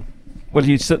us then. Will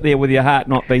you sit there with your heart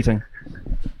not beating?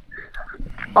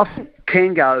 I think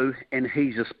Kango and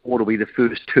He's a Sport will be the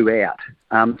first 2 out.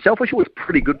 Self Assured was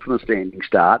pretty good from the standing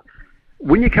start.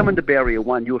 When you come into barrier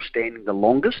 1, you're standing the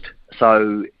longest,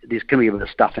 so there's going to be a bit of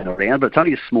stuffing around, but it's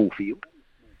only a small field.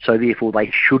 So therefore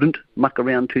they shouldn't muck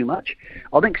around too much.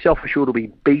 I think Self Assured will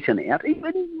be beaten out,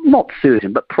 even not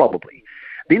certain, but probably.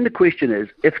 Then the question is,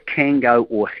 if Kango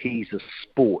or He's a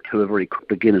Sport, who are very quick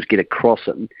beginners, get across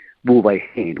him, will they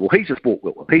hand? Well, He's a Sport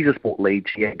will. If He's a Sport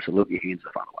leads, he absolutely hands the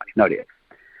front away, no doubt.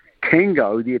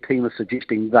 Kango, their team is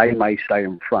suggesting they may stay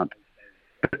in front.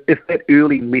 But if that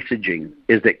early messaging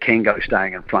is that Kango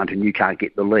staying in front and you can't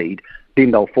get the lead, then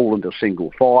they'll fall into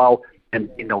single file and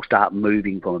then they'll start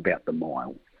moving from about the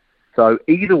mile. So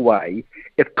either way,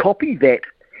 if Copy That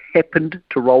happened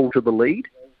to roll to the lead,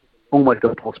 almost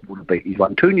impossible to beat. He's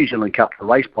won 2 New Zealand Cups, a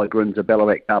race by Grins, a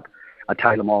Ballarat Cup, a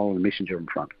Taylor Mile and a Messenger in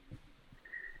front.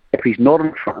 If he's not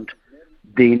in front,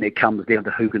 then it comes down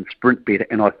to who can sprint better,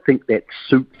 and I think that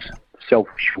suits Self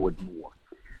Assured more.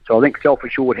 So I think Self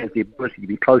Assured has the ability to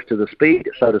be close to the speed,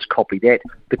 so does Copy That.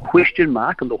 The question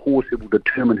mark and the horse who will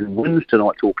determine who wins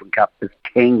tonight's Auckland Cup is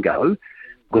Kango,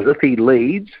 because if he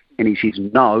leads and he says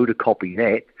no to Copy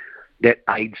That, that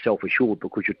aids Self Assured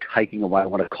because you're taking away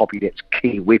one of Copy That's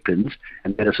key weapons,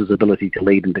 and that is his ability to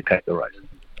lead and dictate the race.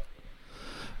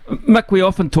 Mick, we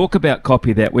often talk about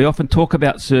Copy That. We often talk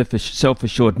about Self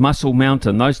Assured, Muscle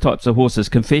Mountain, those types of horses,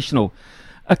 Confessional.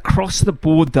 Across the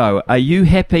board, though, are you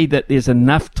happy that there's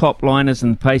enough top liners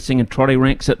in pacing and trotting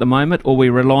ranks at the moment, or are we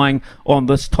relying on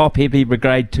this top heavy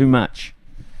brigade too much?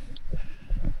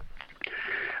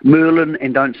 Merlin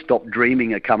and Don't Stop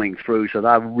Dreaming are coming through, so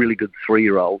they're really good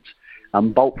 3-year-olds.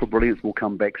 Bolt for Brilliance will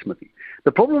come back, Smithy.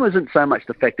 The problem isn't so much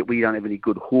the fact that we don't have any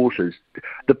good horses.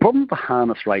 The problem for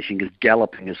harness racing is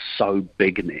galloping is so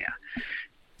big now.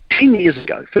 10 years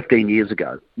ago, 15 years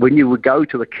ago, when you would go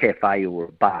to a cafe or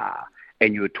a bar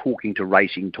and you were talking to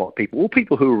racing type people, or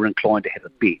people who were inclined to have a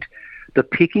bet, the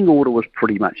pecking order was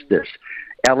pretty much this.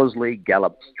 Ellerslie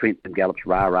gallops, Trentham gallops,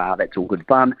 rah-rah, that's all good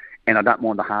fun. And I don't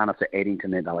mind the harness at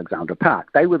Addington and Alexandra Park.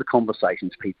 They were the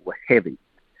conversations people were having.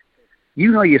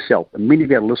 You know yourself, and many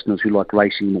of our listeners who like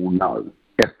racing will know,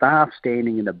 if they're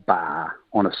standing in a bar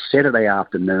on a Saturday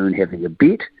afternoon having a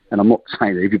bet, and I'm not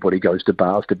saying that everybody goes to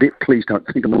bars to bet, please don't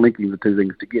think I'm linking the two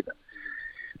things together.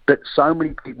 But so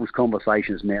many people's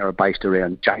conversations now are based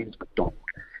around James McDonald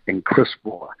and Chris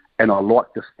Waller, and I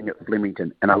like this thing at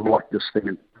Flemington, and I like this thing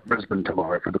in Brisbane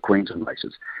tomorrow for the Queensland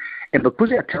races. And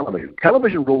because our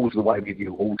television rules the way we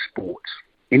view all sports.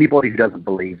 Anybody who doesn't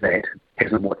believe that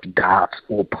hasn't watched darts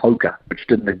or poker, which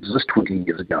didn't exist 20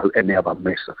 years ago, and now they're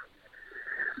massive.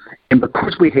 And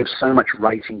because we have so much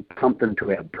racing pumped into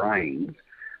our brains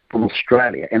from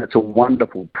Australia, and it's a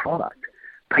wonderful product,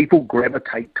 people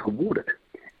gravitate toward it.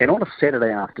 And on a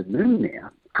Saturday afternoon now,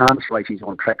 harness racing is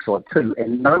on trackside 2,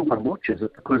 and no one watches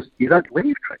it because you don't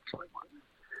leave trackside 1.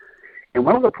 And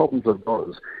one of the problems of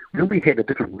was, when we had a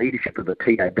different leadership of the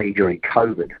TAB during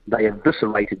COVID, they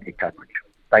eviscerated their coverage.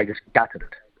 They just gutted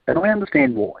it. And I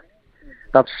understand why.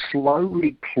 They've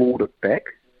slowly clawed it back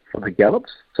for the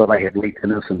Gallops. So they had Lee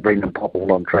Tinnis and Brendan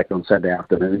Popple on track on Saturday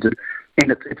afternoons.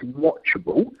 And it's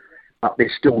watchable, but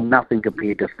there's still nothing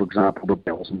compared to, for example, the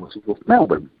bells and whistles of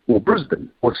Melbourne or Brisbane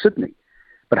or Sydney.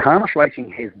 But harness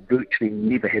racing has virtually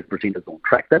never had presenters on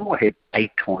track. They might have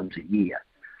 8 times a year.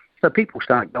 So people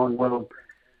start going, well,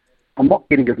 I'm not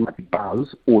getting as much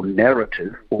buzz or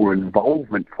narrative or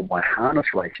involvement from my harness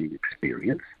racing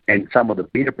experience, and some of the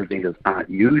better presenters aren't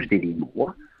used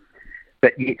anymore.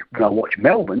 But yet, when I watch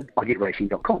Melbourne, I get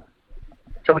racing.com.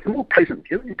 So it's a more pleasant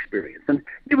viewing experience. And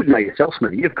you would know yourself,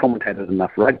 Smithy, you've commentated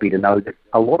enough rugby to know that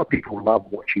a lot of people love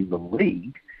watching the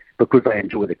league because they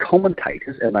enjoy the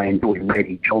commentators and they enjoy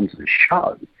Matty Johnson's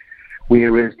show,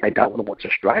 whereas they don't want to watch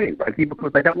Australian rugby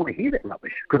because they don't want to hear that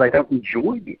rubbish, because they don't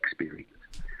enjoy the experience.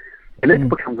 And that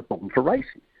becomes a problem for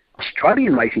racing.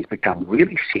 Australian racing's become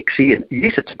really sexy, and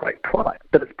yes, it's a great product,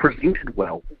 but it's presented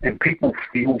well, and people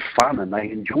feel fun and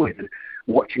they enjoy it. And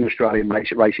watching Australian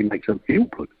racing makes them feel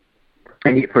good.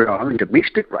 And yet for our own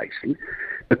domestic racing,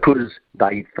 because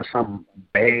they, for some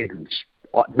bad, and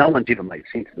no one's ever made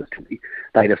sense of this to me,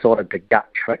 they decided to gut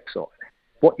trackside.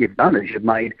 What you've done is you've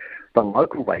made the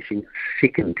local racing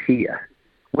second tier.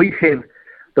 We have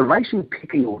the racing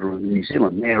pecking order in New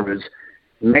Zealand now is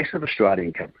massive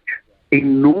Australian coverage,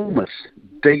 enormous,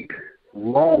 deep,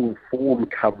 long-form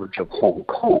coverage of Hong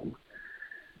Kong,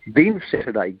 then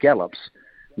Saturday gallops.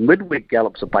 Midweek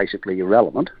gallops are basically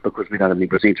irrelevant because we don't have any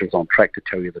presenters on track to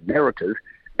tell you the narrative,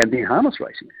 and then harness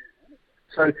racing.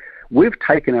 So we've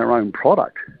taken our own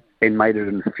product and made it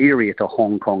inferior to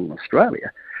Hong Kong and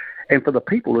Australia. And for the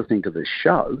people listening to this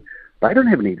show, they don't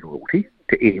have any loyalty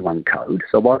to any one code.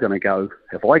 So I'm going to go,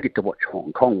 if I get to watch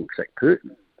Hong Kong with Zach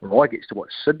Purton, or I get to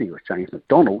watch Sydney with James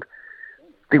McDonald,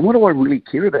 then what do I really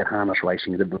care about harness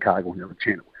racing at Invercargill on the other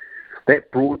channel?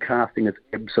 That broadcasting is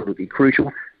absolutely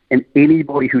crucial. And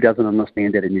anybody who doesn't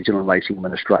understand that in New Zealand Racing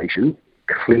Administration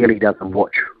clearly doesn't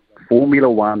watch Formula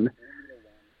One,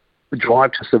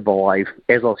 Drive to Survive,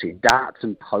 as I said, darts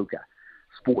and poker,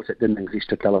 sports that didn't exist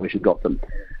till television got them.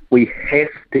 We have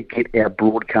to get our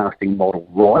broadcasting model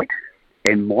right,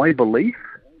 and my belief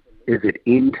is that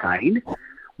Entain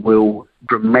will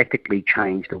dramatically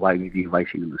change the way we view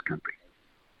racing in this country.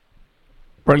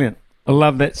 Brilliant. I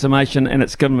love that summation, and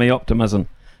it's given me optimism.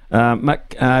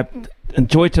 Mick,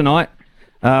 enjoy tonight.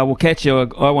 We'll catch you.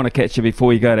 I want to catch you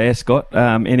before you go to Ascot.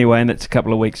 Anyway, and it's a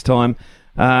couple of weeks' time.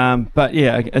 But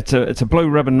yeah, it's a blue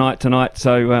ribbon night tonight.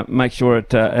 So make sure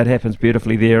it happens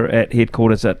beautifully there at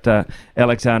headquarters at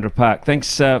Alexandra Park.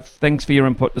 Thanks for your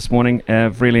input this morning.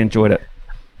 I've really enjoyed it.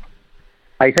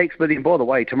 Hey, thanks, Smithy. And by the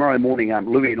way, tomorrow morning,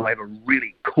 Louis and I have a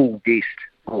really cool guest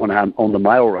on the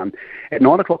mail run. At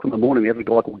 9 o'clock in the morning, we have a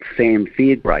guy called Sam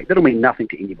Fairgrave. That'll mean nothing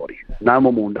to anybody. No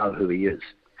one will know who he is.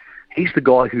 He's the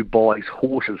guy who buys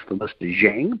horses for Mr.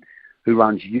 Zhang, who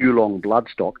runs Yulong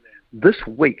Bloodstock. This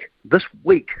week,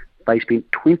 they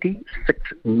spent $26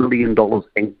 million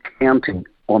and counting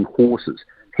on horses.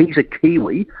 He's a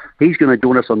Kiwi. He's going to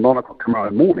join us on 9 o'clock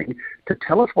tomorrow morning to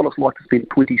tell us what it's like to spend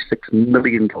 $26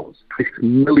 million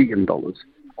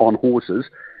on horses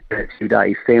in 2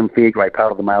 days. Sam Fairgrave,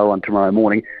 part of the mail run tomorrow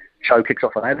morning. Show kicks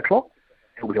off at 8 o'clock.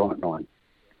 He'll be on at 9.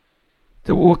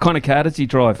 So what kind of car does he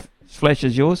drive? Flash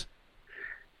is yours?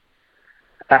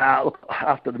 Look,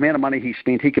 after the amount of money he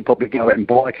spent, he could probably go out and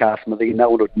buy a car, Smithy.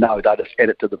 No one would know. They'd just add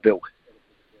it to the bill.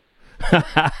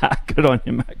 Good on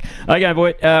you, Mick. Okay,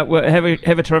 boy. Well,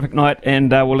 have a terrific night,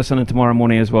 and we'll listen in tomorrow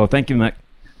morning as well. Thank you, Mick.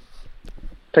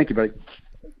 Thank you, buddy.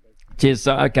 Cheers.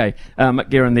 Okay, Mick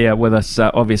Guerin there with us,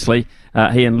 obviously.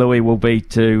 He and Louis will be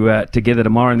together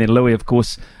tomorrow. And then Louis, of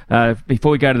course,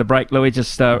 before we go to the break, Louis,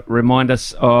 just remind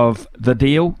us of the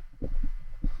deal.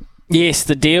 Yes,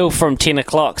 the deal from 10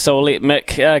 o'clock. So I'll let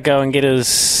Mick go and get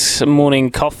his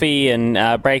morning coffee and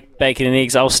bacon and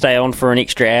eggs. I'll stay on for an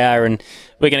extra hour and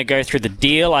we're going to go through the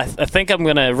deal. I think I'm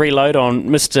going to reload on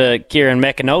Mr. Kieran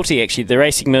McAnulty, actually. The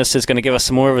Racing Minister is going to give us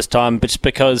some more of his time, but just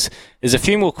because there's a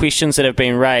few more questions that have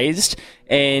been raised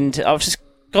and I've just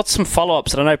got some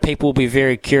follow-ups that I know people will be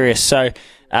very curious. So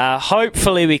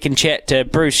hopefully we can chat to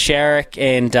Bruce Sharrock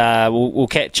and we'll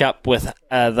catch up with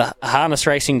the harness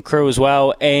racing crew as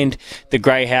well and the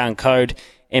Greyhound Code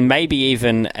and maybe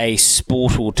even a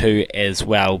sport or two as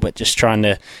well, but just trying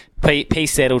to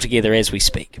piece that all together as we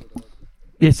speak.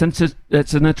 Yes, and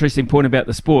it's an interesting point about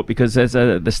the sport because as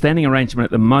the standing arrangement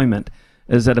at the moment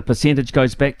is that a percentage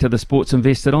goes back to the sports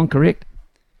invested on, correct?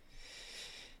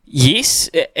 Yes,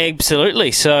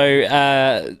 absolutely.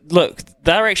 So, look,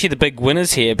 they're actually the big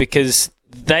winners here because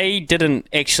they didn't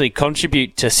actually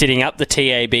contribute to setting up the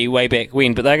TAB way back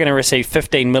when, but they're going to receive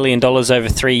 $15 million over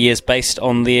 3 years based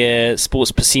on their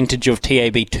sports percentage of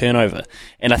TAB turnover.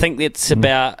 And I think that's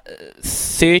about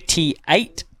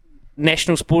 38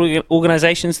 national sport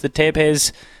organisations the TAB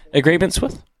has agreements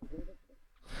with.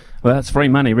 Well, it's free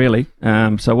money, really.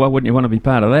 So why wouldn't you want to be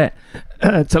part of that?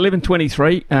 It's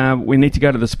 11:23. We need to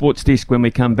go to the sports desk when we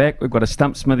come back. We've got a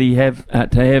stump Smithy to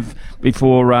have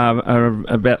before about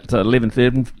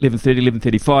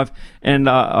 11:35. And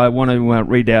I want to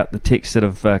read out the texts that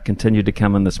have continued to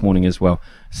come in this morning as well.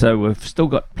 So we've still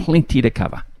got plenty to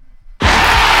cover.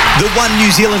 The One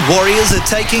New Zealand Warriors are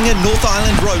taking a North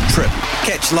Island road trip.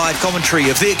 Catch live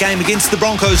commentary of their game against the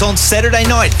Broncos on Saturday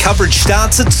night. Coverage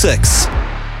starts at 6.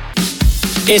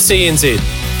 SENZ,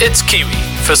 it's Kiwi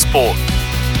for sport.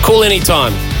 Call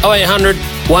anytime, 0800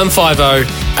 150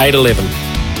 811.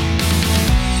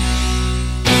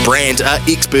 Brand are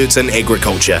experts in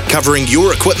agriculture, covering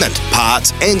your equipment,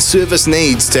 parts and service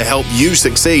needs to help you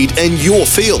succeed in your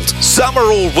field. Summer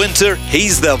or winter,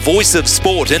 he's the voice of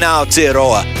sport in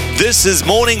Aotearoa. This is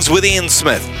Mornings with Ian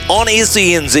Smith on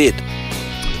SENZ.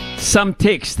 Some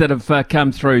texts that have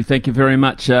come through. Thank you very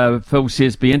much. Phil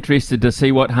says, be interested to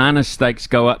see what harness stakes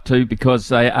go up to because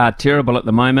they are terrible at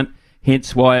the moment,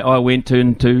 hence why I went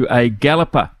into a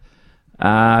galloper.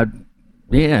 Yeah,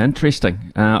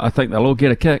 interesting. I think they'll all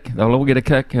get a kick.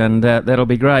 And that'll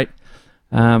be great.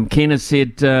 Ken has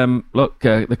said, look,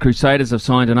 the Crusaders have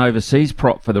signed an overseas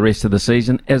prop for the rest of the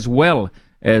season, as well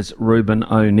as Ruben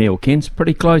O'Neill. Ken's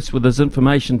pretty close with his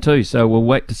information too, so we'll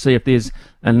wait to see if there's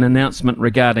an announcement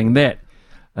regarding that.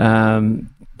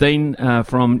 Dean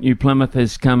from New Plymouth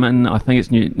has come in, I think it's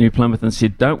New Plymouth, and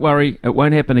said, don't worry, it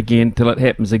won't happen again till it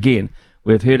happens again.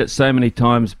 We've heard it so many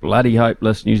times, bloody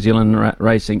hopeless, New Zealand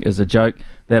racing is a joke.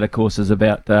 That, of course, is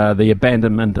about the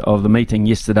abandonment of the meeting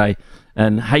yesterday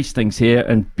in Hastings here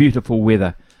in beautiful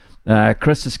weather.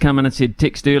 Chris has come in and said,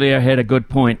 text earlier had a good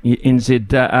point.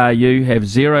 NZRU have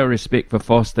zero respect for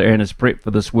Foster and his prep for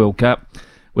this World Cup.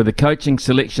 With the coaching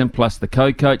selection plus the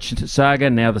co-coach saga,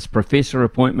 now this professor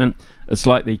appointment, it's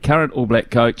like the current All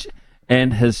Black coach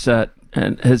and his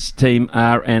team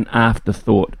are an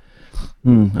afterthought.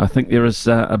 I think there is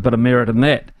a bit of merit in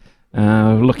that.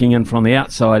 Looking in from the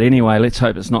outside anyway, let's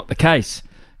hope it's not the case.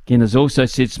 Ken has also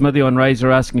said, Smithy on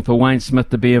Razor asking for Wayne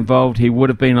Smith to be involved. He would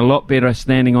have been a lot better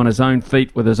standing on his own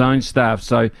feet with his own staff.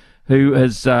 So who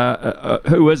is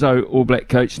All Black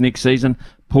coach next season?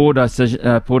 Poor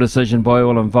decision by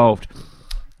all involved.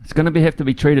 It's going to have to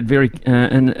be treated very,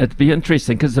 and it'd be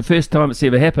interesting because it's the first time it's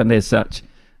ever happened as such.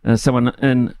 Someone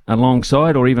in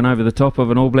alongside or even over the top of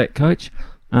an All Black coach.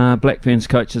 Black Ferns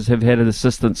coaches have had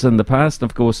assistants in the past.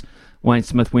 Of course, Wayne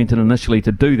Smith went in initially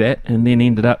to do that and then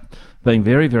ended up being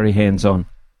very, very hands-on.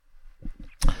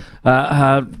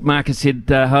 Marcus said,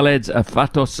 hi lads,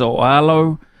 Fatos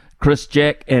Oalo, Chris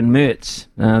Jack and Mertz.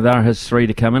 They're his three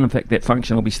to come in. In fact, that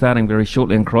function will be starting very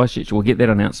shortly in Christchurch. We'll get that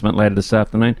announcement later this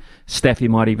afternoon. Staffy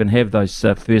might even have those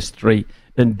first three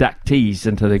inductees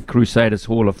into the Crusaders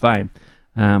Hall of Fame.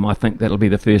 I think that'll be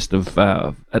the first of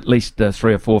at least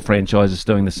 3 or 4 franchises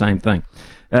doing the same thing.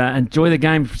 Enjoy the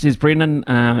game, says Brendan,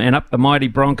 and up the mighty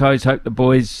Broncos. Hope the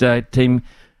boys team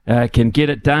can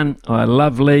get it done. I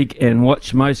love league and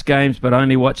watch most games, but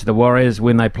only watch the Warriors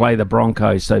when they play the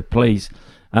Broncos. So please,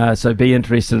 so be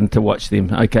interested in to watch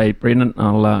them. Okay, Brendan,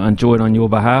 I'll enjoy it on your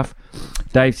behalf.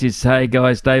 Dave says, hey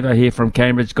guys, Dave here from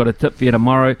Cambridge. Got a tip for you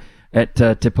tomorrow at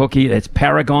Te Puke. That's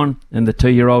Paragon in the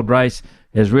 2-year-old race.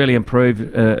 Has really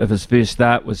improved of his first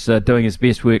start, was doing his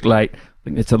best work late. I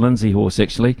think it's a Lindsay horse,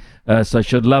 actually. So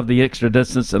should love the extra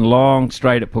distance and long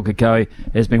straight at Pukekohe.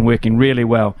 Has been working really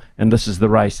well, and this is the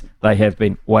race they have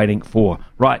been waiting for.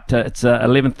 Right, it's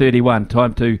 11:31.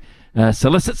 Time to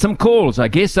solicit some calls, I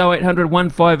guess. 0800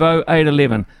 150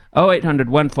 811. 0800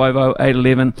 150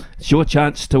 811. It's your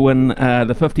chance to win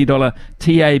the $50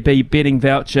 TAB betting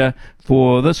voucher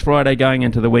for this Friday going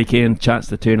into the weekend. Chance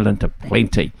to turn it into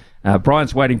plenty.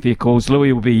 Brian's waiting for your calls.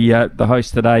 Louis will be the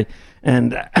host today,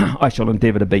 and I shall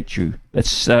endeavour to beat you.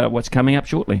 That's what's coming up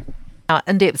shortly. Our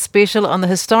in-depth special on the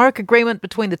historic agreement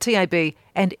between the TAB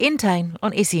and Entain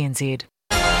on SENZ.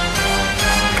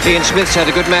 Ian Smith's had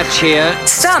a good match here.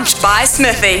 Stumped by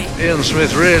Smithy. Ian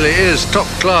Smith really is top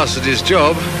class at his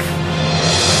job.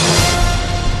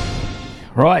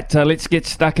 Right, let's get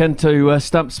stuck into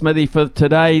Stump Smithy for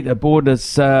today. The board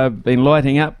has been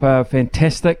lighting up,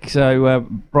 fantastic. So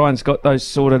Brian's got those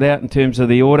sorted out in terms of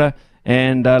the order.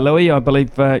 And Louis, I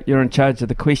believe you're in charge of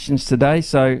the questions today,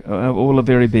 so all the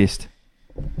very best.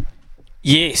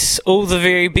 Yes, all the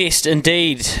very best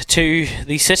indeed to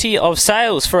the City of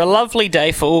Sales for a lovely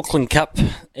day for Auckland Cup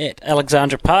at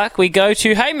Alexandra Park. We go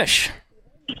to Hamish.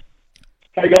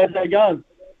 Hey guys, how you going?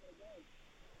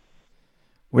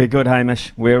 We're good,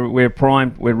 Hamish. We're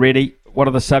primed. We're ready. What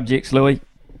are the subjects, Louis?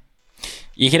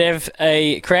 You can have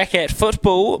a crack at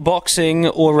football, boxing,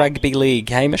 or rugby league,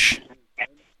 Hamish.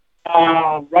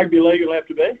 Rugby league will have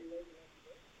to be.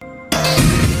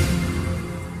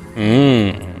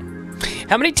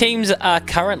 How many teams are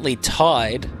currently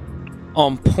tied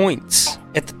on points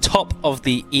at the top of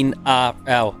the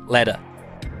NRL ladder?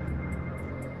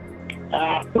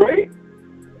 3.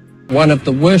 One of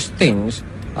the worst things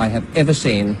I have ever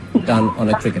seen done on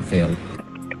a cricket field.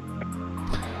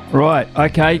 Right,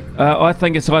 okay. I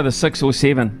think it's either 6 or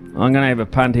 7. I'm going to have a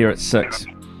punt here at 6.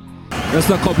 Just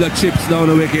a couple of chips down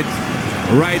the wicket,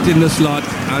 right in the slot,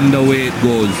 and away it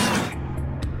goes.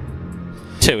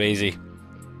 Too easy.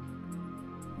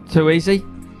 Too easy?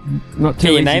 Not too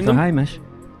Can you easy name for them? Hamish.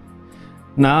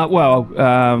 No, well,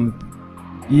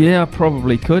 yeah, I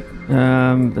probably could.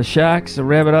 The Sharks, the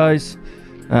Rabbitohs,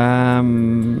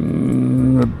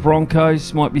 the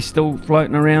Broncos might be still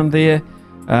floating around there.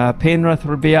 Penrith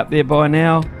would be up there by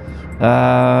now.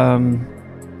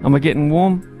 Am I getting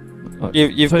warm?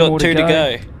 You've got 2 to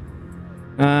go.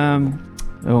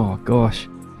 Oh, gosh.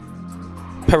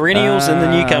 Perennials and the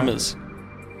newcomers.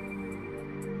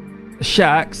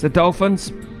 Sharks, the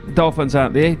Dolphins. The Dolphins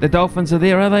aren't there. The Dolphins are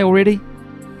there, are they already?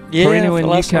 Yeah, Perennial and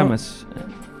last newcomers.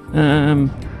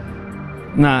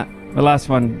 Nah, the last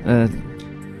one.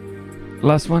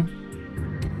 Last one?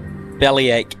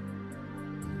 Bellyache.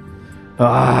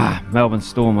 Melbourne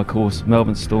Storm, of course.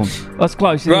 Melbourne Storm. That's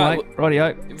close, isn't Right. it, mate?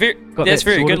 Rightio. That's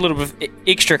very sorted. good. A little bit of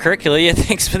extracurricular. Yeah,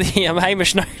 thanks for the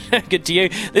Hamish. No, good to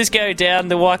you. Let's go down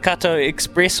the Waikato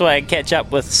Expressway and catch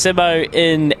up with Simo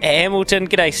in Hamilton.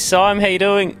 G'day, Sim. How you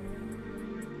doing?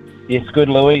 Yes, good,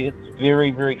 Louis. It's very,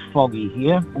 very foggy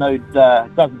here. No,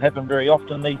 doesn't happen very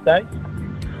often these days.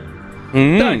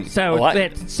 Don't say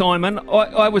that, Simon.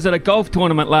 I was at a golf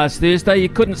tournament last Thursday. You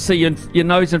couldn't see your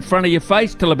nose in front of your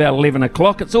face till about 11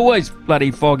 o'clock. It's always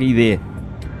bloody foggy there.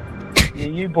 Yeah,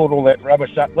 you brought all that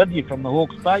rubbish up with you from the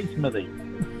Hawke's Bay, Smithy.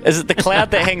 Is it the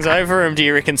cloud that hangs over him, do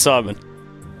you reckon, Simon?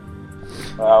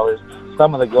 Well, there's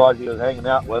some of the guys he was hanging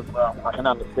out with, I can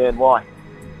understand why.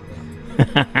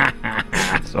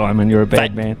 Simon, you're a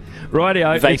bad man.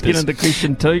 Rightio, let's get into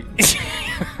question 2.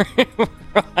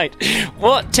 Right.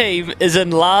 What team is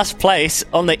in last place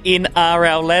on the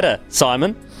NRL ladder,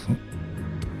 Simon?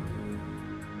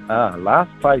 Last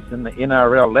place in the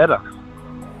NRL ladder.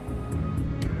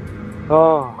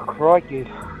 Oh, crikey.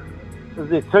 Is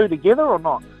there 2 together or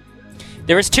not?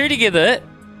 There is 2 together,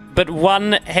 but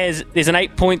there's an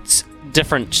 8 points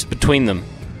difference between them.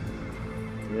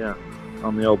 Yeah,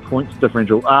 on the old points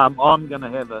differential. I'm going to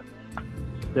have a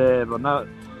stab. I know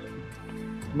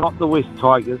it's not the West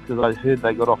Tigers, because I heard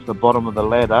they got off the bottom of the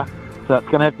ladder. So it's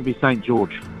going to have to be St.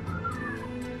 George.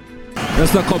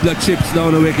 Just a couple of chips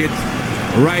down the wicket,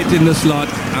 right in the slot,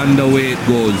 and away it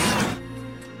goes.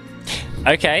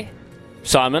 Okay,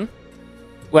 Simon.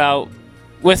 Well,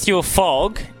 with your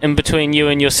fog in between you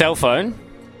and your cell phone,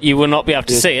 you will not be able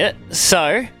to see it.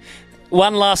 So,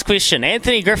 one last question.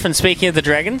 Anthony Griffin, speaking of the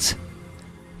Dragons,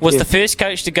 was the first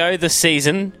coach to go this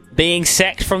season, being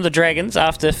sacked from the Dragons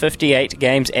after 58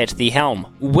 games at the helm.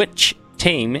 Which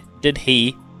team did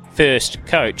he first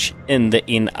coach in the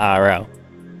NRL?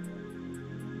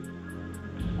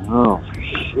 Oh,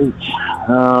 shoot.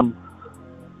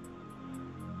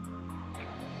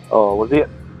 Was it?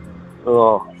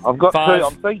 Oh, I've got 2.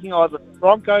 I'm thinking either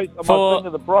Broncos. I might think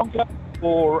of the Broncos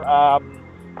or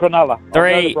Cronulla.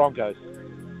 3. I'll go the Broncos.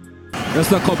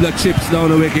 Just a couple of chips down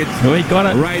the wicket. No, he got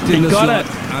it. Right in the slot,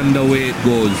 and away it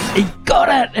goes. He got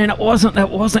it, and it wasn't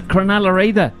Cronulla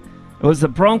either. It was the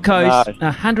Broncos.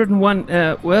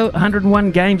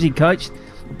 101 games he coached.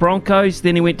 Broncos,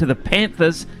 then he went to the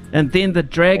Panthers, and then the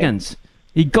Dragons.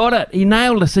 He got it. He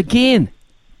nailed us again.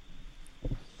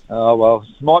 Oh, well,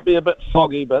 it might be a bit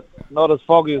foggy, but not as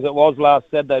foggy as it was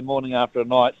last Saturday morning after a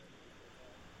night.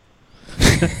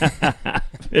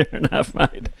 Fair enough,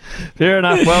 mate. Fair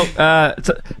enough. Well,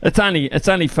 it's only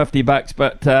 $50,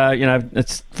 but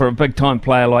it's for a big time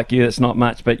player like you. It's not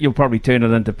much, but you'll probably turn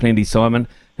it into plenty, Simon.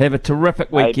 Have a terrific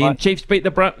weekend. Chiefs beat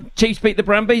the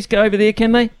Brumbies. Go over there,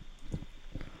 can they?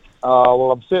 Oh,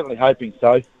 well, I'm certainly hoping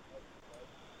so.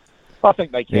 I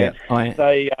think they can. Yeah, I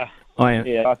am.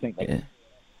 Yeah, I think they can.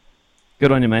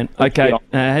 Good on you, man. Okay,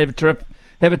 have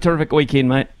a terrific weekend,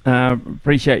 mate.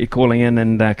 Appreciate you calling in,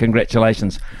 and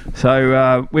congratulations.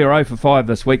 So we're 0 for 5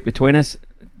 this week between us.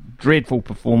 Dreadful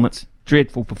performance.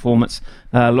 dreadful performance.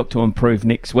 Look to improve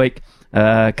next week.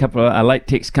 A couple of late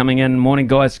texts coming in. Morning,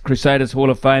 guys. Crusaders Hall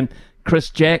of Fame. Chris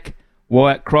Jack,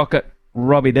 Wyatt Crockett,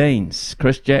 Robbie Deans.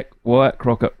 Chris Jack, Wyatt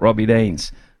Crockett, Robbie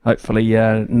Deans. Hopefully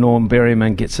Norm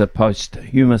Berryman gets a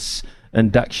posthumous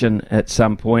induction at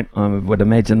some point. I would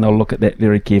imagine they'll look at that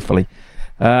very carefully.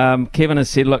 Kevin has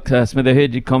said, look, Smith, I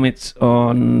heard your comments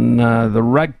on the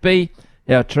rugby.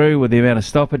 How true, with the amount of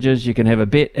stoppages, you can have a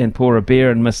bet and pour a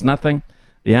beer and miss nothing.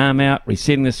 The arm out,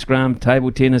 resetting the scrum,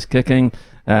 table tennis, kicking,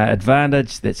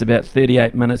 advantage, that's about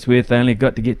 38 minutes worth. They only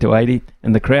got to get to 80.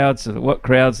 And the crowds, what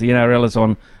crowds? The NRL is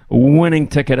on winning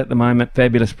ticket at the moment.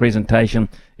 Fabulous presentation.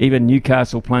 Even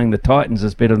Newcastle playing the Titans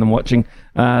is better than watching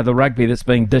the rugby that's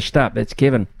being dished up. That's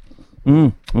Kevin.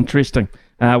 Interesting.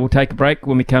 We'll take a break.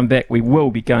 When we come back, we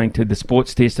will be going to the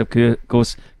sports test, of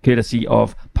course, courtesy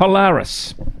of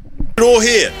Polaris. All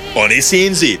here on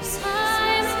SENZ.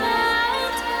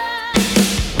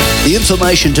 The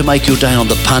information to make your day on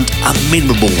the punt a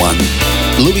memorable one.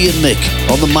 Louis and Nick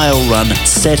on the mail run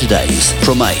Saturdays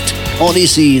from 8 on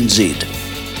SENZ.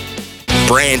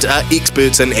 Brand are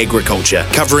experts in agriculture,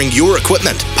 covering your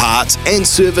equipment, parts and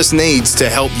service needs to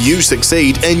help you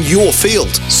succeed in your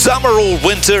field. Summer or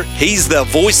winter, he's the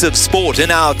voice of sport in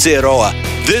Aotearoa.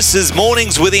 This is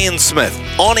Mornings with Ian Smith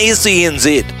on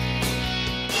SENZ.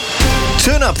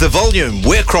 Turn up the volume.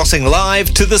 We're crossing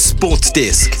live to the sports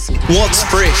desk. What's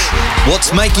fresh?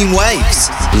 What's making waves?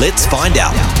 Let's find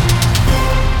out.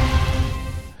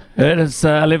 It is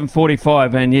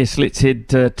 11:45, and yes, let's head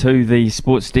to the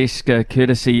sports desk,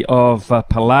 courtesy of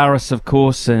Polaris, of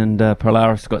course. And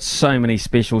Polaris got so many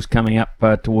specials coming up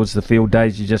towards the field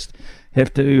days. You just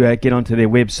have to get onto their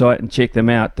website and check them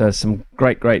out. Some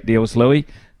great deals, Louis.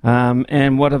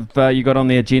 And what have you got on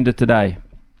the agenda today?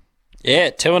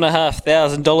 Yeah,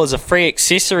 $2,500 of free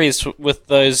accessories with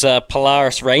those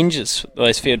Polaris Rangers,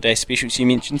 those field day specials you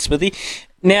mentioned, Smithy.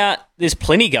 Now, there's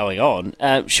plenty going on.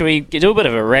 Shall we do a bit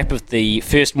of a wrap of the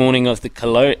first morning of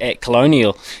the at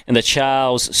Colonial and the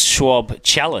Charles Schwab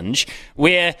Challenge,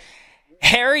 where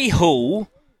Harry Hull,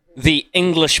 the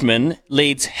Englishman,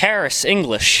 leads Harris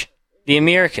English, the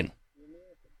American.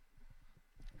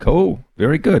 Cool.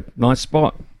 Very good. Nice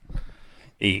spot.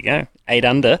 There you go. 8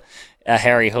 under.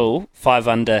 Harry Hull, 5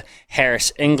 under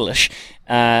Harris English.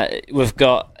 We've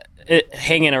got it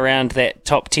hanging around that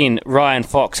top 10, Ryan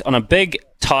Fox on a big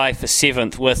tie for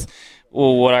 7th with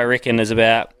what I reckon is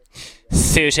about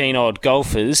 13 odd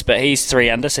golfers, but he's 3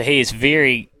 under, so he is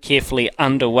very carefully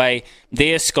underway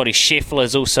there. Scotty Scheffler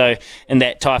is also in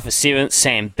that tie for 7th.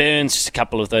 Sam Burns, just a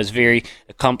couple of those very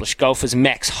accomplished golfers.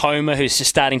 Max Homer, who's just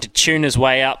starting to tune his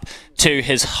way up to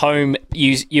his home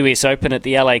US Open at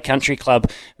the LA Country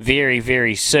Club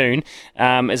very soon.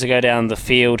 As I go down the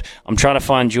field, I'm trying to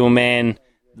find your man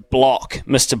Block,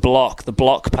 Mr. Block, the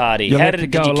Block Party. You'll have to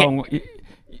go a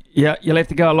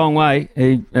long way.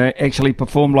 He actually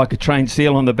performed like a trained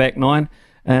seal on the back 9,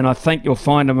 and I think you'll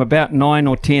find him about 9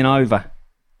 or 10 over.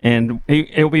 And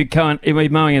he'll be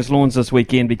mowing his lawns this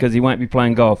weekend because he won't be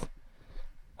playing golf.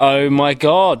 Oh my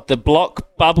God, the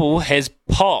Block bubble has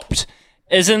popped.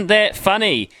 Isn't that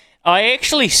funny? I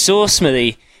actually saw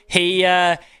Smithy. He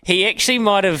actually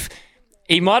might have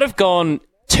gone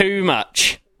too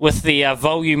much with the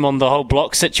volume on the whole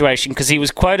Block situation, because he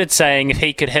was quoted saying if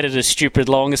he could hit it as stupid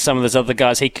long as some of those other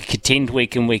guys, he could contend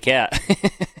week in, week out.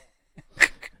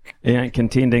 He ain't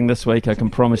contending this week, I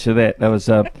can promise you that. That was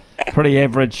pretty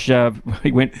average.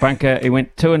 He went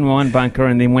 2 in one bunker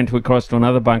and then went across to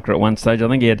another bunker at one stage. I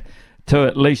think he had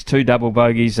at least 2 double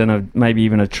bogeys and maybe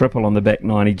even a triple on the back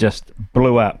 9. He just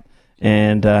blew up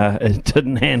and it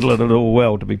didn't handle it at all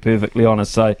well, to be perfectly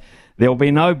honest. So there'll be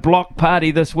no Block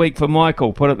party this week for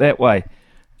Michael, put it that way.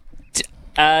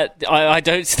 I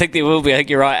don't think there will be. I think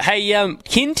you're right. Hey,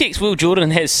 Ken Tex Will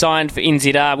Jordan has signed for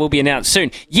NZR, will be announced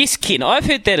soon. Yes, Ken, I've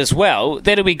heard that as well.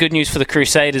 That'll be good news for the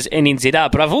Crusaders and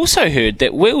NZR, but I've also heard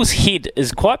that Will's head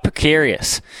is quite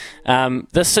precarious.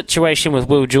 This situation with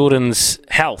Will Jordan's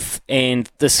health and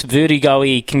this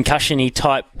vertigo-y, concussion-y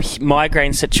type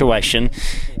migraine situation,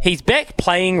 he's back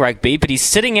playing rugby, but he's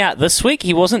sitting out this week.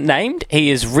 He wasn't named. He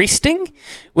is resting,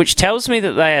 which tells me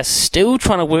that they are still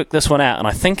trying to work this one out, and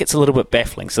I think it's a little bit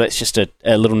baffling. So that's just a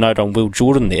little note on Will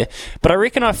Jordan there. But I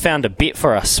reckon I've found a bet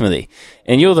for us, Smithy.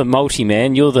 And you're the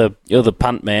multi-man, you're the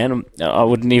punt man. I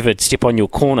would never step on your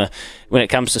corner when it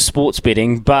comes to sports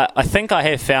betting, but I think I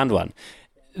have found one.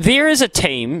 There is a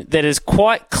team that is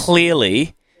quite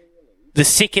clearly the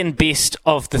second best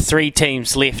of the 3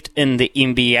 teams left in the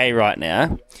NBA right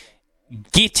now,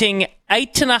 getting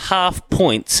 8.5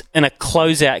 points in a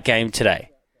closeout game today.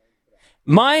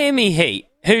 Miami Heat,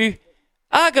 who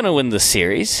are going to win this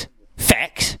series,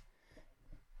 fact,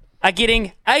 are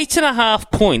getting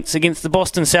 8.5 points against the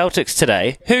Boston Celtics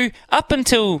today, who, up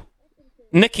until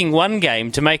nicking one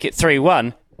game to make it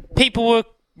 3-1, people were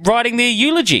writing their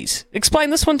eulogies. Explain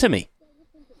this one to me.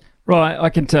 Right, I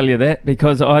can tell you that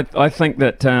because I think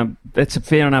that that's a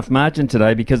fair enough margin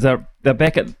today because they're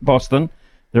back at Boston.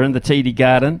 They're in the TD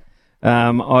Garden.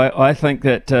 I think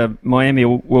that Miami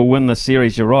will win the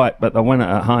series. You're right, but they'll win it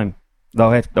at home.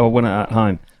 They'll win it at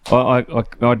home.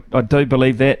 I do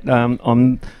believe that.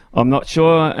 I'm not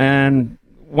sure. And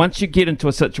once you get into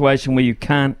a situation where you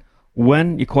can't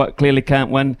win, you quite clearly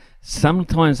can't win.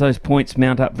 Sometimes those points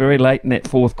mount up very late in that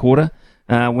fourth quarter.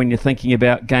 When you're thinking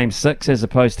about Game 6 as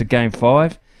opposed to Game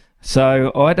 5.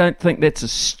 So I don't think that's a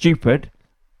stupid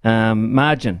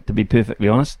margin, to be perfectly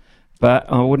honest. But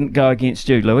I wouldn't go against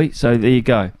you, Louis. So there you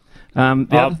go. The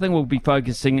other thing we'll be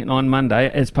focusing on Monday,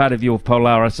 as part of your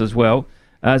Polaris as well,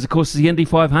 is, of course, the Indy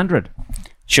 500.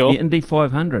 Sure. The Indy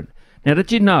 500. Now,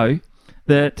 did you know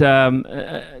that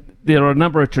there are a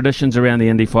number of traditions around the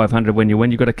Indy 500 when you win?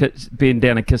 You've got to bend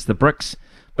down and kiss the bricks.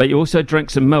 But you also drink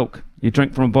some milk. You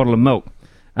drink from a bottle of milk.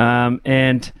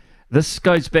 And this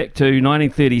goes back to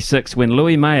 1936 when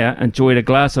Louis Mayer enjoyed a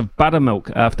glass of buttermilk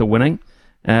after winning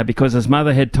because his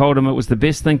mother had told him it was the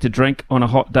best thing to drink on a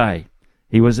hot day.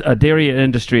 He was a dairy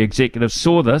industry executive,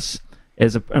 saw this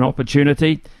as an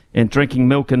opportunity, and drinking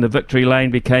milk in the Victory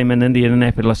Lane became an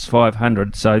Indianapolis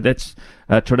 500. So that's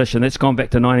a tradition. That's gone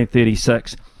back to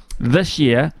 1936. This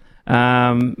year,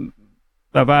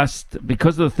 they've asked,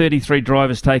 because of the 33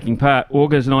 drivers taking part,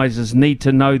 organisers need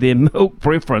to know their milk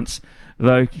preference,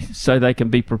 though, so they can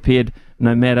be prepared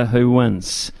no matter who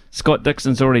wins. Scott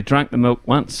Dixon's already drunk the milk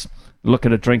once,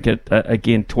 looking to drink it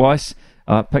again twice.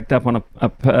 I picked up on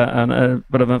a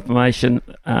bit of information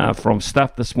from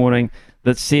Stuff this morning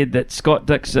that said that Scott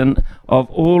Dixon, of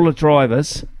all the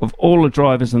drivers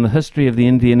in the history of the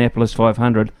Indianapolis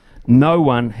 500, no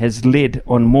one has led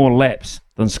on more laps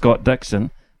than Scott Dixon.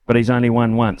 But he's only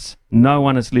won once. No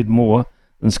one has led more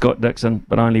than Scott Dixon,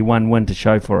 but only one win to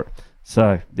show for it.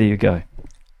 So, there you go.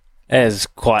 That is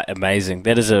quite amazing.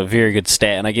 That is a very good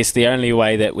stat, and I guess the only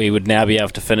way that we would now be able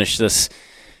to finish this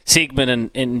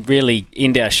segment and really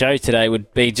end our show today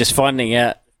would be just finding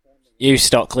out, you,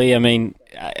 Stockley, I mean,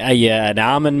 are you an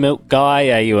almond milk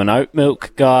guy? Are you an oat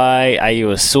milk guy? Are you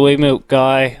a soy milk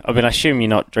guy? I mean, I assume you're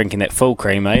not drinking that full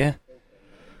cream, are you?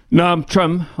 No, I'm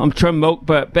trim milk,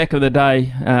 but back in the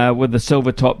day with the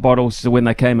silver top bottles, when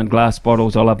they came in glass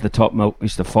bottles, I loved the top milk. I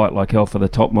used to fight like hell for the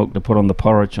top milk to put on the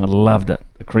porridge. I loved it,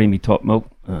 the creamy top milk.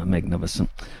 Magnificent.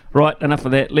 Right, enough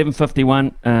of that.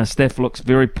 11:51. Steph looks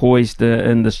very poised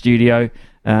in the studio,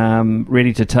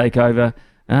 ready to take over.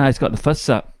 He's got the fists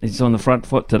up. He's on the front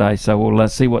foot today, so we'll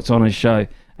see what's on his show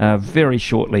very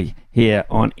shortly here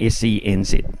on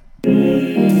SENZ.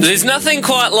 There's nothing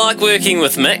quite like working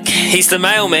with Mick. He's the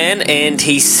mailman and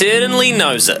he certainly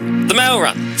knows it. The Mail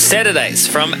Run, Saturdays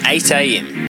from 8 a.m.